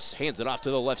 Timbers hands it off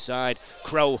to the left side.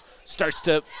 Crow starts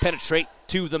to penetrate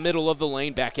to the middle of the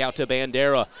lane, back out to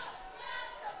Bandera.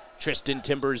 Tristan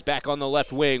Timbers back on the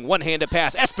left wing. One-handed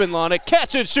pass. Espen Lonick,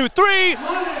 catch and shoot three.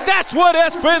 That's what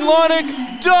Espen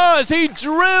Lonick does. He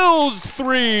drills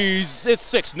threes.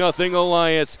 It's 6-0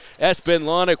 Alliance. Espen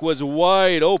Lonick was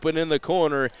wide open in the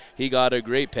corner. He got a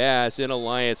great pass, and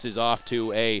Alliance is off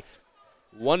to a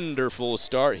wonderful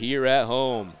start here at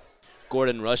home.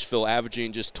 Gordon-Rushville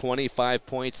averaging just 25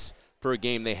 points per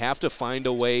game. They have to find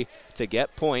a way to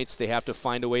get points. They have to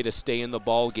find a way to stay in the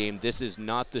ball game. This is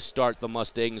not the start the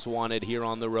Mustangs wanted here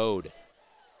on the road.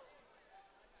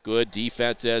 Good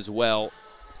defense as well.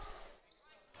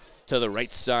 To the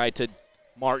right side to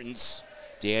Martins.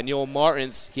 Daniel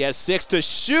Martins, he has 6 to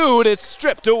shoot. It's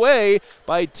stripped away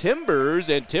by Timbers,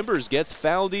 and Timbers gets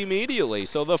fouled immediately.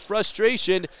 So the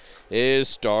frustration is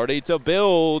starting to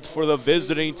build for the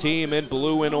visiting team in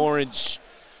blue and orange.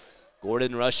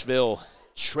 Gordon-Rushville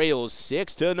trails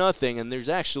 6-0, and there's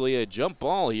actually a jump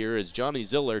ball here as Johnny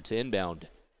Ziller to inbound.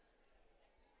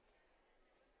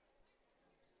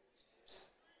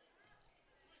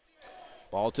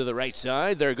 Ball to the right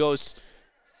side. There goes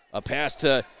a pass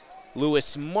to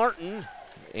Lewis Martin,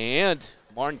 and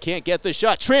Martin can't get the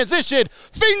shot. Transition,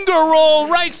 finger roll,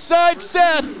 right side,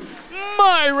 Seth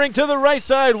Meyering to the right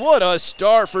side. What a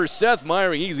start for Seth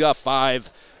Meyering. He's got 5.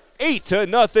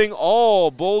 8-0,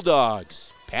 all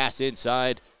Bulldogs. Pass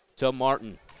inside to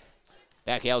Martin.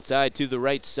 Back outside to the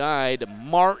right side.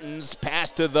 Martin's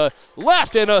pass to the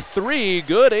left, and a 3.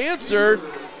 Good answer.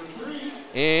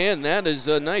 And that is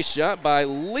a nice shot by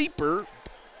Leaper.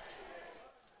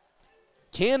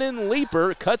 Cannon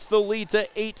Leaper cuts the lead to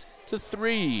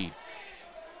 8-3.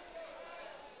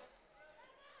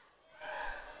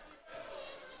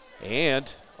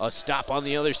 And a stop on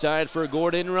the other side for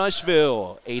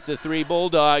Gordon-Rushville. 8-3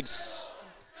 Bulldogs.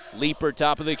 Leaper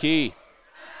top of the key.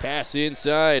 Pass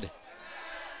inside.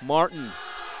 Martin.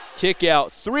 Kick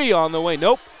out. 3 on the way.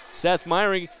 Nope. Seth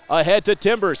Myring ahead to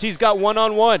Timbers. He's got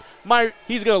one-on-one.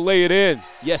 He's going to lay it in.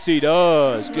 Yes, he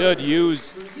does. Good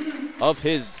use of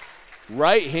his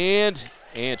right hand.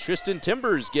 And Tristan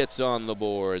Timbers gets on the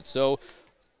board. So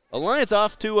Alliance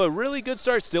off to a really good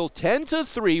start still.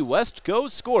 10-3 West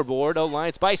Coast scoreboard.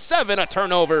 Alliance by 7. A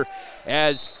turnover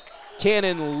as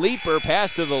Cannon Leaper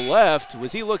passed to the left.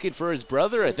 Was he looking for his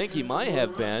brother? I think he might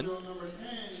have been.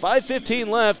 5:15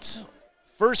 left.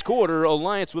 First quarter,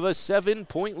 Alliance with a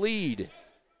 7-point lead.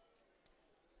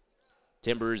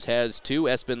 Timbers has 2,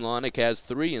 Espen Lonick has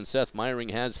 3, and Seth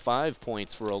Myring has 5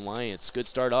 points for Alliance. Good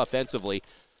start offensively.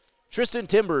 Tristan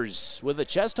Timbers with a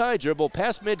chest-high dribble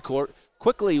past midcourt,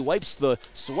 quickly wipes the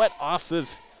sweat off of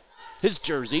his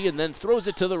jersey and then throws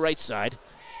it to the right side.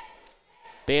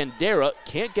 Bandera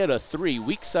can't get a 3.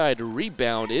 Weak side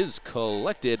rebound is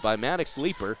collected by Maddox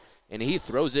Leaper, and he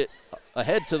throws it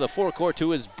ahead to the forecourt to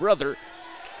his brother,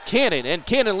 Cannon, and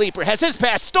Cannon Leaper has his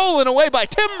pass stolen away by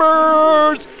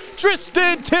Timbers.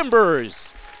 Tristan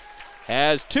Timbers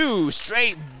has 2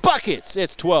 straight buckets.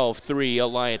 It's 12-3,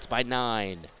 Alliance by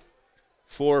 9.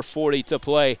 4:40 to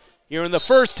play. Here in the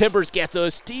first, Timbers gets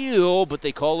a steal, but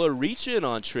they call a reach-in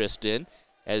on Tristan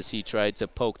as he tried to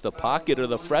poke the pocket of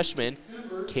the freshman,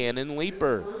 Cannon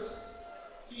Leaper.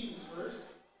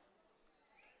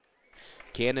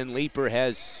 Cannon Leaper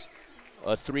has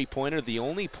a 3-pointer, the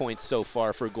only point so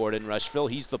far for Gordon-Rushville.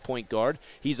 He's the point guard.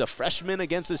 He's a freshman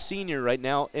against a senior right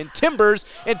now. And Timbers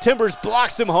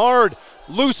blocks him hard.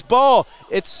 Loose ball.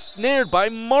 It's snared by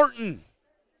Martin.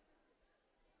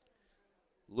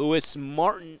 Lewis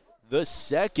Martin, the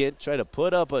second, try to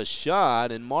put up a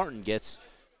shot, and Martin gets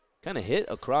kind of hit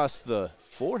across the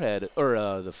forehead,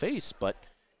 or the face, but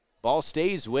ball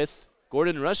stays with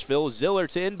Gordon-Rushville. Ziller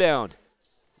to inbound.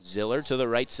 Ziller to the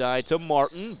right side to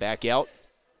Martin. Back out.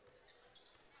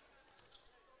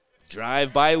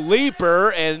 Drive by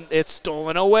Leaper, and it's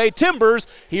stolen away. Timbers.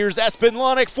 Here's Espen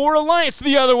Lonick for Alliance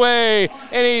the other way,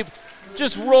 and he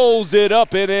just rolls it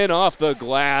up and in off the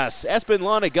glass. Espen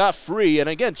Lonick got free, and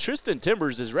again, Tristan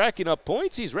Timbers is racking up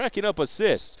points. He's racking up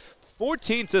assists.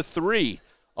 14-3.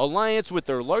 Alliance with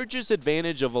their largest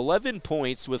advantage of 11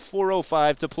 points with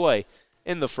 4:05 to play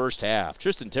in the first half.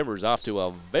 Tristan Timbers off to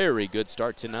a very good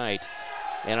start tonight.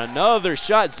 And another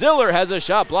shot. Ziller has a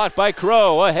shot blocked by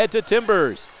Crow. Ahead to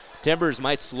Timbers. Timbers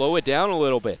might slow it down a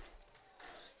little bit.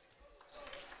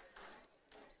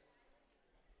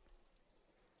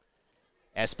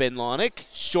 Espen Lonick,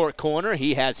 short corner.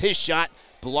 He has his shot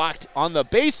blocked on the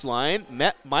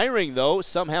baseline. Myring, though,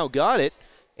 somehow got it.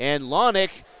 And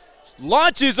Lonick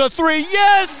launches a 3.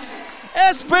 Yes!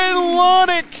 Espen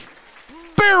Lonick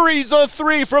buries a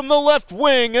 3 from the left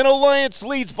wing, and Alliance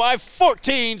leads by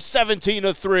 14,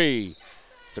 17-3.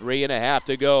 3.5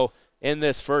 to go in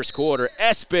this first quarter.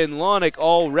 Espen Lonick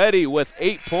already with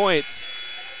 8 points.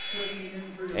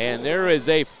 And there is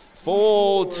a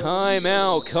full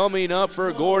timeout coming up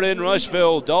for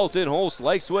Gordon-Rushville. Dalton Holst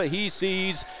likes what he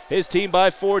sees. His team by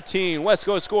 14. West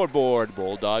Coast scoreboard.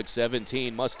 Bulldogs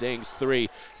 17, Mustangs 3.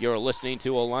 You're listening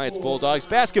to Alliance Bulldogs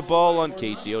basketball on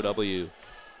KCOW.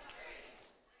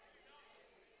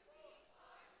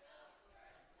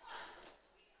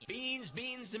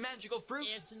 Beans, the magical fruit.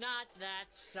 It's not that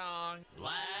song.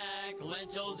 Black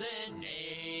lentils and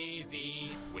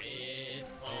navy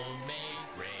with homemade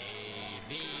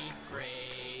gravy.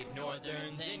 Great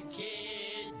northerns and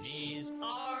kidneys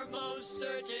are most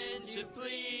certain to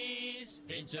please.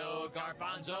 Pinto,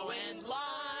 garbanzo, and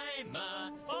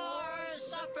lima for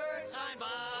supper time.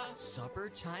 Supper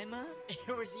time?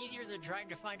 It was easier than trying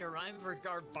to find a rhyme for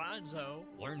garbanzo.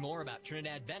 Learn more about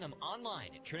Trinidad Venom online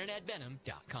at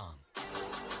trinidadvenom.com.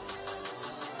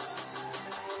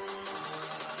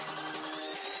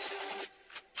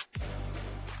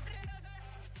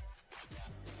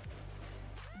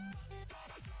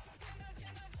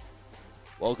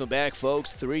 Welcome back,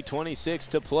 folks. 3:26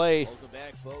 to play.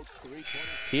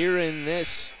 Here in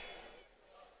this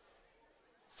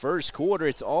first quarter,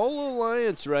 it's all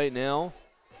Alliance right now.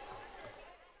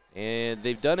 And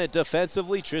they've done it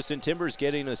defensively. Tristan Timbers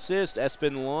getting assist.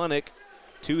 Espen Lonick,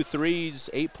 2 threes,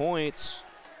 8 points.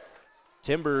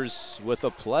 Timbers with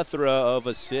a plethora of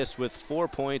assists with 4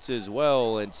 points as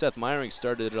well. And Seth Myring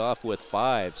started it off with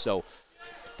 5. So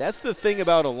that's the thing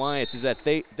about Alliance is that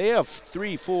they have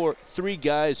three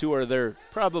guys who are their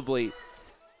probably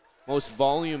most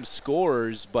volume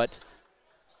scorers, but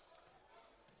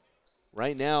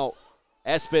right now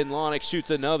Espen Lonick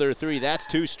shoots another three. That's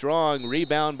too strong.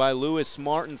 Rebound by Lewis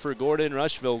Martin for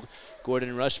Gordon-Rushville.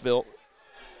 Gordon-Rushville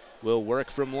will work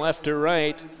from left to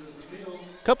right.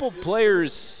 Couple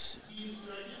players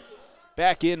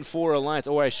back in for Alliance,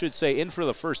 or I should say in for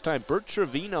the first time. Bert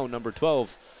Trevino, number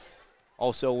 12,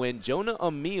 also in. Jonah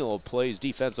Emil plays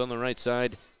defense on the right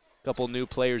side. Couple new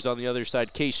players on the other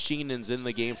side. Case Sheenan's in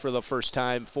the game for the first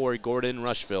time for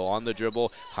Gordon-Rushville. On the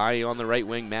dribble, high on the right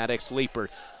wing, Maddox Leaper.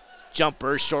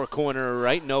 Jumper, short corner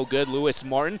right, no good. Lewis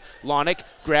Martin. Lonick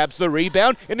grabs the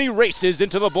rebound, and he races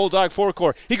into the Bulldog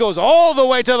forecourt. He goes all the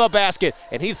way to the basket,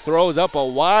 and he throws up a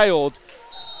wild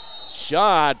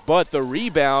shot, but the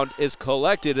rebound is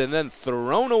collected and then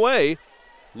thrown away.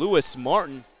 Lewis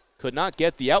Martin could not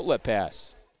get the outlet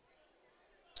pass.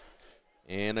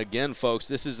 And again, folks,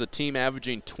 this is a team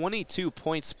averaging 22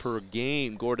 points per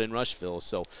game, Gordon-Rushville,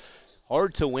 so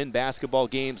hard to win basketball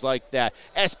games like that.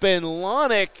 Espen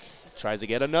Lonick tries to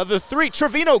get another three.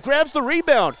 Trevino grabs the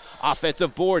rebound.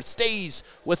 Offensive board stays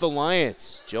with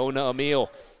Alliance. Jonah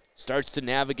Emil starts to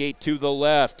navigate to the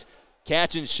left.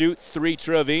 Catch and shoot three.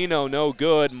 Trevino, no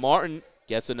good. Martin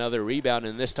gets another rebound,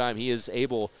 and this time he is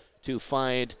able to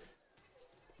find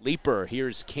Leaper.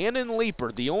 Here's Cannon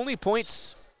Leaper. The only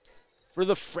points for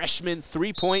the freshman,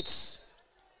 3 points.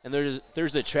 And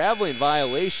there's a traveling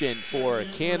violation for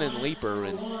Cannon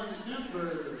Leaper.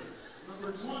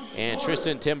 And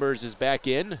Tristan Timbers is back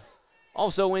in.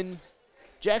 Also in,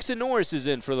 Jackson Norris is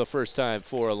in for the first time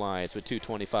for Alliance with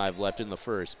 2:25 left in the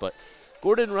first. But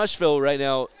Gordon-Rushville right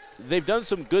now, they've done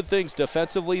some good things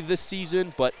defensively this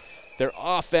season, but their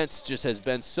offense just has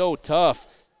been so tough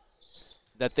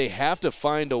that they have to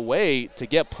find a way to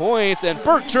get points. And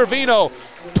Bert Trevino,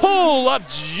 pull up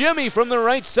Jimmy from the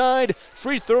right side.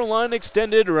 Free throw line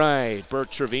extended right. Bert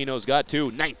Trevino's got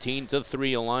two,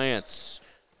 19-3 Alliance.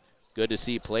 Good to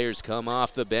see players come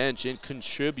off the bench and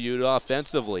contribute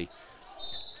offensively.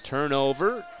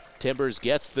 Turnover. Timbers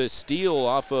gets the steal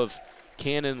off of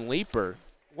Cannon Leaper.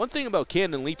 One thing about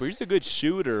Cannon Leaper, he's a good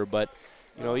shooter, but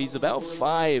he's about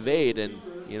 5'8", and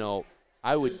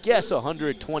I would guess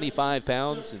 125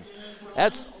 pounds, and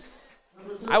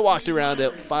I walked around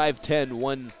at 5'10",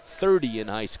 130 in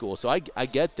high school, so I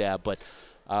get that, but,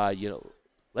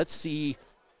 let's see.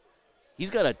 He's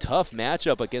got a tough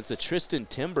matchup against the Tristan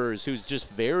Timbers, who's just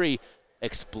very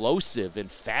explosive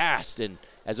and fast, and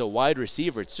as a wide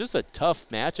receiver, it's just a tough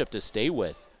matchup to stay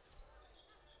with.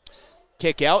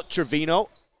 Kick out, Trevino.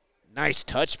 Nice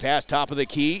touch pass, top of the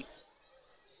key.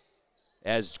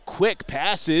 As quick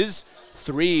passes,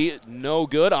 three, no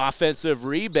good. Offensive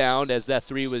rebound as that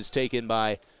three was taken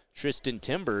by Tristan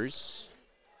Timbers.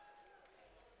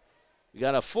 We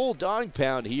got a full dog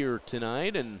pound here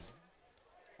tonight, and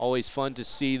always fun to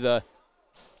see the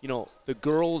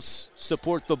girls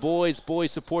support the boys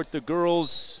support the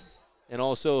girls, and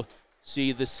also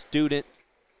see the students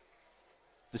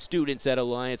at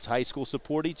Alliance High School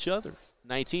support each other.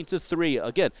 19-3.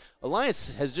 Again,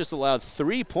 Alliance has just allowed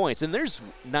 3 points, and there's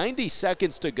 90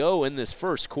 seconds to go in this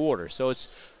first quarter, so it's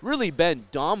really been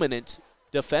dominant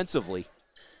defensively.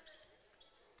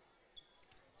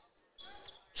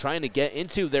 Trying to get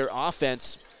into their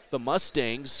offense, the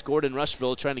Mustangs.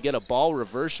 Gordon-Rushville trying to get a ball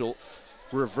reversal.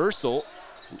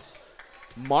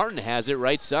 Martin has it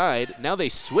right side. Now they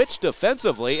switch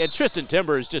defensively, and Tristan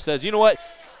Timbers just says, you know what?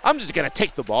 I'm just going to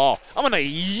take the ball. I'm going to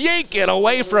yank it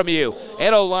away from you.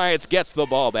 And Alliance gets the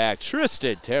ball back.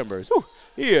 Tristan Timbers,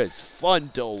 he is fun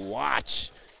to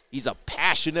watch. He's a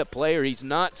passionate player. He's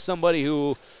not somebody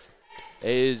who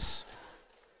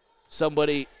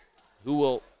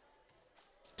will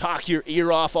talk your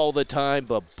ear off all the time,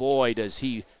 but boy, does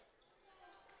he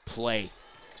play.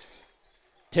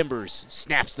 Timbers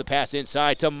snaps the pass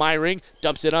inside to Myring,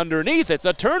 dumps it underneath. It's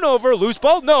a turnover, loose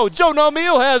ball. No, Jonah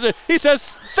Emil has it. He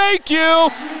says, thank you,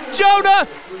 Jonah.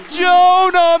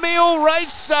 Jonah Emil, right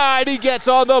side. He gets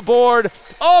on the board.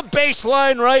 A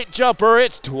baseline right jumper.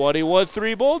 It's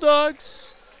 21-3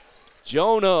 Bulldogs.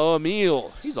 Jonah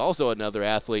Emil, he's also another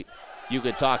athlete you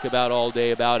can talk about all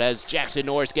day about, as Jackson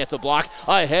Norris gets a block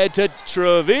ahead to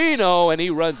Trevino, and he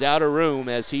runs out of room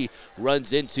as he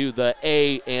runs into the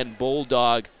A and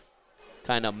Bulldog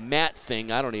kind of mat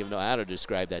thing. I don't even know how to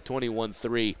describe that.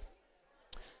 21-3.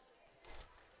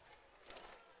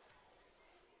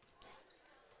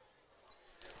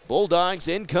 Bulldogs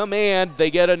in command.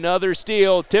 They get another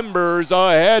steal. Timbers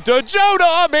ahead to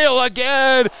Jonah Emil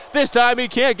again. This time he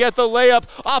can't get the layup.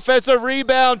 Offensive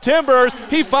rebound. Timbers.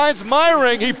 He finds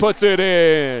Myring. He puts it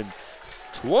in.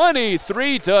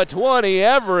 23-20.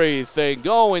 Everything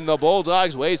going the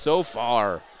Bulldogs' way so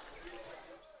far.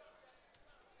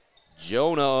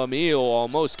 Jonah Emil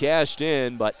almost cashed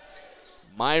in, but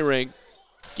Myring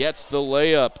gets the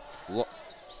layup.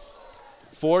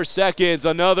 4 seconds,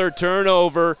 another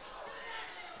turnover.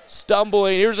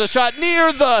 Stumbling, here's a shot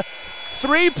near the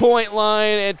three-point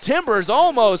line, and Timbers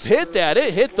almost hit that.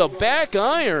 It hit the back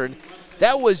iron.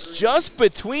 That was just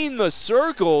between the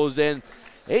circles, and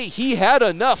hey, he had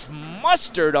enough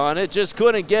mustard on it, just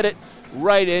couldn't get it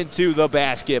right into the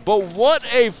basket. But what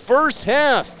a first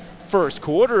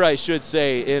quarter, I should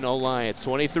say, in Alliance.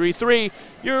 23-3.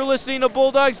 You're listening to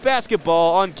Bulldogs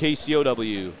basketball on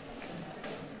KCOW.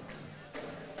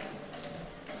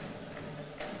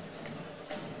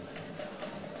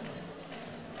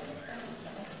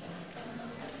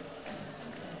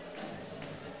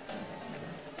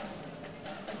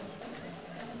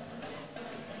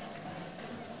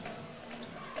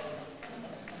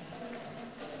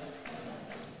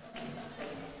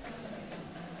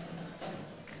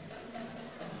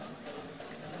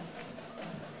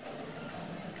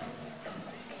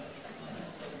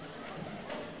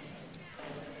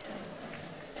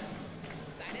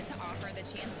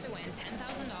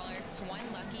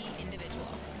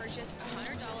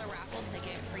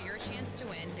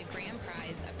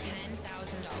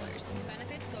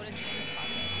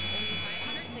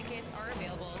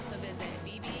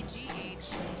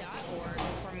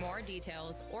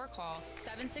 Or call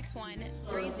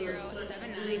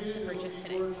 761-3079 to purchase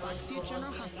today. Foxview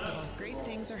General Hospital. Great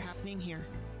things are happening here.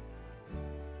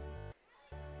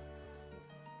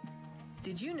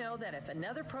 Did you know that if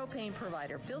another propane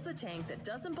provider fills a tank that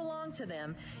doesn't belong to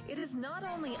them, it is not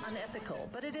only unethical,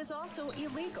 but it is also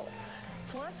illegal?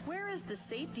 Plus, where is the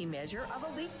safety measure of a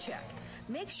leak check?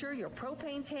 Make sure your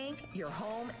propane tank, your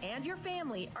home, and your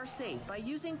family are safe by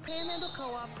using Panhandle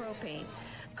Co-op Propane.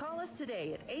 Call us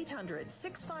today at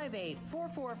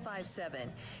 800-658-4457.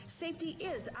 Safety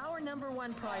is our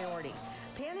 #1 priority.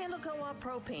 Panhandle Co-op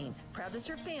Propane, proud to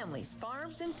serve families,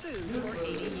 farms, and food for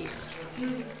 80 years.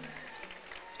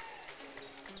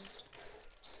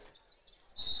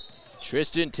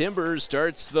 Tristan Timbers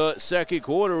starts the second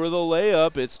quarter with a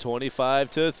layup. It's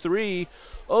 25-3.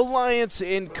 Alliance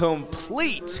in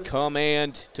complete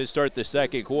command to start the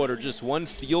second quarter. Just one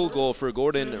field goal for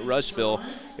Gordon-Rushville.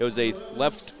 It was a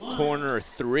left corner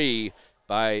three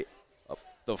by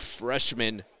the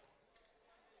freshman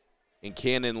in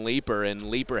Cannon Leaper, and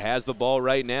Leaper has the ball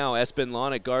right now. Espen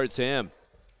Lonick guards him.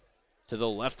 To the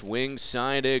left wing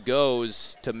side it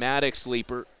goes to Maddox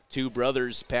Leaper. Two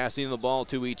brothers passing the ball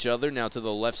to each other. Now to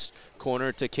the left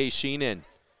corner to Kay Sheenan.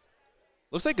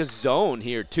 Looks like a zone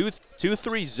here,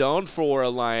 2-3 zone for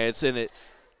Alliance, and it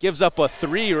gives up a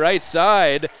three right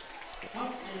side.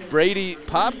 Brady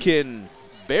Popkin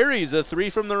buries a three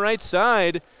from the right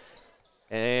side,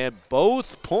 and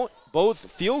both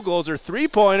field goals are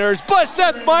three-pointers, but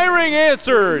Seth Myring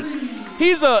answers.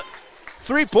 He's a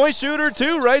three-point shooter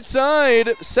too, right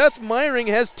side. Seth Myring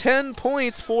has 10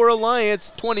 points for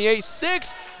Alliance,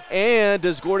 28-6, and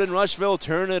does Gordon-Rushville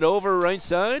turn it over right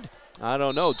side? I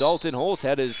don't know. Dalton Holtz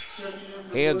had his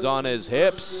hands on his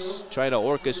hips, trying to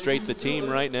orchestrate the team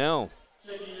right now.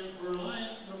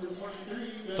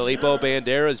 Filippo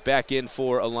Bandera's back in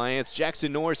for Alliance.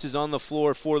 Jackson Norris is on the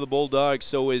floor for the Bulldogs.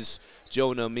 So is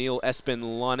Jonah Emil, Espen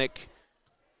Lonick,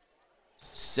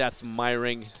 Seth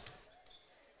Myring.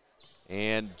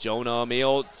 And Jonah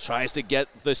Emil tries to get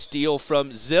the steal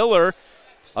from Ziller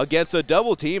against a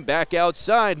double team. Back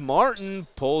outside. Martin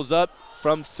pulls up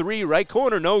from three, right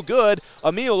corner, no good.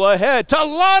 Emil ahead to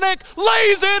Lonick,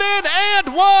 lays it in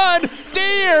and one.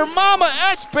 Dear Mama,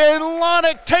 Espen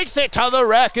Lonick takes it to the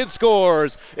rack and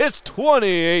scores. It's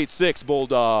 28-6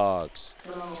 Bulldogs.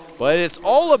 But it's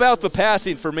all about the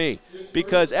passing for me,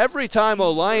 because every time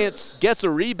Alliance gets a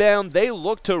rebound, they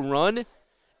look to run.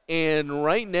 And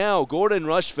right now,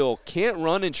 Gordon-Rushville can't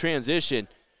run in transition.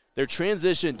 Their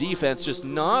transition defense just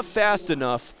not fast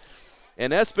enough.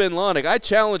 And Espen Lonick, I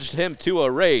challenged him to a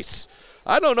race.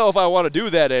 I don't know if I want to do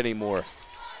that anymore.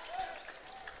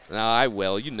 No, I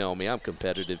will. You know me. I'm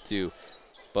competitive too.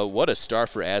 But what a start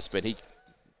for Espen. He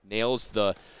nails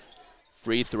the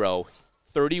free throw.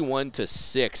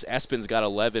 31-6. Espen's got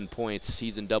 11 points.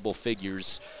 He's in double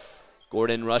figures.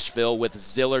 Gordon-Rushville with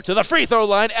Ziller to the free throw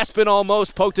line. Espen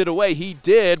almost poked it away. He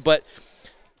did, but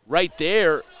right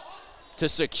there to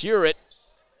secure it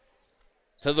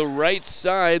to the right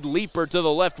side. Leaper to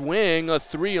the left wing. A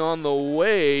three on the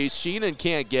way. Sheenan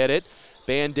can't get it.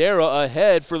 Bandera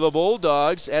ahead for the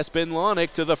Bulldogs. Espen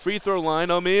Lonick to the free throw line.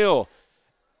 O'Meal.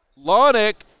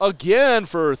 Lonick again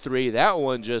for a three. That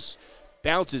one just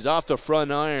bounces off the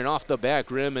front iron, off the back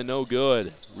rim, and no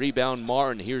good. Rebound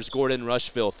Martin. Here's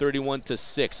Gordon-Rushville,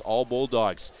 31-6, all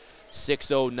Bulldogs.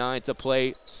 6:09 to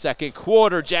play, second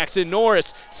quarter. Jackson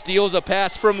Norris steals a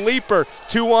pass from Leaper.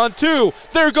 2-on-2.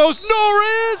 There goes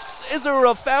Norris! Is there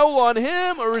a foul on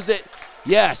him, or is it?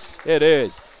 Yes, it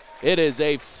is. It is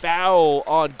a foul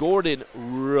on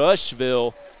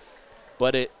Gordon-Rushville,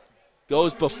 but it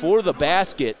goes before the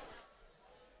basket.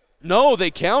 No, they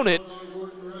count it.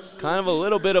 Kind of a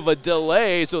little bit of a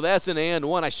delay, so that's an and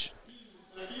one.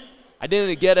 I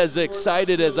didn't get as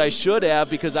excited as I should have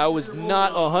because I was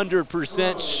not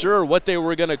 100% sure what they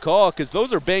were going to call, because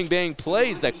those are bang-bang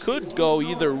plays that could go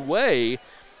either way.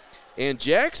 And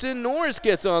Jackson Norris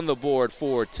gets on the board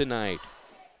for tonight.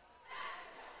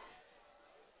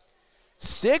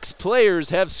 6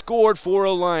 players have scored for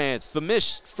Alliance. The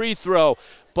missed free throw,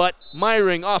 but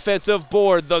Myring offensive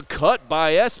board. The cut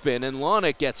by Espen, and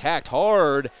Lonick gets hacked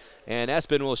hard, and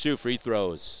Espen will shoot free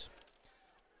throws.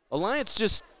 Alliance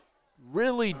just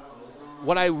really,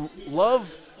 what I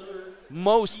love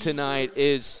most tonight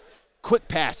is quick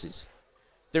passes.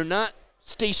 They're not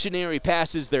stationary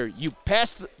passes. They're you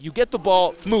get the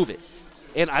ball, move it.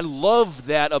 And I love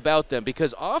that about them,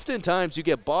 because oftentimes you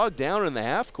get bogged down in the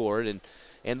half court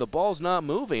and the ball's not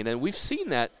moving, and we've seen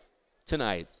that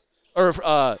tonight,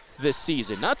 or this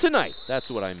season. Not tonight, that's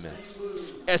what I meant.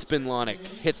 Espen Lonick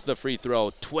hits the free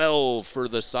throw, 12 for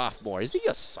the sophomore. Is he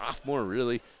a sophomore,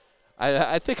 really?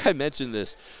 I think I mentioned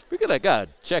this. We're going to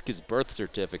check his birth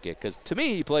certificate, because to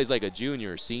me he plays like a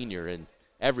junior or senior in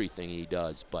everything he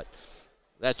does, but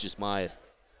that's just my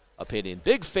opinion.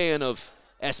 Big fan of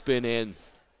Espen and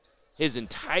his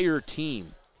entire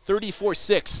team.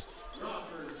 34-6.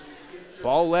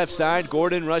 Ball left side.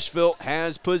 Gordon-Rushville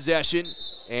has possession.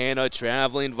 And a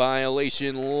traveling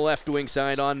violation left wing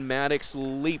side on Maddox.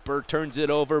 Leaper turns it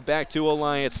over back to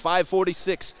Alliance.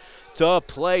 5:46 to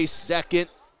play, second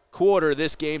quarter.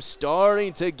 This game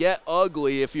starting to get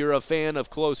ugly if you're a fan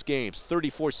of close games.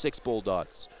 34-6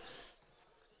 Bulldogs.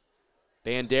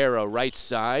 Bandera right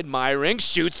side. Myring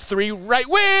shoots three right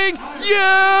wing.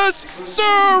 Yes,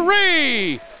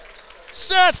 sirree!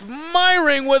 Seth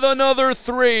Myring with another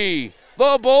three.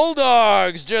 The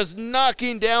Bulldogs just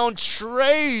knocking down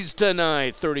trays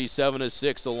tonight.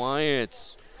 37-6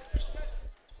 Alliance.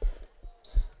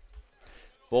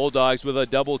 Bulldogs with a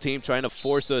double team trying to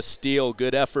force a steal.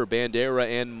 Good effort, Bandera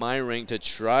and Myring, to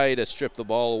try to strip the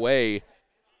ball away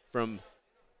from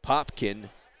Popkin.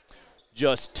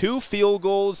 Just 2 field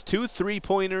goals, 2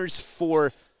 3-pointers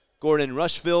for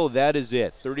Gordon-Rushville. That is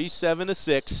it.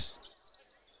 37-6.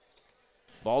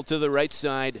 Ball to the right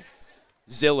side.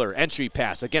 Ziller, entry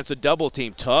pass against a double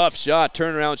team. Tough shot,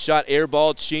 turnaround shot,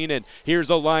 airballed Sheenan. Here's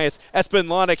Alliance. Espen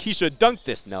Lonick, he should dunk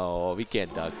this. No, he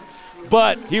can't dunk.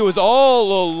 But he was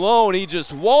all alone. He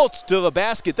just waltzed to the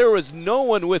basket. There was no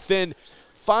one within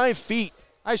 5 feet.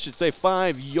 I should say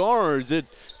 5 yards.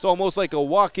 It's almost like a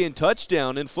walk-in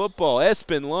touchdown in football.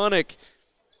 Espen Lonick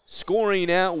scoring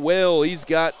at will. He's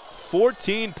got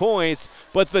 14 points,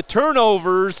 but the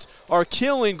turnovers are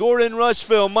killing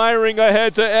Gordon-Rushville. Myring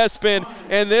ahead to Espen,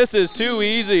 and this is too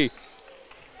easy.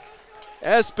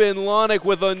 Espen Lonick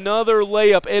with another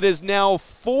layup. It is now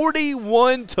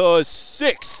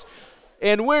 41-6,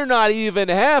 and we're not even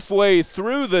halfway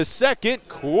through the second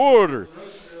quarter.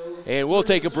 And we'll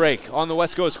take a break on the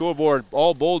West Coast scoreboard.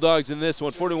 All Bulldogs in this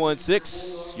one,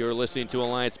 41-6. You're listening to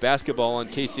Alliance Basketball on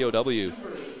KCOW.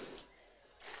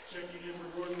 Checking in for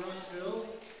Gordon-Rushville,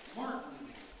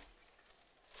 Martin.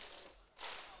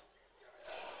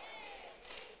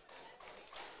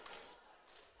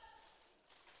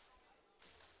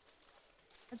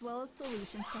 As well as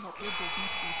solutions to help your business be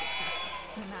successful.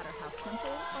 No matter how simple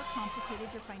or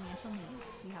complicated your financial needs,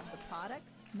 we have the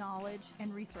products, knowledge,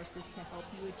 and resources to help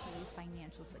you achieve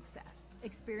financial success.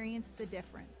 Experience the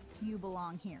difference. You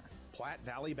belong here. Platte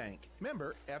Valley Bank,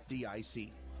 member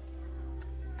FDIC.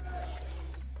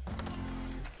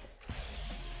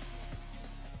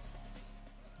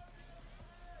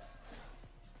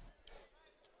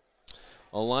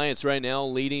 Alliance right now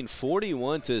leading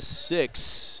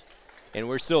 41-6. And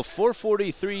we're still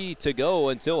 4:43 to go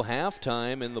until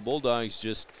halftime, and the Bulldogs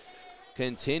just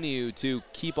continue to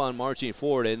keep on marching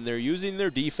forward. And they're using their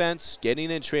defense,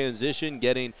 getting in transition,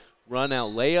 getting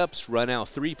run-out layups, run-out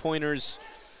three-pointers.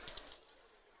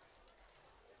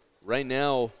 Right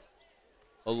now,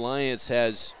 Alliance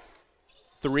has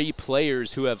 3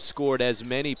 players who have scored as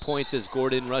many points as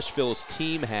Gordon-Rushville's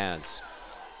team has.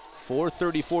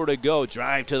 4:34 to go.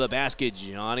 Drive to the basket.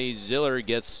 Johnny Ziller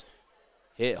gets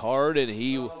hit hard, and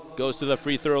he goes to the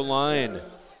free throw line.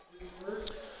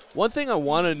 One thing I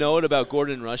want to note about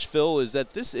Gordon-Rushville is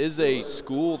that this is a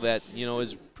school that,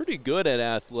 is pretty good at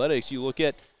athletics. You look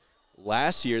at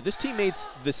last year, this team made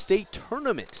the state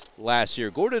tournament last year.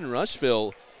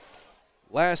 Gordon-Rushville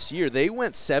last year, they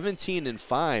went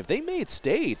 17-5. They made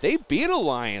state. They beat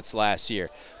Alliance last year.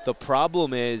 The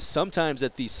problem is sometimes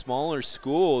at these smaller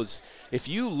schools, if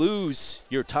you lose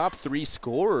your top 3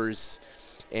 scorers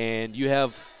and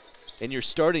you're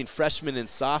starting freshmen and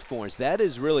sophomores, that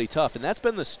is really tough. And that's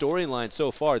been the storyline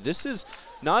so far. This is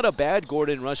not a bad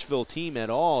Gordon-Rushville team at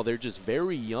all. They're just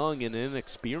very young and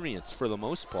inexperienced for the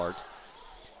most part,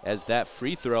 as that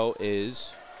free throw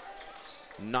is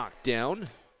knocked down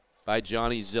by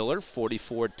Johnny Ziller,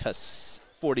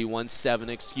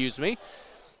 41-7,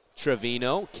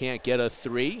 Trevino can't get a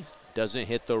 3, doesn't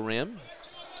hit the rim.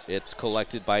 It's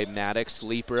collected by Maddox,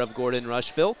 leaper of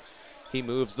Gordon-Rushville. He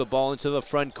moves the ball into the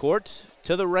front court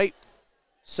to the right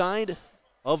side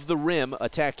of the rim,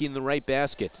 attacking the right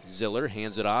basket. Ziller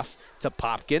hands it off to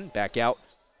Popkin, back out.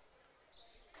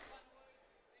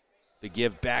 The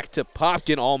give back to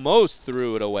Popkin, almost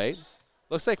threw it away.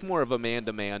 Looks like more of a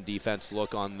man-to-man defense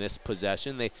look on this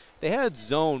possession. They had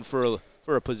zone for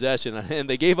a possession, and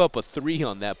they gave up a 3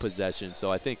 on that possession,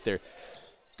 so I think they're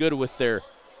good with their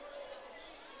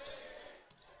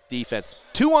defense.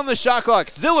 2 on the shot clock.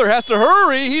 Ziller has to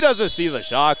hurry. He doesn't see the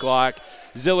shot clock.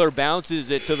 Ziller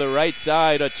bounces it to the right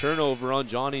side. A turnover on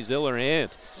Johnny Ziller and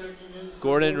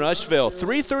Gordon-Rushville.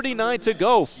 3:39 to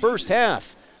go, first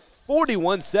half.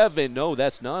 41-7. No,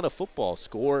 that's not a football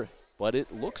score, but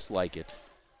it looks like it.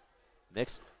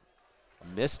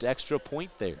 Missed extra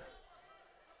point there.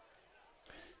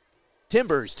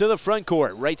 Timbers to the front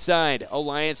court, right side.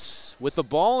 Alliance with the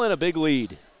ball and a big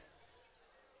lead.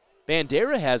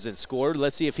 Bandera hasn't scored.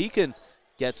 Let's see if he can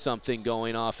get something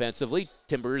going offensively.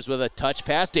 Timbers with a touch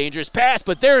pass, dangerous pass,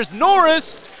 but there's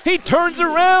Norris. He turns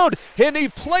around and he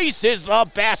places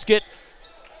the basket.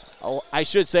 Oh, I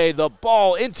should say the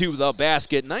ball into the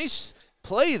basket. Nice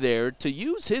play there to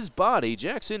use his body.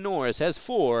 Jackson Norris has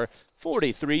 4,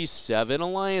 43-7.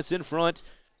 Alliance in front.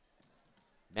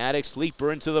 Maddox leaper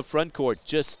into the front court.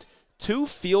 Just 2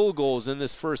 field goals in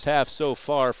this first half so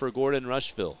far for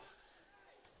Gordon-Rushville.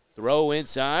 Throw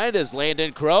inside as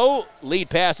Landon Crow. Lead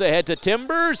pass ahead to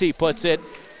Timbers. He puts it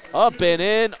up and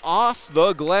in off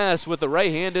the glass with a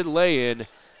right-handed lay-in.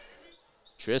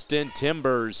 Tristan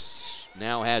Timbers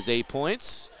now has 8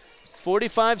 points.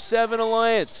 45-7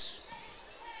 Alliance.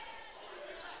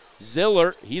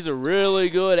 Ziller, he's a really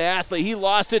good athlete. He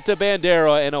lost it to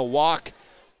Bandera, and a walk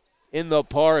in the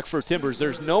park for Timbers.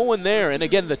 There's no one there. And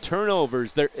again, the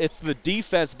turnovers. It's the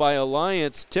defense by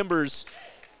Alliance. Timbers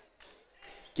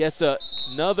gets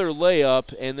another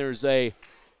layup, and there's a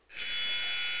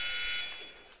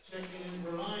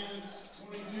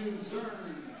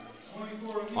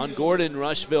on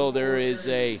Gordon-Rushville. There is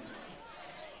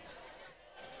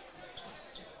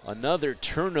another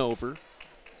turnover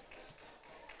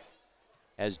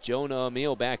as Jonah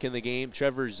Emil back in the game.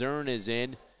 Trevor Zern is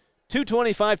in.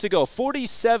 2:25 to go.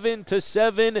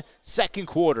 47-7, second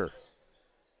quarter.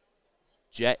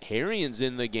 Jet Harion's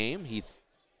in the game. He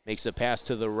makes a pass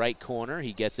to the right corner.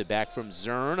 He gets it back from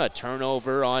Zern. A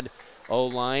turnover on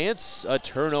Alliance. A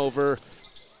turnover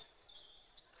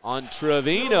on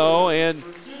Trevino. And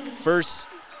first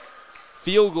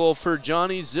field goal for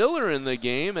Johnny Ziller in the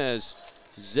game, as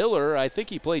Ziller, I think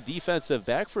he played defensive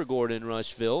back for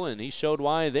Gordon-Rushville, and he showed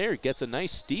why there. Gets a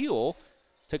nice steal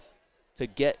to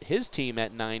get his team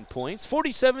at 9 points.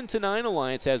 47-9,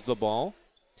 Alliance has the ball.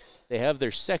 They have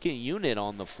their second unit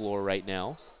on the floor right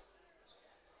now.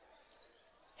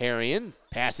 Harion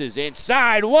passes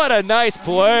inside. What a nice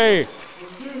play.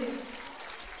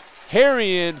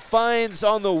 Harion finds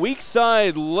on the weak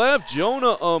side left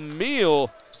Jonah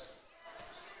Emil.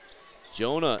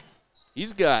 Jonah,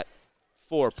 he's got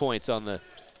 4 points on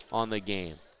the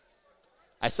game.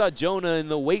 I saw Jonah in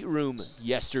the weight room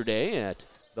yesterday at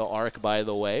the Arc, by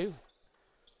the way.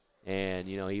 And,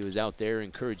 he was out there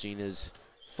encouraging his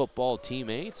football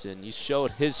teammates, and he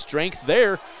showed his strength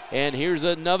there. And here's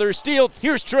another steal.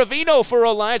 Here's Trevino for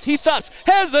Alliance. He stops.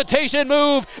 Hesitation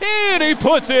move, and he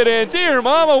puts it in. Dear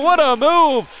mama, what a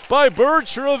move by Bert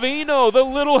Trevino. The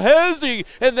little hezzy,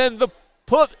 and then the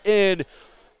put in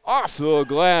off the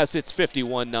glass. It's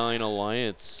 51-9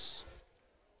 Alliance.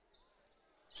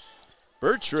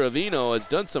 Bert Trevino has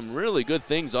done some really good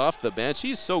things off the bench.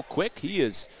 He's so quick. He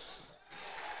is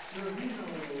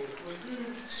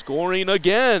scoring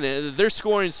again. They're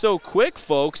scoring so quick,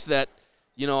 folks, that,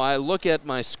 I look at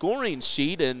my scoring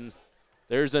sheet and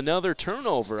there's another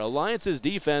turnover. Alliance's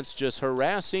defense just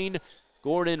harassing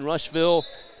Gordon-Rushville,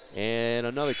 and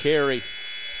another carry.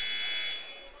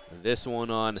 This one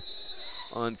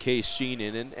on Case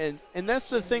Sheenan. And that's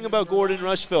the thing about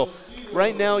Gordon-Rushville.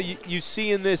 Right now, you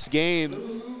see in this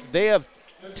game, they have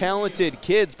talented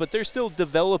kids, but they're still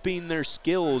developing their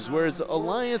skills, whereas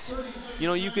Alliance,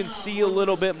 you can see a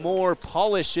little bit more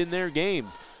polish in their game.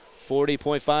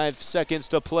 40.5 seconds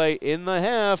to play in the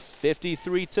half,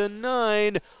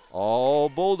 53-9. All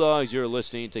Bulldogs. You're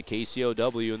listening to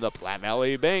KCOW and the Platte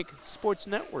Valley Bank Sports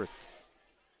Network.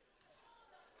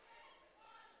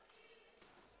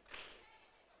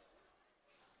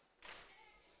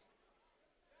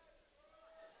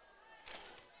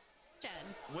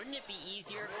 Wouldn't it be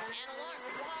easier and a lot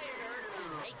quieter to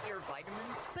take your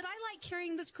vitamins? But I like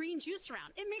carrying this green juice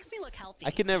around. It makes me look healthy.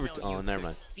 I can never. Never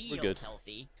mind. We're good.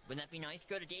 Healthy. Wouldn't that be nice?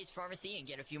 Go to Dave's Pharmacy and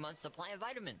get a few months' supply of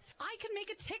vitamins. I could make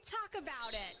a TikTok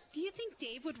about it. Do you think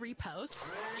Dave would repost?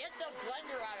 Get the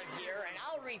blender out of here and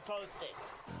I'll repost it.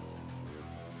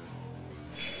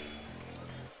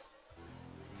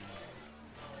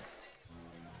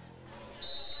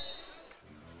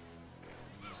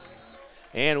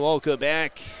 And welcome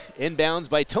back. Inbounds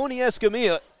by Tony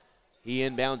Escamilla. He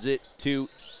inbounds it to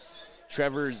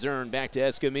Trevor Zern. Back to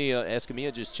Escamilla.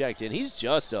 Escamilla just checked in. He's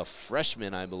just a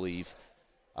freshman, I believe.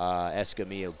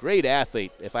 Escamilla, great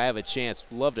athlete. If I have a chance,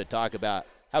 love to talk about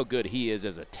how good he is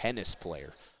as a tennis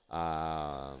player.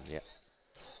 Yeah.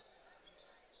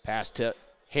 Pass to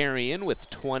Harrion with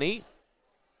 20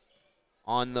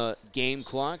 on the game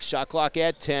clock. Shot clock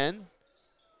at 10.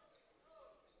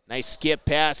 Nice skip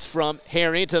pass from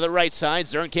Harrion to the right side.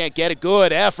 Zern can't get it.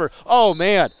 Good effort. Oh,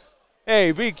 man.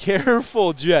 Hey, be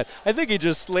careful, Jet. I think he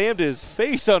just slammed his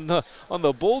face on the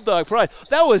Bulldog pride.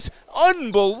 That was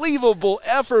unbelievable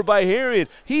effort by Harrion.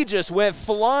 He just went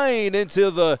flying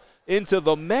into the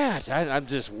mat. I'm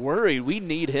just worried. We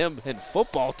need him in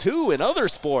football, too, in other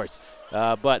sports.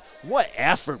 But what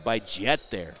effort by Jet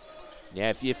there.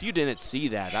 Yeah, if you didn't see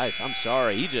that, I'm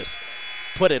sorry. He just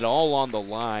put it all on the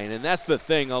line. And that's the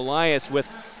thing. Alliance with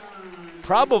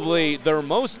probably their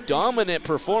most dominant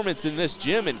performance in this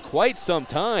gym in quite some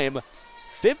time.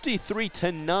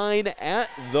 53-9 at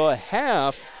the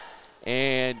half.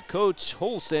 And Coach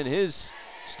Holst and his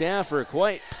staff are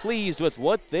quite pleased with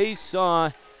what they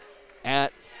saw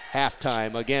at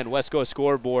halftime. Again, Wesco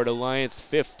scoreboard, Alliance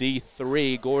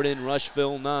 53,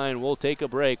 Gordon-Rushville 9. We'll take a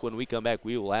break. When we come back,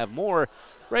 we will have more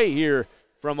right here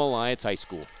from Alliance High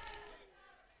School.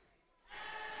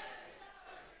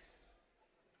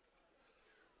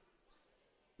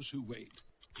 Who wait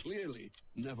clearly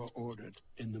never ordered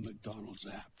in the McDonald's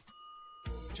app.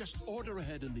 Just order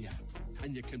ahead in the app,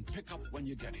 and you can pick up when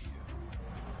you get here.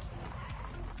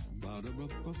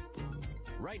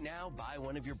 Right now, buy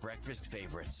one of your breakfast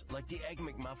favorites, like the Egg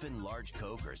McMuffin, Large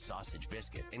Coke, or Sausage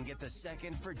Biscuit, and get the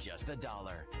second for just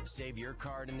 $1. Save your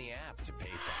card in the app to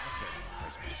pay faster.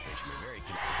 Price participation may vary.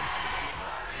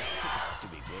 To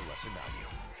be equal or lesser value.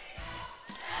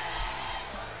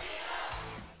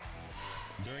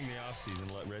 During the off-season,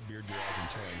 let Redbeard Garage and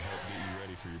Towing help get you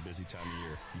ready for your busy time of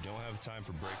year. You don't have time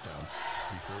for breakdowns.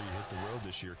 Before you hit the road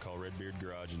this year, call Redbeard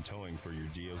Garage and Towing for your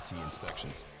DOT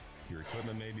inspections. Your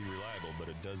equipment may be reliable, but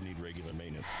it does need regular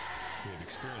maintenance. We have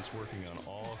experience working on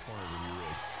all corners of your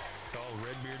rig. Call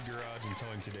Redbeard Garage and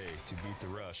Towing today to beat the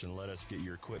rush and let us get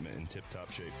your equipment in tip-top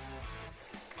shape.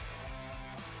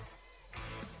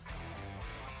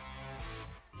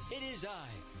 It is I,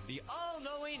 the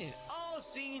all-knowing and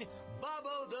all-seeing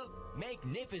Bobo the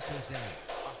Magnificent. The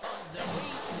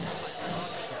week,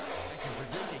 I can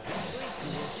predict exactly who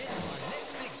will get our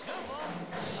next big snowball.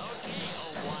 Okay,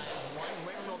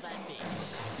 when will that be?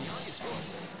 The August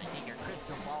 4th. I think your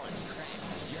crystal ball is cracked.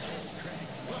 Your head's cracked.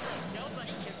 Look,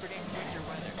 nobody can predict future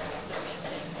weather, so make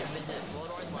sense to visit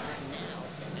Lodor Learn now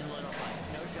and learn about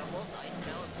snow shovels, ice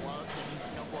melt, gloves, and new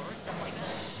snowboarders, stuff like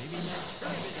that. Maybe my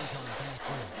tournament is on the back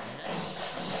row.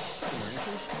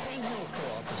 Rangers, Panhandle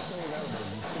Co-op is sold out of their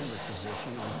December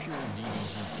position on pure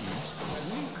DDG cubes. Have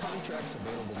new contracts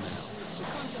available now, so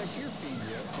contact your feed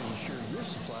rep to ensure your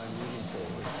supply moving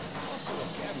forward. Also,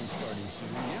 with cabin starting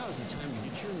soon, now is the time to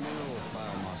get your mineral of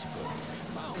biomass booked.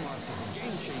 Biomass is a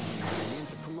game-changing ingredient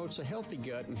that promotes a healthy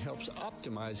gut and helps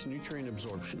optimize nutrient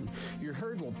absorption. Your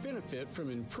herd will benefit from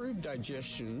improved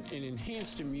digestion and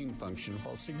enhanced immune function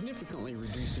while significantly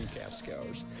reducing calf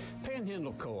scours.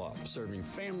 Panhandle Co-op, serving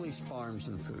families, farms,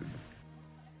 and food.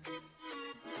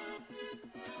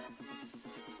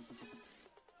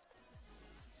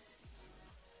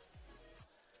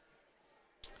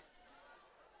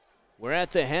 We're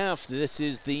at the half. This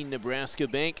is the Nebraska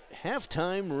Bank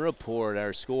halftime report.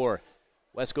 Our score,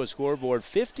 Wesco scoreboard,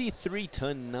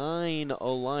 53-9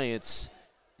 Alliance.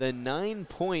 The 9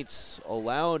 points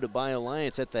allowed by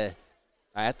Alliance at the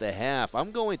half.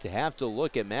 I'm going to have to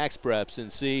look at Max Preps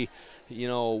and see,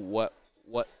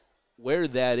 where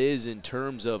that is in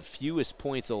terms of fewest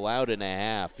points allowed in a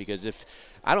half. Because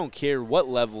I don't care what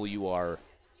level you are,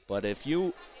 but if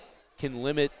you can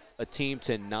limit a team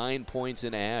to 9 points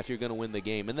and a half, you're going to win the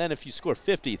game. And then if you score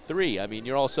 53, I mean,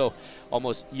 you're also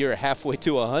you're halfway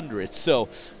to 100. So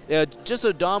just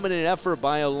a dominant effort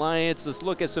by Alliance. Let's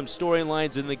look at some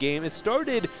storylines in the game. It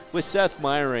started with Seth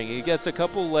Meyering. He gets a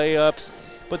couple layups,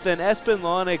 but then Espen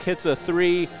Lonick hits a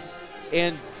three,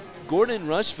 and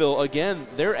Gordon-Rushville, again,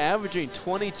 they're averaging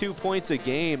 22 points a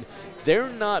game. They're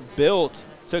not built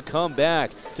to come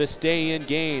back, to stay in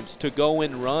games, to go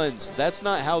in runs. That's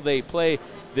not how they play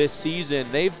this season.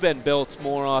 They've been built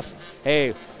more off,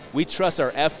 hey, we trust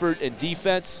our effort and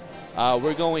defense.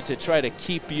 We're going to try to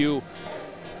keep you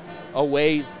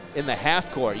away in the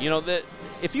half court.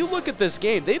 If you look at this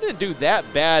game, they didn't do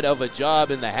that bad of a job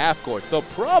in the half court. The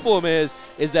problem is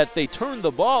that they turned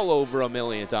the ball over a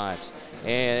million times.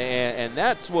 And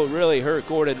that's what really hurt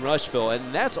Gordon-Rushville,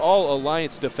 and that's all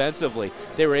Alliance defensively.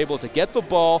 They were able to get the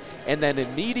ball and then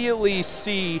immediately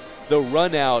see the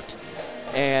run out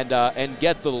and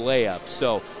get the layup.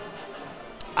 So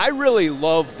I really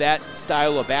love that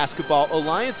style of basketball.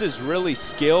 Alliance is really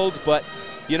skilled, but,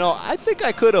 I think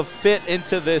I could have fit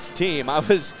into this team. I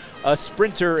was a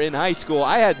sprinter in high school.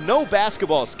 I had no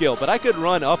basketball skill, but I could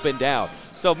run up and down.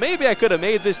 So maybe I could have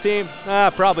made this team.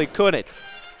 Probably couldn't.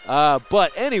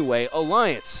 But anyway,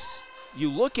 Alliance, you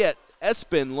look at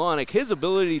Espen Lonick, his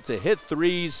ability to hit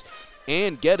threes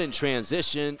and get in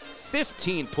transition,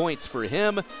 15 points for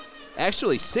him,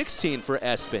 actually 16 for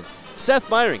Espen. Seth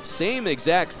Meyering, same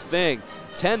exact thing,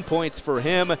 10 points for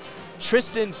him.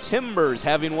 Tristan Timbers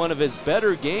having one of his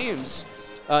better games,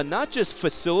 not just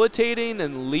facilitating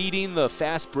and leading the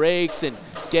fast breaks and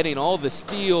getting all the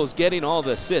steals, getting all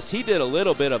the assists. He did a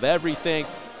little bit of everything.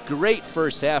 Great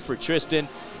first half for Tristan.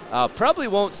 Probably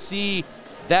won't see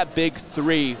that big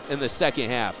three in the second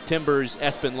half. Timbers,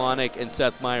 Espen Lonick, and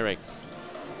Seth Meyering.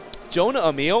 Jonah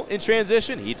Emil in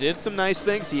transition, he did some nice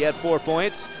things. He had 4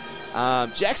 points.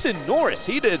 Jackson Norris,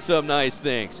 he did some nice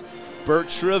things. Bert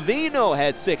Trevino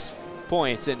had 6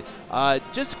 points. And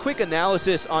just a quick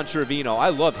analysis on Trevino. I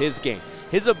love his game.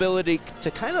 His ability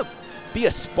to kind of be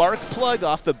a spark plug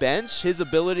off the bench, his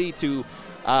ability to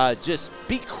just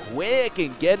be quick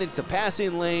and get into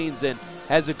passing lanes, and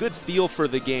has a good feel for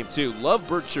the game too. Love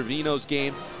Bert Trevino's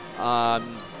game. I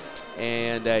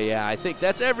think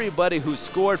that's everybody who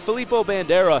scored. Filippo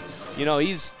Bandera,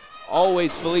 he's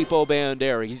always Filippo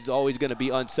Bandera. He's always going to be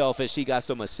unselfish. He got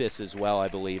some assists as well, I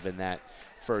believe, in that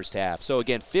first half. So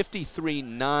again,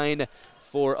 53-9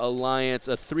 for Alliance.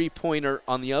 A three-pointer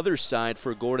on the other side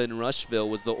for Gordon-Rushville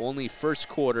was the only first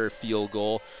quarter field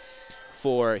goal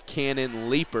for Cannon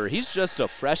Leaper. He's just a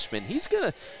freshman. He's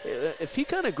going to, if he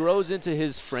kind of grows into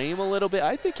his frame a little bit,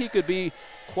 I think he could be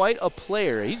quite a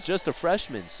player. He's just a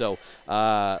freshman. So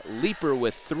Leaper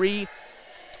with 3.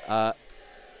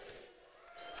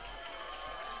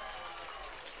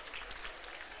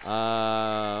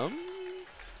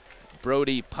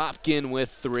 Brody Popkin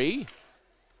with 3.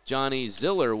 Johnny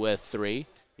Ziller with 3.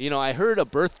 I heard a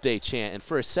birthday chant, and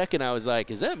for a second I was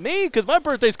like, is that me? Because my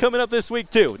birthday's coming up this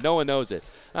week too. No one knows it.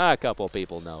 A couple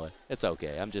people know it. It's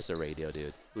okay. I'm just a radio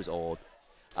dude who's old.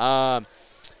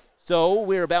 So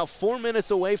we're about 4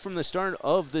 minutes away from the start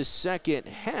of the second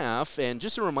half, and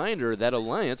just a reminder that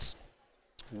Alliance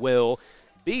will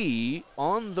be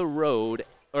on the road,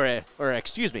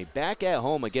 back at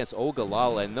home against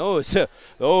Ogallala, and those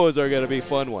are going to be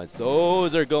fun ones.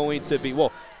 Those are going to be,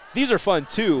 these are fun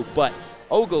too, but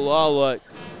Ogallala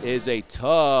is a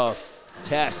tough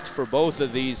test for both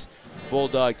of these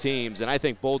Bulldog teams, and I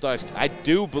think Bulldogs, I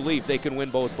do believe they can win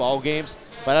both ball games,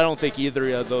 but I don't think either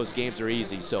of those games are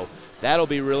easy, so that'll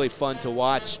be really fun to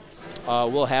watch.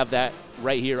 We'll have that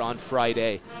right here on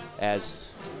Friday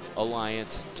as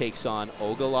Alliance takes on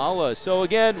Ogallala. So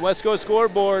again, Wesco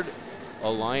scoreboard,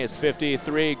 Alliance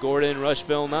 53,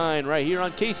 Gordon-Rushville 9, right here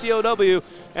on KCOW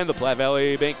and the Platte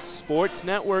Valley Bank Sports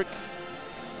Network.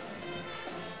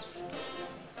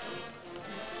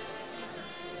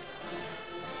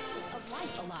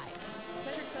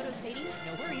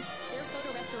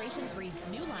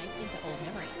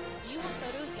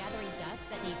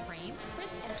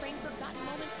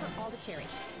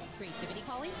 Creativity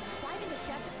calling? Climb into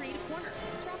Steph's Creative Corner,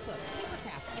 scrapbook, paper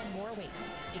craft, and more weight.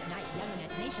 Ignite young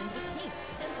imaginations with paints,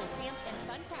 stencils, stamps, and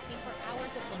fun crafting for hours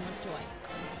of endless joy.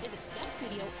 Visit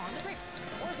Studio on the bricks,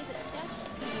 or visit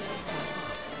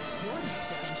stepsstudio.com. Your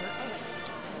next adventure awaits.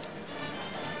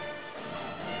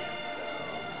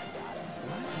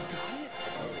 What? You got it?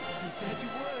 Totally. You said you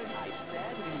would. I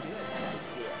said you did. And I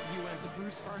did. You went to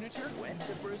Bruce Furniture? Went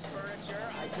to Bruce Furniture.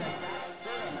 I said that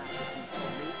Serta mattress you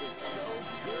sold me is so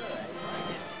good.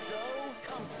 It's so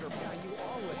comfortable. Yeah, you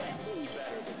always. Way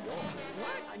better than yours.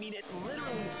 What? I mean, it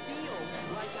literally feels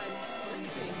like I'm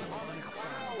sleeping on a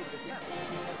cloud. Yes,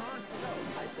 because so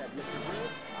I said, Mr.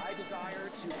 Bruce, I desire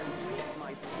to complete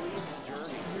my sleep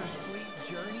journey. Your sleep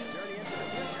journey? Journey into the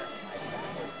future. I'm that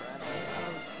way, friend.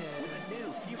 Okay. With a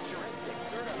new futuristic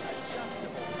Serta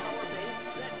adjustable power-based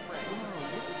bed frame. Oh,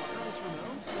 with the wireless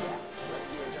remote? Yes. Lets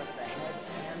me adjust the head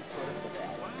and foot of the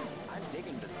bed. Wow. I'm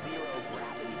digging the zero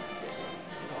gravity positions.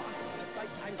 It's awesome. It's like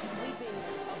I'm sleeping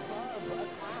above a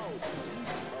cloud.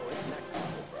 Oh, it's next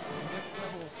level, bro. Next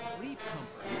level sleep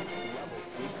comfort. Next level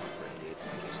sleep comfort, dude. I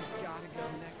guess you gotta go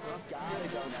next level. Gotta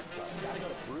go next level. Gotta go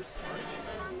to Bruce Furniture.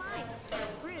 Online,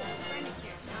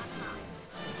 BruceFurniture.com.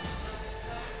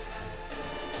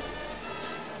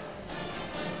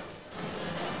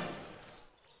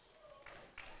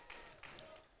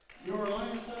 Your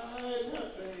Lineside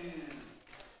Pep Band.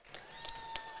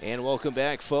 And welcome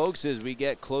back, folks, as we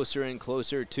get closer and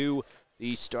closer to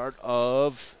the start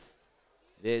of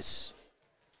this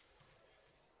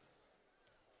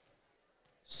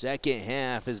second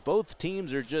half, as both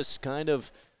teams are just kind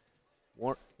of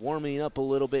warming up a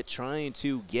little bit, trying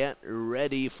to get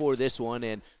ready for this one.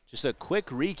 And just a quick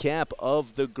recap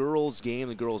of the girls' game.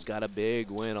 The girls got a big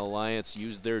win. Alliance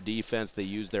used their defense, they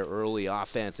used their early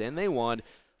offense, and they won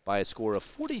by a score of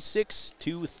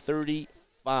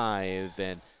 46-35.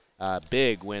 And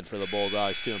big win for the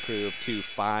Bulldogs to improve to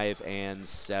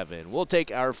 5-7. We'll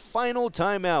take our final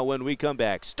timeout when we come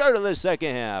back. Start of the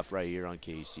second half right here on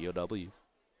KCOW.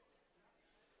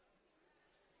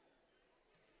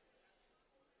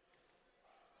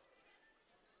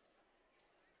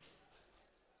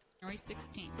 January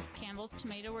 16th. Campbell's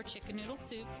tomato or chicken noodle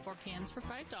soup, 4 cans for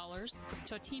 $5.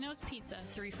 Totino's pizza,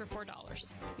 3 for $4.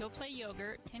 You'll Play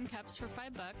yogurt, 10 cups for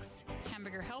 $5.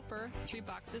 Hamburger Helper, 3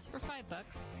 boxes for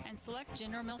 $5. And select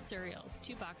General Mills cereals,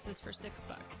 2 boxes for $6.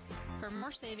 For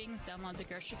more savings, download the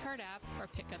grocery cart app or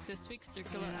pick up this week's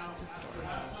circular out of the store.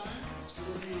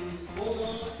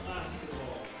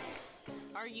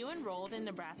 Are you enrolled in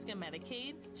Nebraska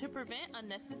Medicaid? To prevent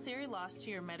unnecessary loss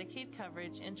to your Medicaid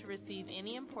coverage and to receive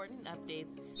any important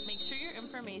updates, make sure your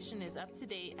information is up to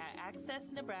date at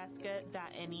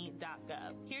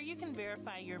accessnebraska.ne.gov. Here you can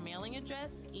verify your mailing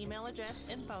address, email address,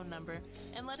 and phone number,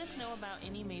 and let us know about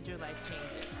any major life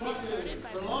changes. Get started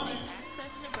by visiting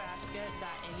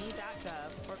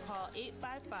accessnebraska.ne.gov or call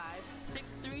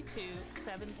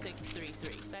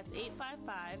 855-632-7633. That's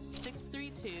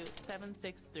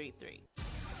 855-632-7633.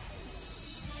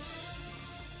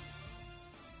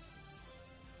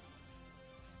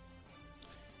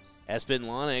 Aspen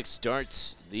Lonix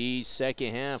starts the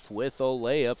second half with a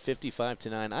layup,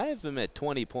 55-9. I have him at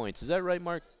 20 points. Is that right,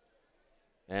 Mark?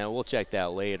 And we'll check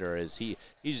that later, as he's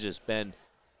just been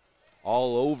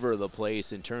all over the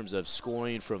place in terms of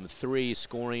scoring from 3,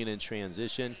 scoring in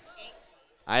transition.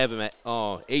 I have him at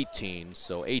 18,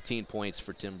 so 18 points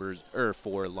for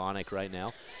for Lonick right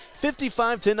now.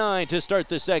 55-9 to start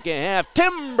the second half.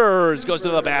 Timbers goes to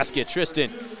the basket.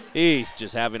 Tristan, he's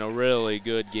just having a really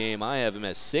good game. I have him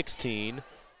at 16.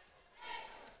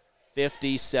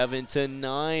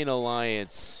 57-9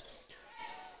 Alliance.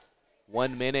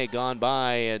 1 minute gone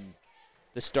by, and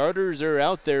the starters are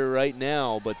out there right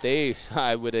now, but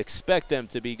I would expect them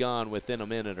to be gone within a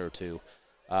minute or two.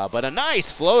 But a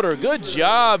nice floater. Good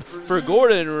job for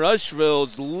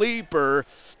Gordon-Rushville's leaper.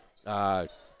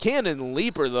 Cannon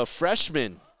Leaper, the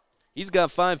freshman. He's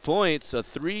got 5 points, a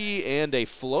 3 and a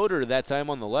floater that time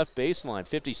on the left baseline.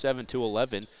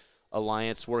 57-11.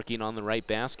 Alliance working on the right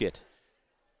basket.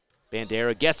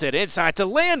 Bandera gets it inside to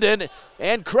Landon,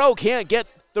 and Crow can't get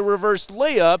the reverse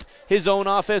layup. His own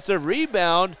offensive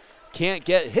rebound can't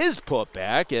get his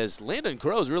putback, as Landon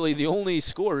Crow is really the only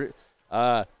scorer.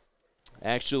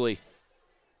 Actually,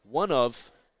 one of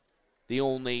the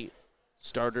only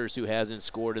starters who hasn't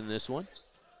scored in this one.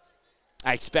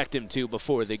 I expect him to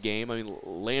before the game. I mean,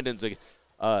 Landon's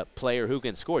a player who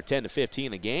can score 10 to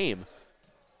 15 a game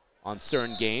on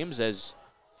certain games, as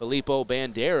Filippo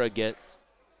Bandera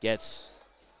gets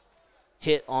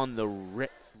hit on the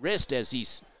wrist as he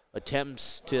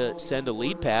attempts to send a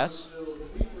lead pass.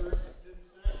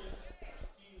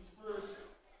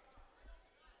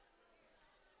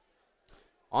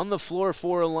 On the floor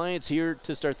for Alliance here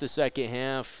to start the second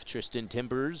half, Tristan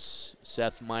Timbers,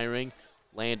 Seth Myring,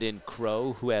 Landon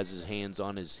Crow, who has his hands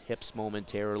on his hips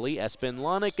momentarily. Espen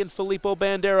Lonick and Filippo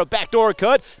Bandera. Backdoor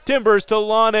cut. Timbers to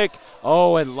Lonick.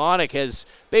 Oh, and Lonick has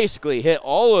basically hit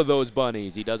all of those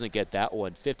bunnies. He doesn't get that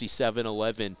one.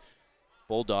 57-11.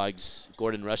 Bulldogs,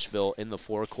 Gordon-Rushville in the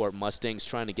forecourt. Mustangs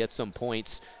trying to get some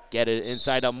points. Get it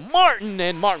inside of Martin,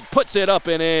 and Martin puts it up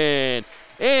and in.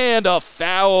 And a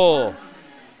foul.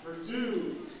 For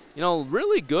 2. You know,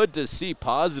 really good to see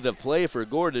positive play for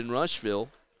Gordon-Rushville.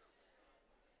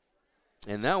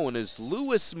 And that one is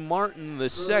Lewis Martin the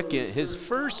second, his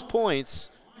first points,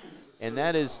 and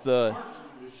that is the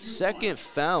second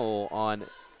foul on.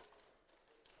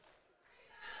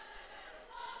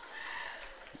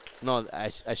 No, I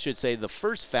should say the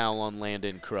first foul on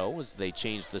Landon Crow as they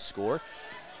changed the score.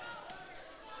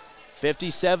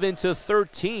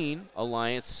 57-13,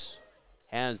 Alliance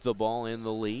has the ball in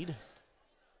the lead.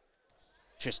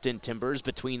 Tristan Timbers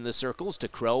between the circles to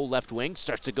Crow, left wing,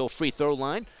 starts to go free throw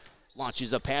line.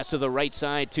 Launches a pass to the right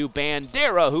side to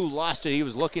Bandera, who lost it. He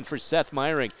was looking for Seth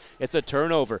Meyering. It's a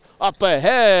turnover. Up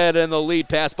ahead, and the lead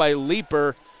pass by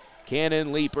Leeper.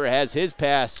 Cannon Leeper has his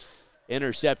pass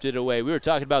intercepted away. We were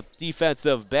talking about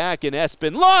defensive back in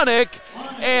Espen Lonick,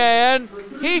 and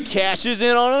he cashes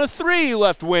in on a 3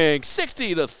 left wing.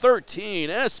 60-13,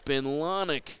 Espen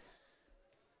Lonick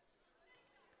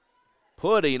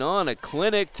putting on a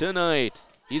clinic tonight.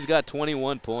 He's got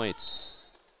 21 points.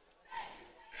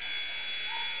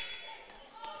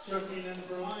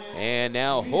 And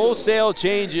now wholesale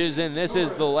changes, and this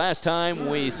is the last time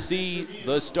we see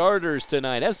the starters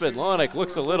tonight. Espen Lonick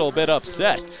looks a little bit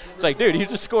upset. It's like, dude, you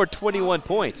just scored 21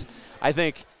 points. I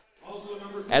think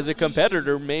as a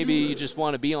competitor, maybe you just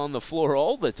want to be on the floor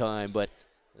all the time, but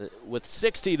with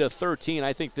 60-13,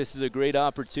 I think this is a great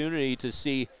opportunity to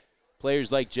see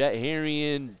players like Jet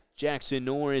Harrion, Jackson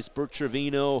Norris, Bert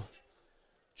Trevino,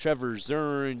 Trevor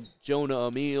Zern, Jonah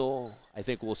Emil. I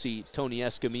think we'll see Tony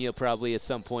Escamilla probably at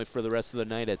some point for the rest of the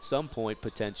night at some point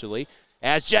potentially.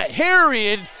 As Jet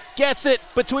Harrion gets it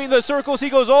between the circles, he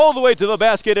goes all the way to the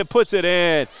basket and puts it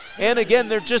in. And again,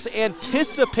 they're just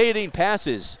anticipating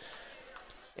passes.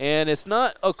 And it's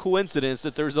not a coincidence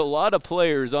that there's a lot of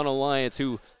players on Alliance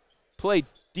who play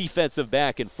defensive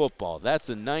back in football. That's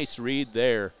a nice read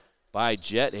there by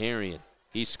Jet Harrion.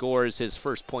 He scores his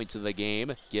first points of the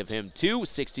game. Give him 2,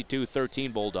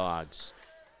 62-13 Bulldogs.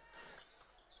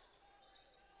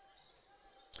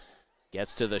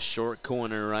 Gets to the short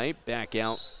corner right, back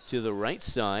out to the right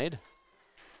side.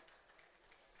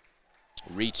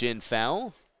 Reach in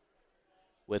foul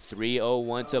with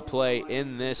 3:01 to play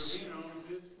in this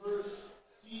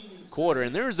quarter.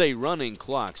 And there's a running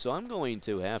clock, so I'm going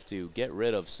to have to get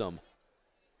rid of some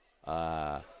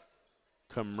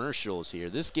commercials here.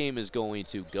 This game is going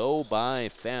to go by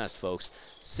fast, folks.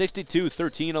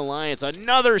 62-13 Alliance.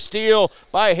 Another steal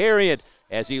by Harrion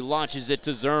as he launches it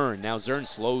to Zern. Now Zern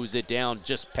slows it down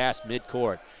just past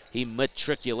midcourt. He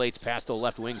matriculates past the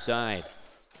left wing side.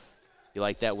 You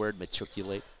like that word,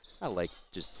 matriculate? I like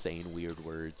just saying weird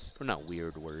words. Or not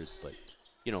weird words, but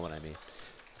you know what I mean.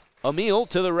 Emil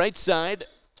to the right side.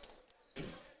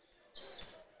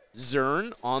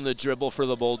 Zern on the dribble for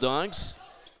the Bulldogs.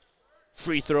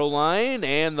 Free throw line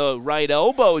and the right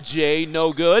elbow, Jay,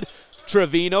 no good.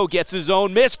 Trevino gets his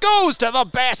own miss, goes to the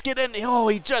basket, and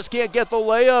he just can't get the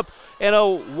layup. And a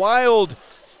wild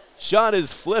shot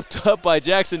is flipped up by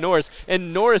Jackson Norris,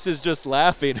 and Norris is just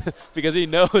laughing because he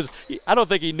knows. I don't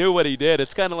think he knew what he did.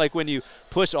 It's kind of like when you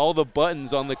push all the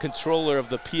buttons on the controller of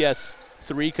the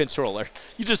PS3 controller.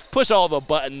 You just push all the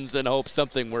buttons and hope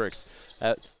something works.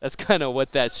 That's kind of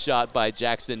what that shot by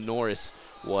Jackson Norris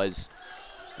was,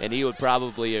 and he would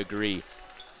probably agree.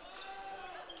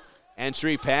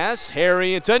 Entry pass,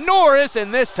 Harrion to Norris,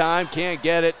 and this time can't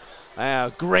get it.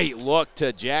 Great look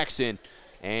to Jackson,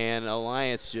 and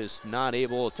Alliance just not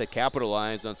able to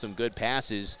capitalize on some good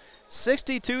passes.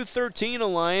 62-13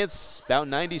 Alliance, about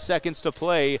 90 seconds to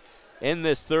play in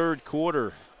this third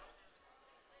quarter.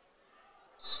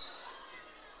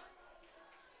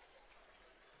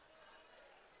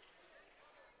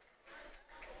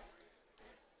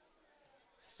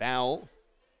 Foul.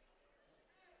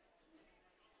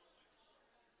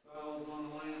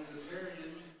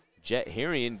 Jet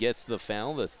Harrion gets the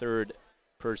foul, the third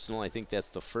personal. I think that's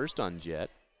the first on Jet.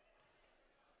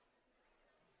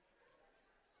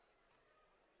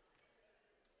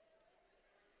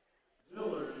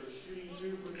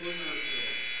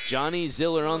 Johnny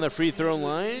Ziller on the free throw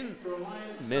line.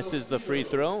 Misses the free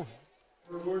throw.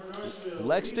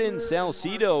 Lexton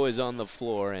Salcido is on the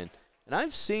floor, and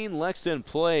I've seen Lexton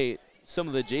play some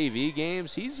of the JV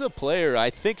games. He's a player I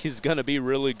think he's going to be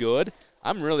really good.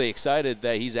 I'm really excited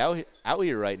that he's out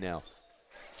here right now.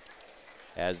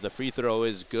 as the free throw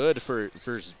is good for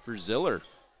Ziller.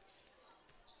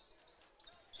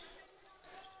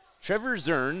 Trevor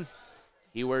Zern,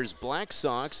 he wears black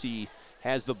socks. He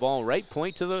has the ball right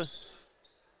point to the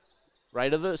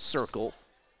right of the circle.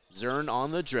 Zern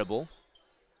on the dribble.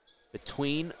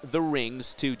 Between the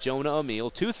rings to Jonah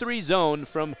Emil. 2-3 zone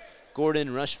from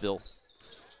Gordon-Rushville.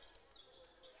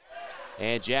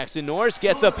 And Jackson Norris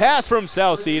gets a pass from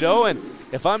Salcedo, and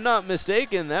if I'm not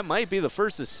mistaken, that might be the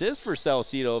first assist for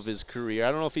Salcedo of his career.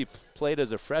 I don't know if he played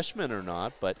as a freshman or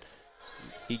not, but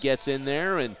he gets in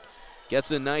there and gets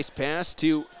a nice pass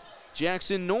to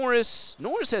Jackson Norris.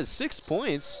 Norris has 6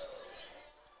 points.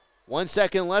 1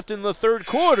 second left in the third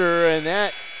quarter, and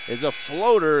that is a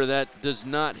floater that does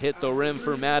not hit the rim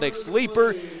for Maddox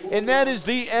Leaper. And that is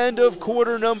the end of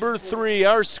quarter number 3.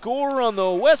 Our score on the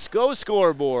Wesco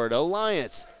scoreboard,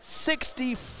 Alliance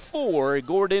 64,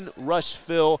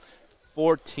 Gordon-Rushville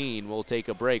 14. We'll take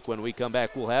a break. When we come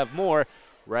back, we'll have more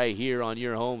right here on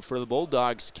your home for the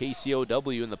Bulldogs,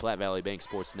 KCOW and the Platte Valley Bank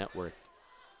Sports Network.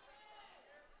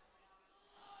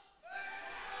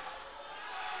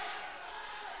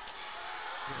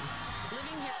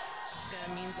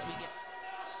 Means that we get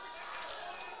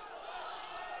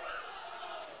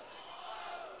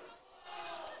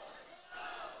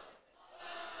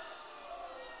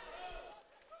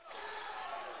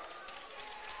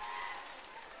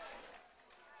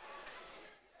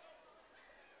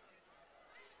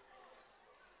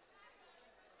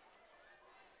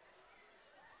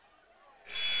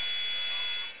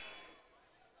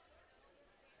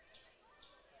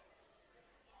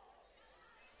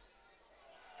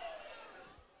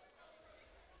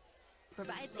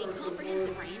provides a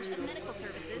comprehensive range of medical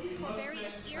services for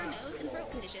various ear, nose, and throat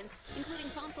conditions, including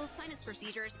tonsils, sinus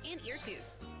procedures, and ear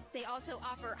tubes. They also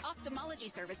offer ophthalmology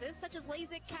services such as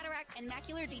LASIK, cataract, and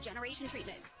macular degeneration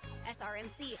treatments.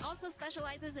 SRMC also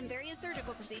specializes in various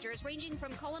surgical procedures ranging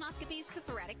from colonoscopies to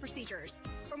thoracic procedures.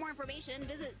 For more information,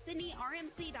 visit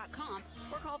sydneyrmc.com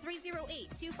or call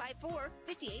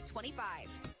 308-254-5825.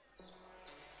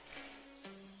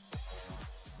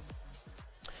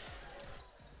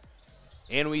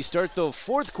 And we start the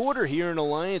fourth quarter here in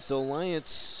Alliance.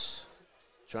 Alliance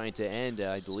trying to end,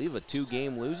 I believe, a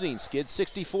 2-game losing skid.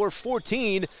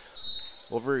 64-14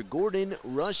 over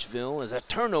Gordon-Rushville as a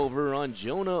turnover on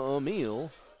Jonah Emil.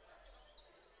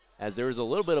 As there was a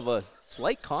little bit of a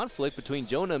slight conflict between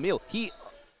Jonah Emil. He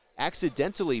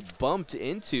accidentally bumped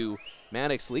into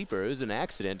Maddox Leaper. It was an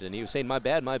accident, and he was saying, my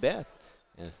bad, my bad.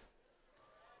 Yeah.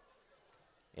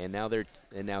 And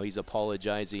now he's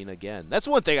apologizing again. That's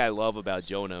one thing I love about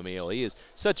Jonah Emil. He is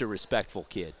such a respectful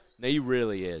kid. No, he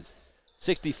really is.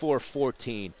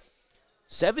 64-14.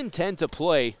 7:10 to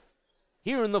play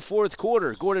here in the fourth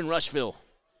quarter. Gordon-Rushville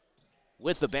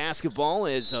with the basketball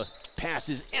as a pass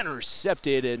is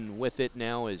intercepted, and with it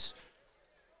now is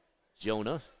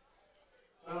Jonah.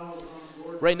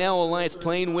 Right now, Alliance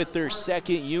playing with their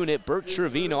second unit, Bert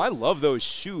Trevino. I love those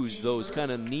shoes, those kind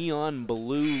of neon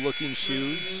blue-looking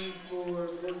shoes.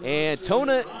 And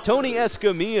Tony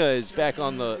Escamilla is back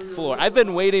on the floor. I've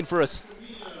been waiting for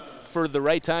the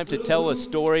right time to tell a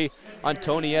story on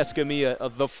Tony Escamilla,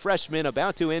 of the freshman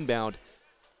about to inbound.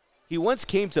 He once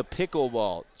came to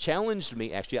pickleball, challenged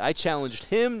me, actually. I challenged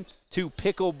him to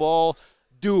pickleball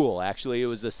duel, actually. It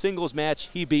was a singles match.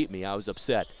 He beat me. I was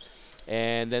upset.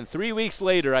 And then 3 weeks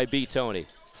later, I beat Tony.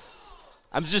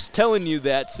 I'm just telling you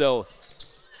that so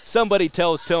somebody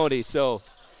tells Tony, so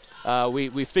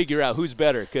we figure out who's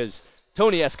better, because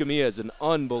Tony Escamilla is an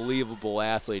unbelievable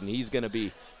athlete, and he's going to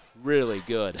be really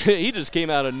good. He just came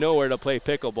out of nowhere to play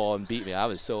pickleball and beat me. I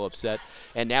was so upset.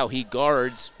 And now he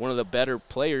guards one of the better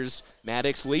players,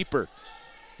 Maddox Leaper.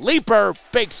 Leaper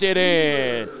bakes it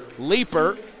in.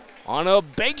 Leaper on a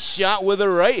big shot with a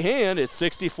right hand. It's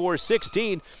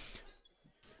 64-16.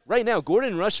 Right now,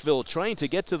 Gordon-Rushville trying to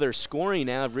get to their scoring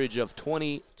average of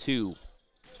 22.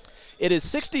 It is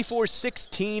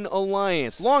 64-16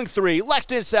 Alliance. Long three,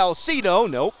 Lexton Salcedo,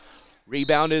 nope.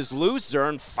 Rebound is loose,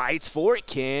 Zern fights for it,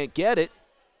 can't get it.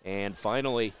 And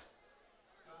finally,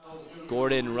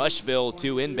 Gordon-Rushville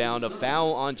to inbound, a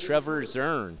foul on Trevor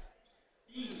Zern.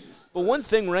 But one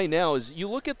thing right now is you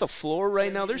look at the floor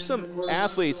right now, there's some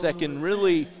athletes that can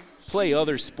really play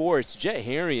other sports. Jet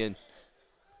Harrion,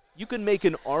 you can make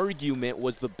an argument,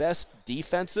 was the best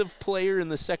defensive player in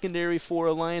the secondary for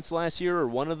Alliance last year, or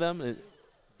one of them,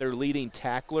 their leading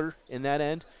tackler in that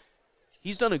end.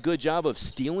 He's done a good job of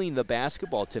stealing the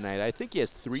basketball tonight. I think he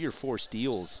has 3 or 4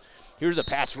 steals. Here's a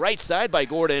pass right side by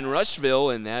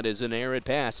Gordon-Rushville, and that is an errant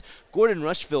pass.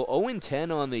 Gordon-Rushville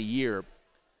 0-10 on the year.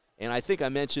 And I think I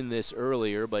mentioned this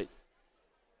earlier, but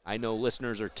I know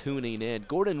listeners are tuning in.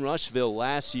 Gordon-Rushville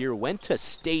last year went to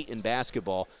state in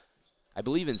basketball, I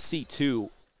believe in C2.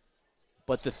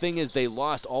 But the thing is, they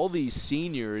lost all these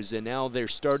seniors, and now they're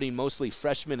starting mostly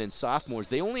freshmen and sophomores.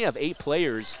 They only have 8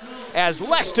 players as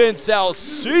Lexton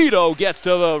Salcedo gets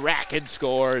to the rack and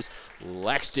scores.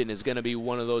 Lexton is going to be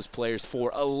one of those players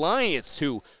for Alliance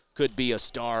who could be a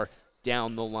star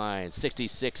down the line.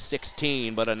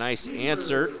 66-16, but a nice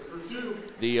answer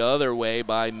the other way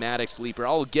by Maddox Leaper.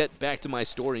 I'll get back to my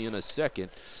story in a second.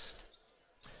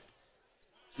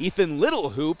 Ethan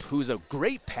Littlehoop, who's a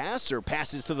great passer,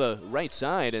 passes to the right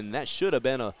side, and that should have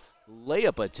been a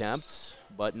layup attempt,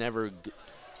 but never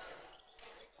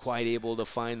quite able to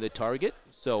find the target.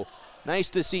 So nice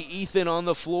to see Ethan on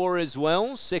the floor as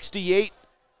well.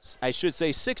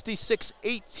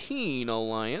 66-18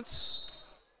 Alliance.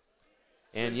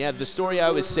 And yeah, the story I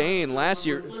was saying last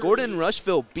year,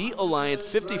 Gordon-Rushville beat Alliance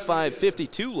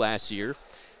 55-52 last year.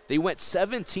 They went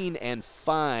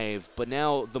 17-5, but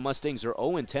now the Mustangs are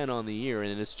 0-10 on the year,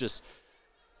 and it's just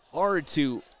hard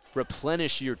to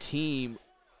replenish your team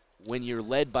when you're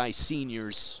led by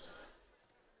seniors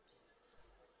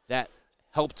that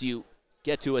helped you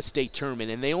get to a state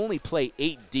tournament, and they only play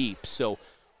 8 deep. So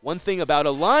one thing about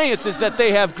Alliance is that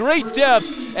they have great depth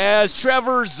as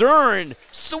Trevor Zern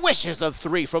swishes a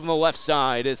 3 from the left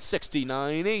side. It's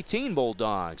 69-18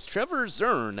 Bulldogs. Trevor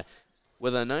Zern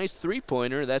with a nice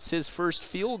three-pointer. That's his first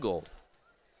field goal.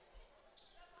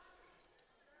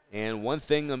 And one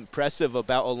thing impressive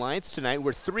about Alliance tonight,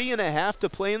 we're 3.5 to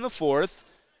play in the fourth.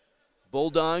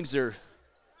 Bulldogs are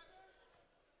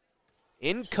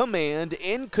in command,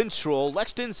 in control.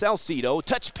 Lexton Salcedo,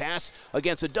 touch pass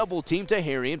against a double team to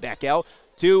Harry, and back out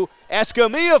to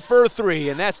Escamilla for 3,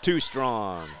 and that's too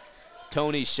strong.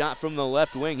 Tony's shot from the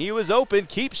left wing. He was open,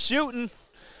 keeps shooting.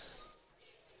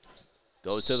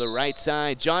 Goes to the right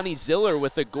side. Johnny Ziller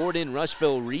with the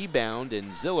Gordon-Rushville rebound,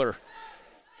 and Ziller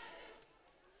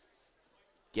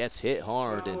gets hit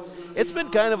hard. And it's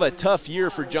been kind of a tough year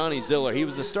for Johnny Ziller. He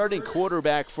was the starting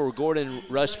quarterback for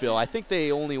Gordon-Rushville. I think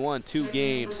they only won 2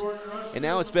 games, and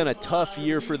now it's been a tough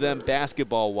year for them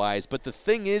basketball-wise. But the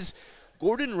thing is,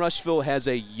 Gordon-Rushville has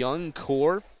a young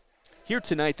core. Here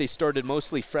tonight they started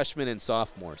mostly freshmen and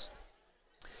sophomores.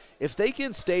 If they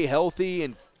can stay healthy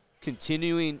and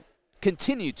continue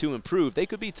to improve, they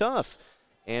could be tough.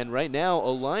 And right now,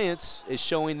 Alliance is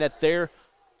showing that their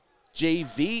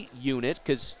JV unit,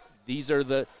 because these are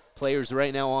the players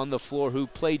right now on the floor who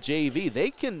play JV, they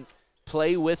can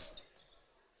play with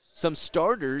some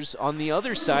starters on the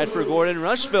other side for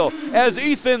Gordon-Rushville. As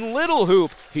Ethan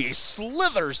Littlehoop, he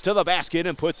slithers to the basket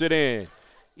and puts it in.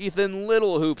 Ethan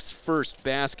Littlehoop's first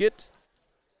basket.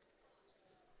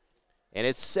 And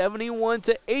it's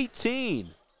 71-18.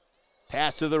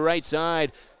 Pass to the right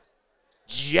side.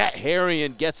 Jet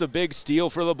Harrion gets a big steal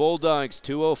for the Bulldogs.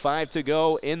 2:05 to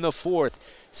go in the fourth.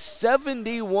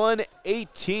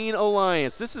 71-18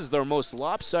 Alliance. This is their most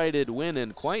lopsided win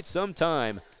in quite some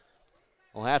time.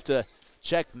 We'll have to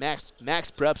check Max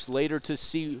Preps later to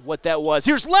see what that was.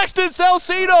 Here's Lexton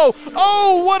Salcedo.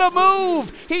 Oh, what a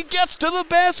move. He gets to the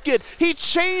basket. He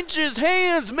changes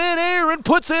hands midair and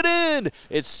puts it in.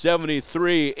 It's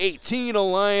 73-18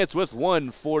 Alliance with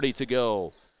 1:40 to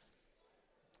go.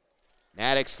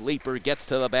 Maddox Leaper gets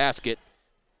to the basket.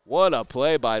 What a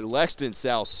play by Lexton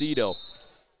Salcedo.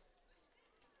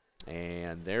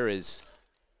 And there is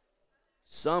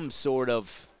some sort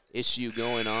of issue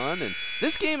going on, and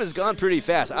this game has gone pretty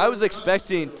fast. I was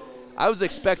expected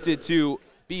to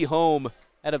be home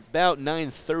at about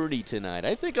 9:30 tonight.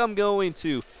 I think I'm going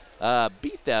to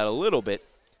beat that a little bit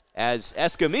as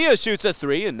Escamilla shoots a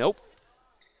 3, and nope.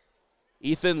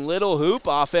 Ethan Littlehoop,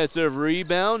 offensive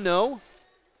rebound, no.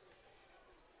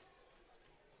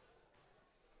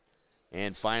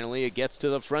 And finally, it gets to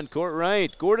the front court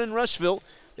right. Gordon-Rushville,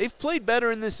 they've played better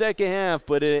in the second half,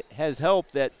 but it has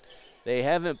helped that they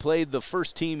haven't played the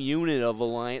first team unit of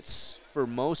Alliance for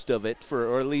most of it,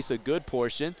 or at least a good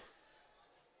portion.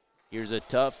 Here's a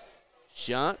tough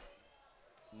shot.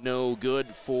 No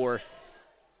good for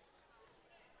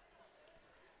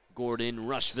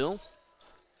Gordon-Rushville.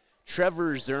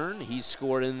 Trevor Zern, he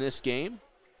scored in this game.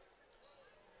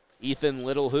 Ethan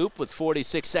Littlehoop with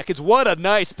 46 seconds. What a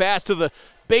nice pass to the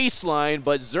baseline,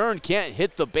 but Zern can't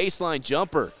hit the baseline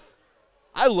jumper.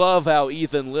 I love how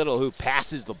Ethan Littlehoop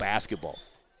passes the basketball.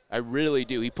 I really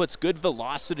do. He puts good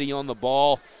velocity on the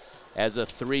ball as a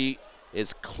 3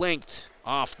 is clanked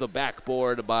off the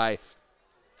backboard by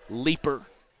Leaper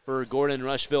for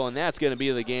Gordon-Rushville, and that's going to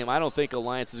be the game. I don't think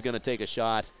Alliance is going to take a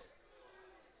shot.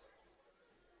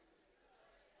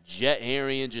 Jet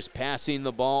Harrion just passing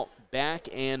the ball back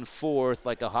and forth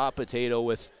like a hot potato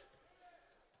with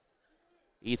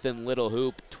Ethan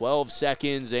Littlehoop. 12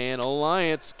 seconds, and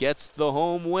Alliance gets the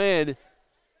home win.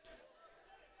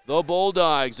 The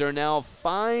Bulldogs are now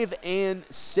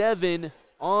 5-7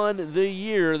 on the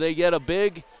year. They get a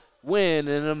big win,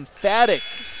 an emphatic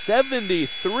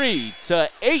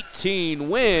 73-18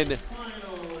 win.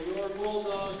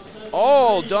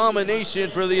 All domination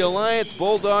for the Alliance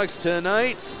Bulldogs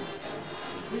tonight.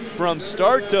 From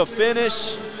start to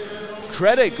finish,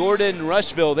 credit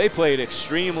Gordon-Rushville. They played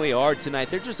extremely hard tonight.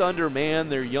 They're just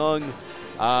undermanned. They're young,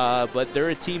 but they're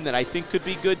a team that I think could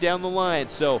be good down the line.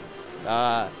 So,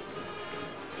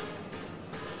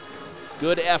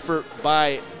 good effort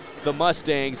by the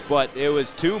Mustangs, but it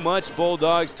was too much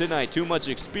Bulldogs tonight. Too much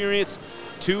experience,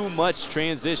 too much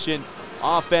transition,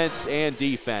 offense and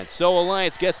defense. So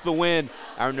Alliance gets the win.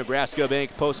 Our Nebraska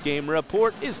Bank post-game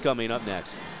report is coming up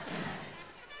next.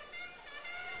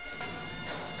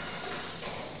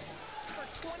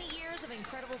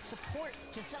 Support.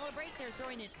 To celebrate, they're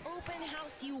throwing an open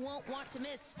house you won't want to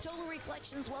miss. Total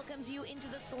Reflections welcomes you into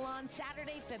the salon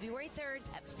Saturday, February 3rd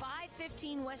at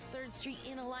 515 West 3rd Street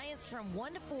in Alliance from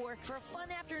 1 to 4 for a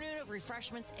fun afternoon of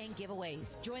refreshments and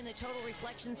giveaways. Join the Total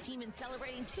Reflections team in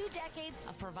celebrating 2 decades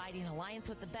of providing Alliance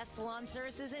with the best salon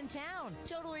services in town.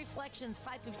 Total Reflections,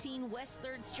 515 West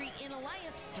 3rd Street in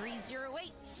Alliance,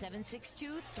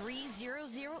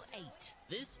 308-762-3008.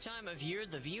 This time of year,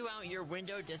 the view out your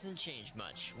window doesn't change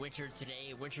much. Winter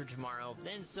today, winter tomorrow,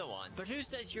 and so on. But who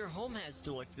says your home has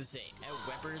to look the same? At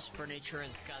Weber's Furniture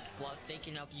in Scottsbluff, they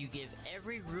can help you give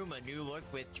every room a new look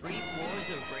with 3 floors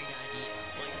of great ideas,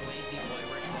 like lazy boy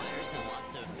recliners and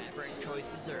lots of fabric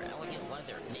choices or elegant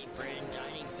leather, name brand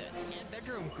dining sets, and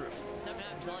bedroom groups.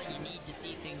 Sometimes all you need to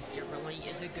see things differently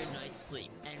is a good night's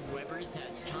sleep. And Weber's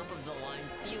has top-of-the-line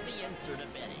Sealy and Serta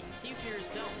bedding. See for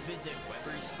yourself. Visit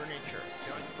Weber's Furniture,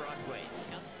 North Broadway,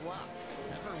 Scottsbluff.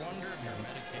 Ever wonder if your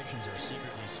medications are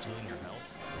secretly stealing your health?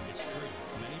 It's true.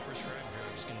 Many prescribed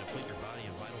drugs can deplete your body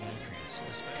of vital nutrients,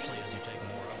 especially as you take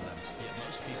more of them. Yet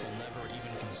most people never even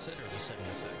consider the sudden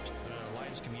effect. But at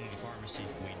Alliance Community Pharmacy,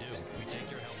 we do. We take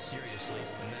your health seriously,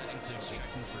 and that includes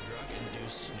checking for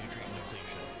drug-induced nutrient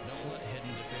depletion. Don't let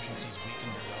hidden deficiencies weaken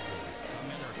your well-being. Come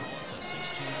in or call us at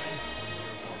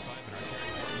 629-1045, and our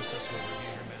caring pharmacist will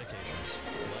review your medications.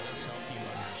 Let us help you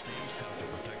understand how to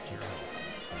protect your health.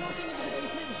 Walking into the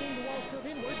basement and seeing the walls curve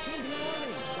inward can be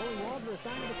alarming. Going walls are a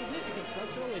sign of a significant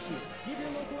structural issue. Give your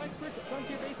local experts at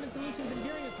Frontier Basement Solutions in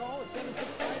Gearing a call at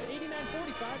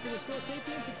 765-8945 to restore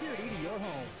safety and security to your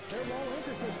home. Their wall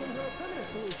anchor systems are a permanent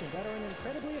solution that are an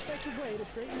incredibly effective way to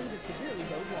straighten even severely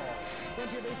bowed walls.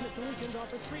 Frontier Basement Solutions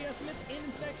offers free estimates and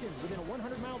inspections within a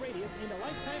 100-mile radius and a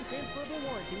lifetime transferable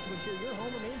warranty to ensure your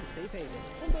home remains a safe haven.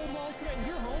 When bowed walls threaten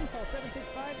your home, call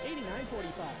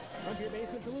 765-8945.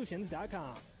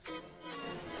 FrontierBasementSolutions.com.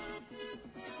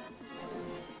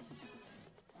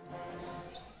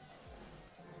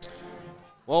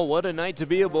 Well, what a night to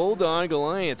be a Bulldog.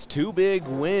 Alliance. 2 big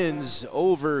wins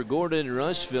over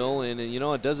Gordon-Rushville, and you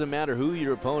know, it doesn't matter who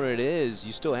your opponent is,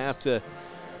 you still have to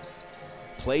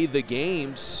play the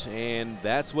games, and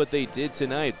that's what they did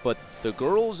tonight. But the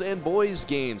girls and boys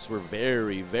games were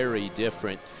very, very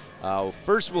different.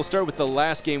 First, we'll start with the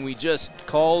last game we just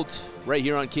called right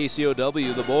here on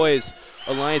KCOW. The boys,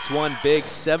 Alliance won big,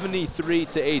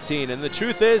 73-18. And the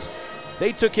truth is,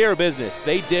 they took care of business.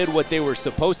 They did what they were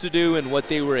supposed to do and what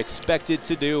they were expected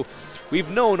to do.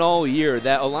 We've known all year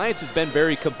that Alliance has been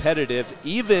very competitive,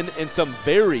 even in some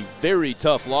very, very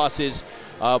tough losses.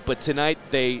 But tonight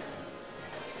they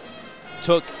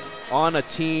took on a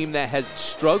team that has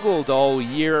struggled all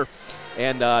year,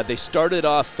 and they started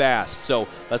off fast. So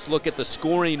let's look at the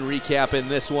scoring recap in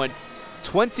this one.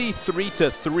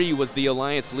 23-3 was the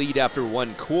Alliance lead after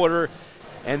 1 quarter.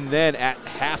 And then at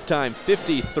halftime,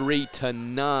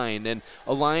 53-9. And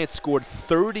Alliance scored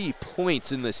 30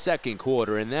 points in the second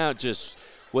quarter, and that just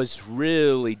was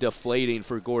really deflating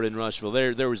for Gordon-Rushville.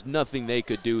 There was nothing they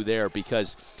could do there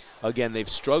because, again, they've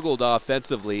struggled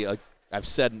offensively. I've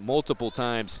said multiple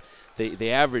times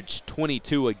they averaged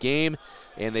 22 a game,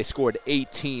 and they scored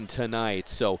 18 tonight.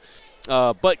 So,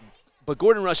 but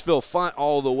Gordon-Rushville fought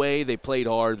all the way. They played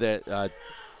hard.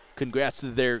 Congrats to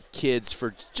their kids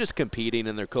for just competing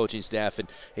and their coaching staff,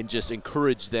 and just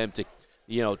encourage them to,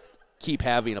 keep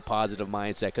having a positive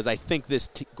mindset, because I think this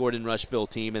Gordon-Rushville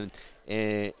team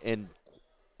and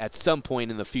at some point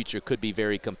in the future could be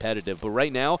very competitive. But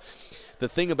right now, the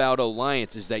thing about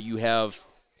Alliance is that you have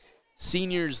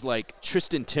seniors like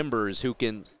Tristan Timbers who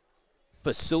can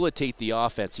facilitate the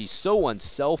offense. He's so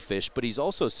unselfish, but he's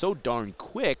also so darn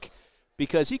quick,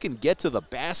 because he can get to the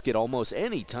basket almost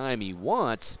any time he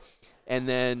wants. And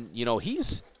then,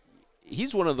 he's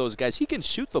one of those guys. He can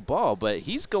shoot the ball, but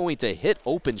he's going to hit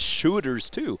open shooters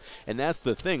too. And that's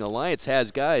the thing. Alliance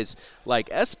has guys like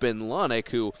Espen Lonick,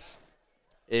 who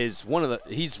is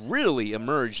he's really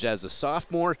emerged as a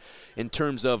sophomore in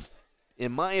terms of,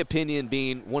 in my opinion,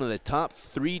 being one of the top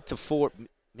 3 to 4,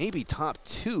 maybe top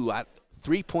 2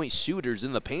 3-point shooters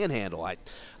in the Panhandle.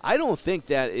 I don't think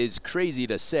that is crazy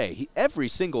to say. Every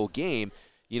single game,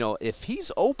 if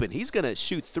he's open, he's going to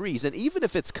shoot threes. And even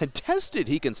if it's contested,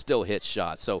 he can still hit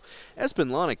shots. So Espen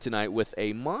Lonick tonight with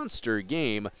a monster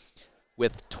game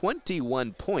with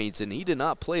 21 points, and he did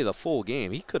not play the full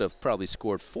game. He could have probably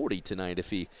scored 40 tonight if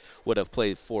he would have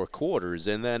played 4 quarters.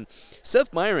 And then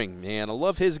Seth Meyering, man, I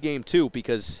love his game too,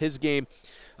 because his game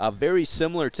very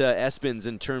similar to Espen's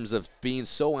in terms of being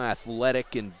so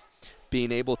athletic and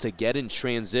being able to get in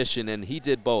transition. And he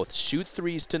did both shoot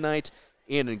threes tonight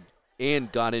and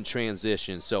got in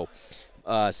transition. So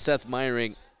Seth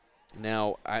Meyering,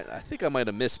 now I think I might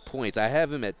have missed points. I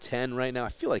have him at 10 right now. I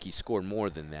feel like he scored more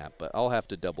than that, but I'll have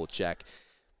to double check.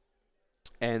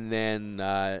 And then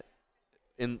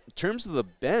in terms of the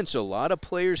bench, a lot of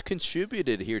players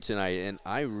contributed here tonight, and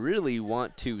I really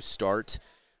want to start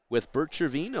with Bert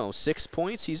Trevino. 6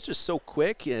 points. He's just so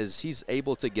quick as he's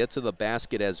able to get to the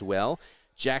basket as well.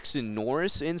 Jackson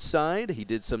Norris inside. He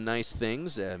did some nice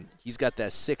things. He's got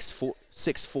that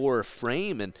 6'4"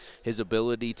 frame and his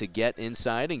ability to get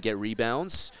inside and get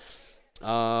rebounds.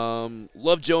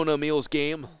 Love Jonah O'Meal's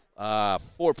game. 4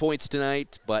 points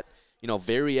tonight, but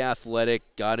very athletic.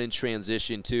 Got in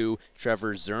transition too.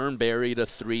 Trevor Zern buried a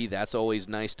 3. That's always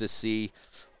nice to see.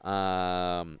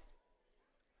 A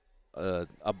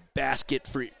basket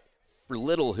for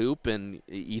Little Hoop, and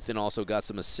Ethan also got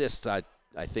some assists, I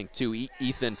think, too.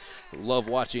 Ethan, love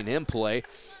watching him play.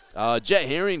 Jet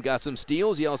Herring got some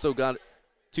steals. He also got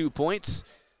 2 points.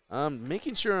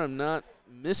 Making sure I'm not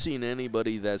missing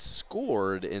anybody that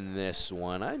scored in this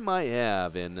one. I might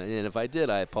have, and if I did,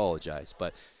 I apologize.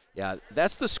 But, yeah,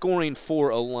 that's the scoring for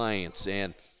Alliance.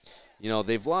 And,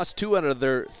 they've lost 2 out of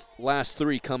their last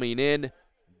 3 coming in.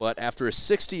 But after a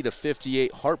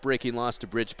 60-58 heartbreaking loss to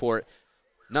Bridgeport,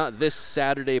 not this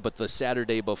Saturday, but the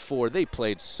Saturday before, they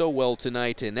played so well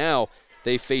tonight, and now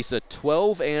they face a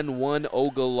 12-1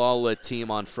 Ogallala team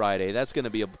on Friday. That's going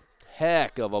to be a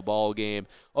heck of a ball game.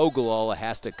 Ogallala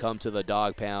has to come to the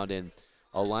dog pound, and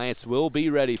Alliance will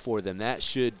be ready for them. That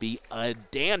should be a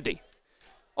dandy.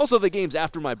 Also, the game's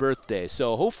after my birthday,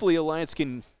 so hopefully Alliance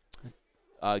can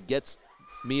get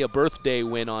me a birthday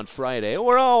win on Friday,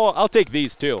 or I'll take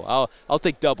these too. I'll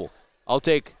take double. I'll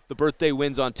take the birthday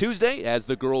wins on Tuesday as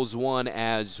the girls won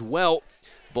as well.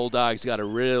 Bulldogs got a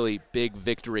really big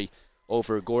victory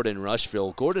over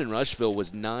Gordon-Rushville. Gordon-Rushville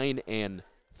was 9-3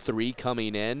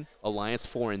 coming in. Alliance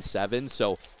 4-7.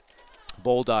 So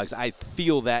Bulldogs, I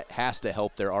feel that has to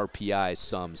help their RPI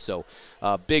some. So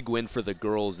big win for the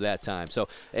girls that time. So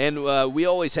and we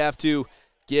always have to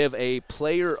give a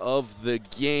player of the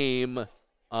game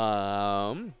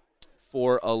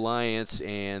for Alliance,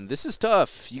 and this is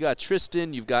tough. You got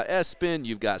Tristan, you've got Espen,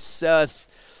 you've got Seth.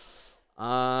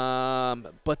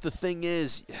 But the thing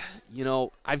is,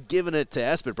 I've given it to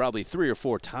Espen probably 3 or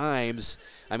 4 times.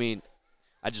 I mean,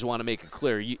 I just want to make it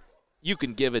clear. You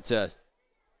can give it to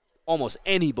almost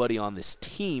anybody on this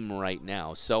team right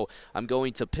now. So I'm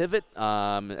going to pivot.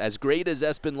 As great as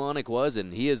Espen Lonick was,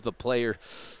 and he is the player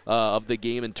of the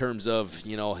game in terms of,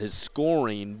 his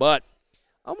scoring, but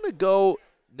I'm going to go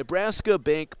Nebraska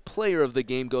Bank player of the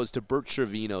game goes to Bert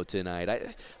Trevino tonight.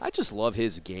 I just love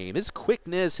his game. His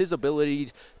quickness, his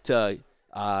ability to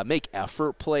make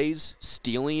effort plays,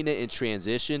 stealing it in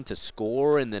transition to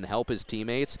score and then help his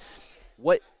teammates.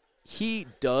 What he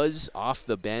does off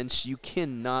the bench, you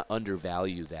cannot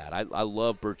undervalue that. I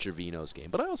love Bert Trevino's game,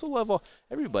 but I also love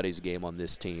everybody's game on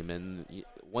this team. And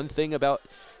one thing about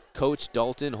Coach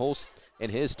Dalton Holst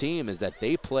and his team is that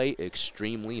they play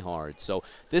extremely hard. So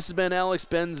this has been Alex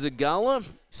Benzagala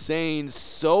saying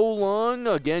so long.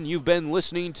 Again, you've been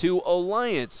listening to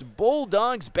Alliance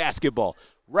Bulldogs basketball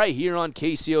right here on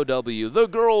KCOW. The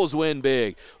girls win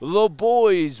big. The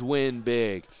boys win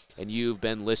big. And you've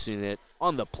been listening to it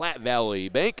on the Platte Valley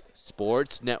Bank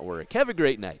Sports Network. Have a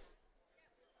great night.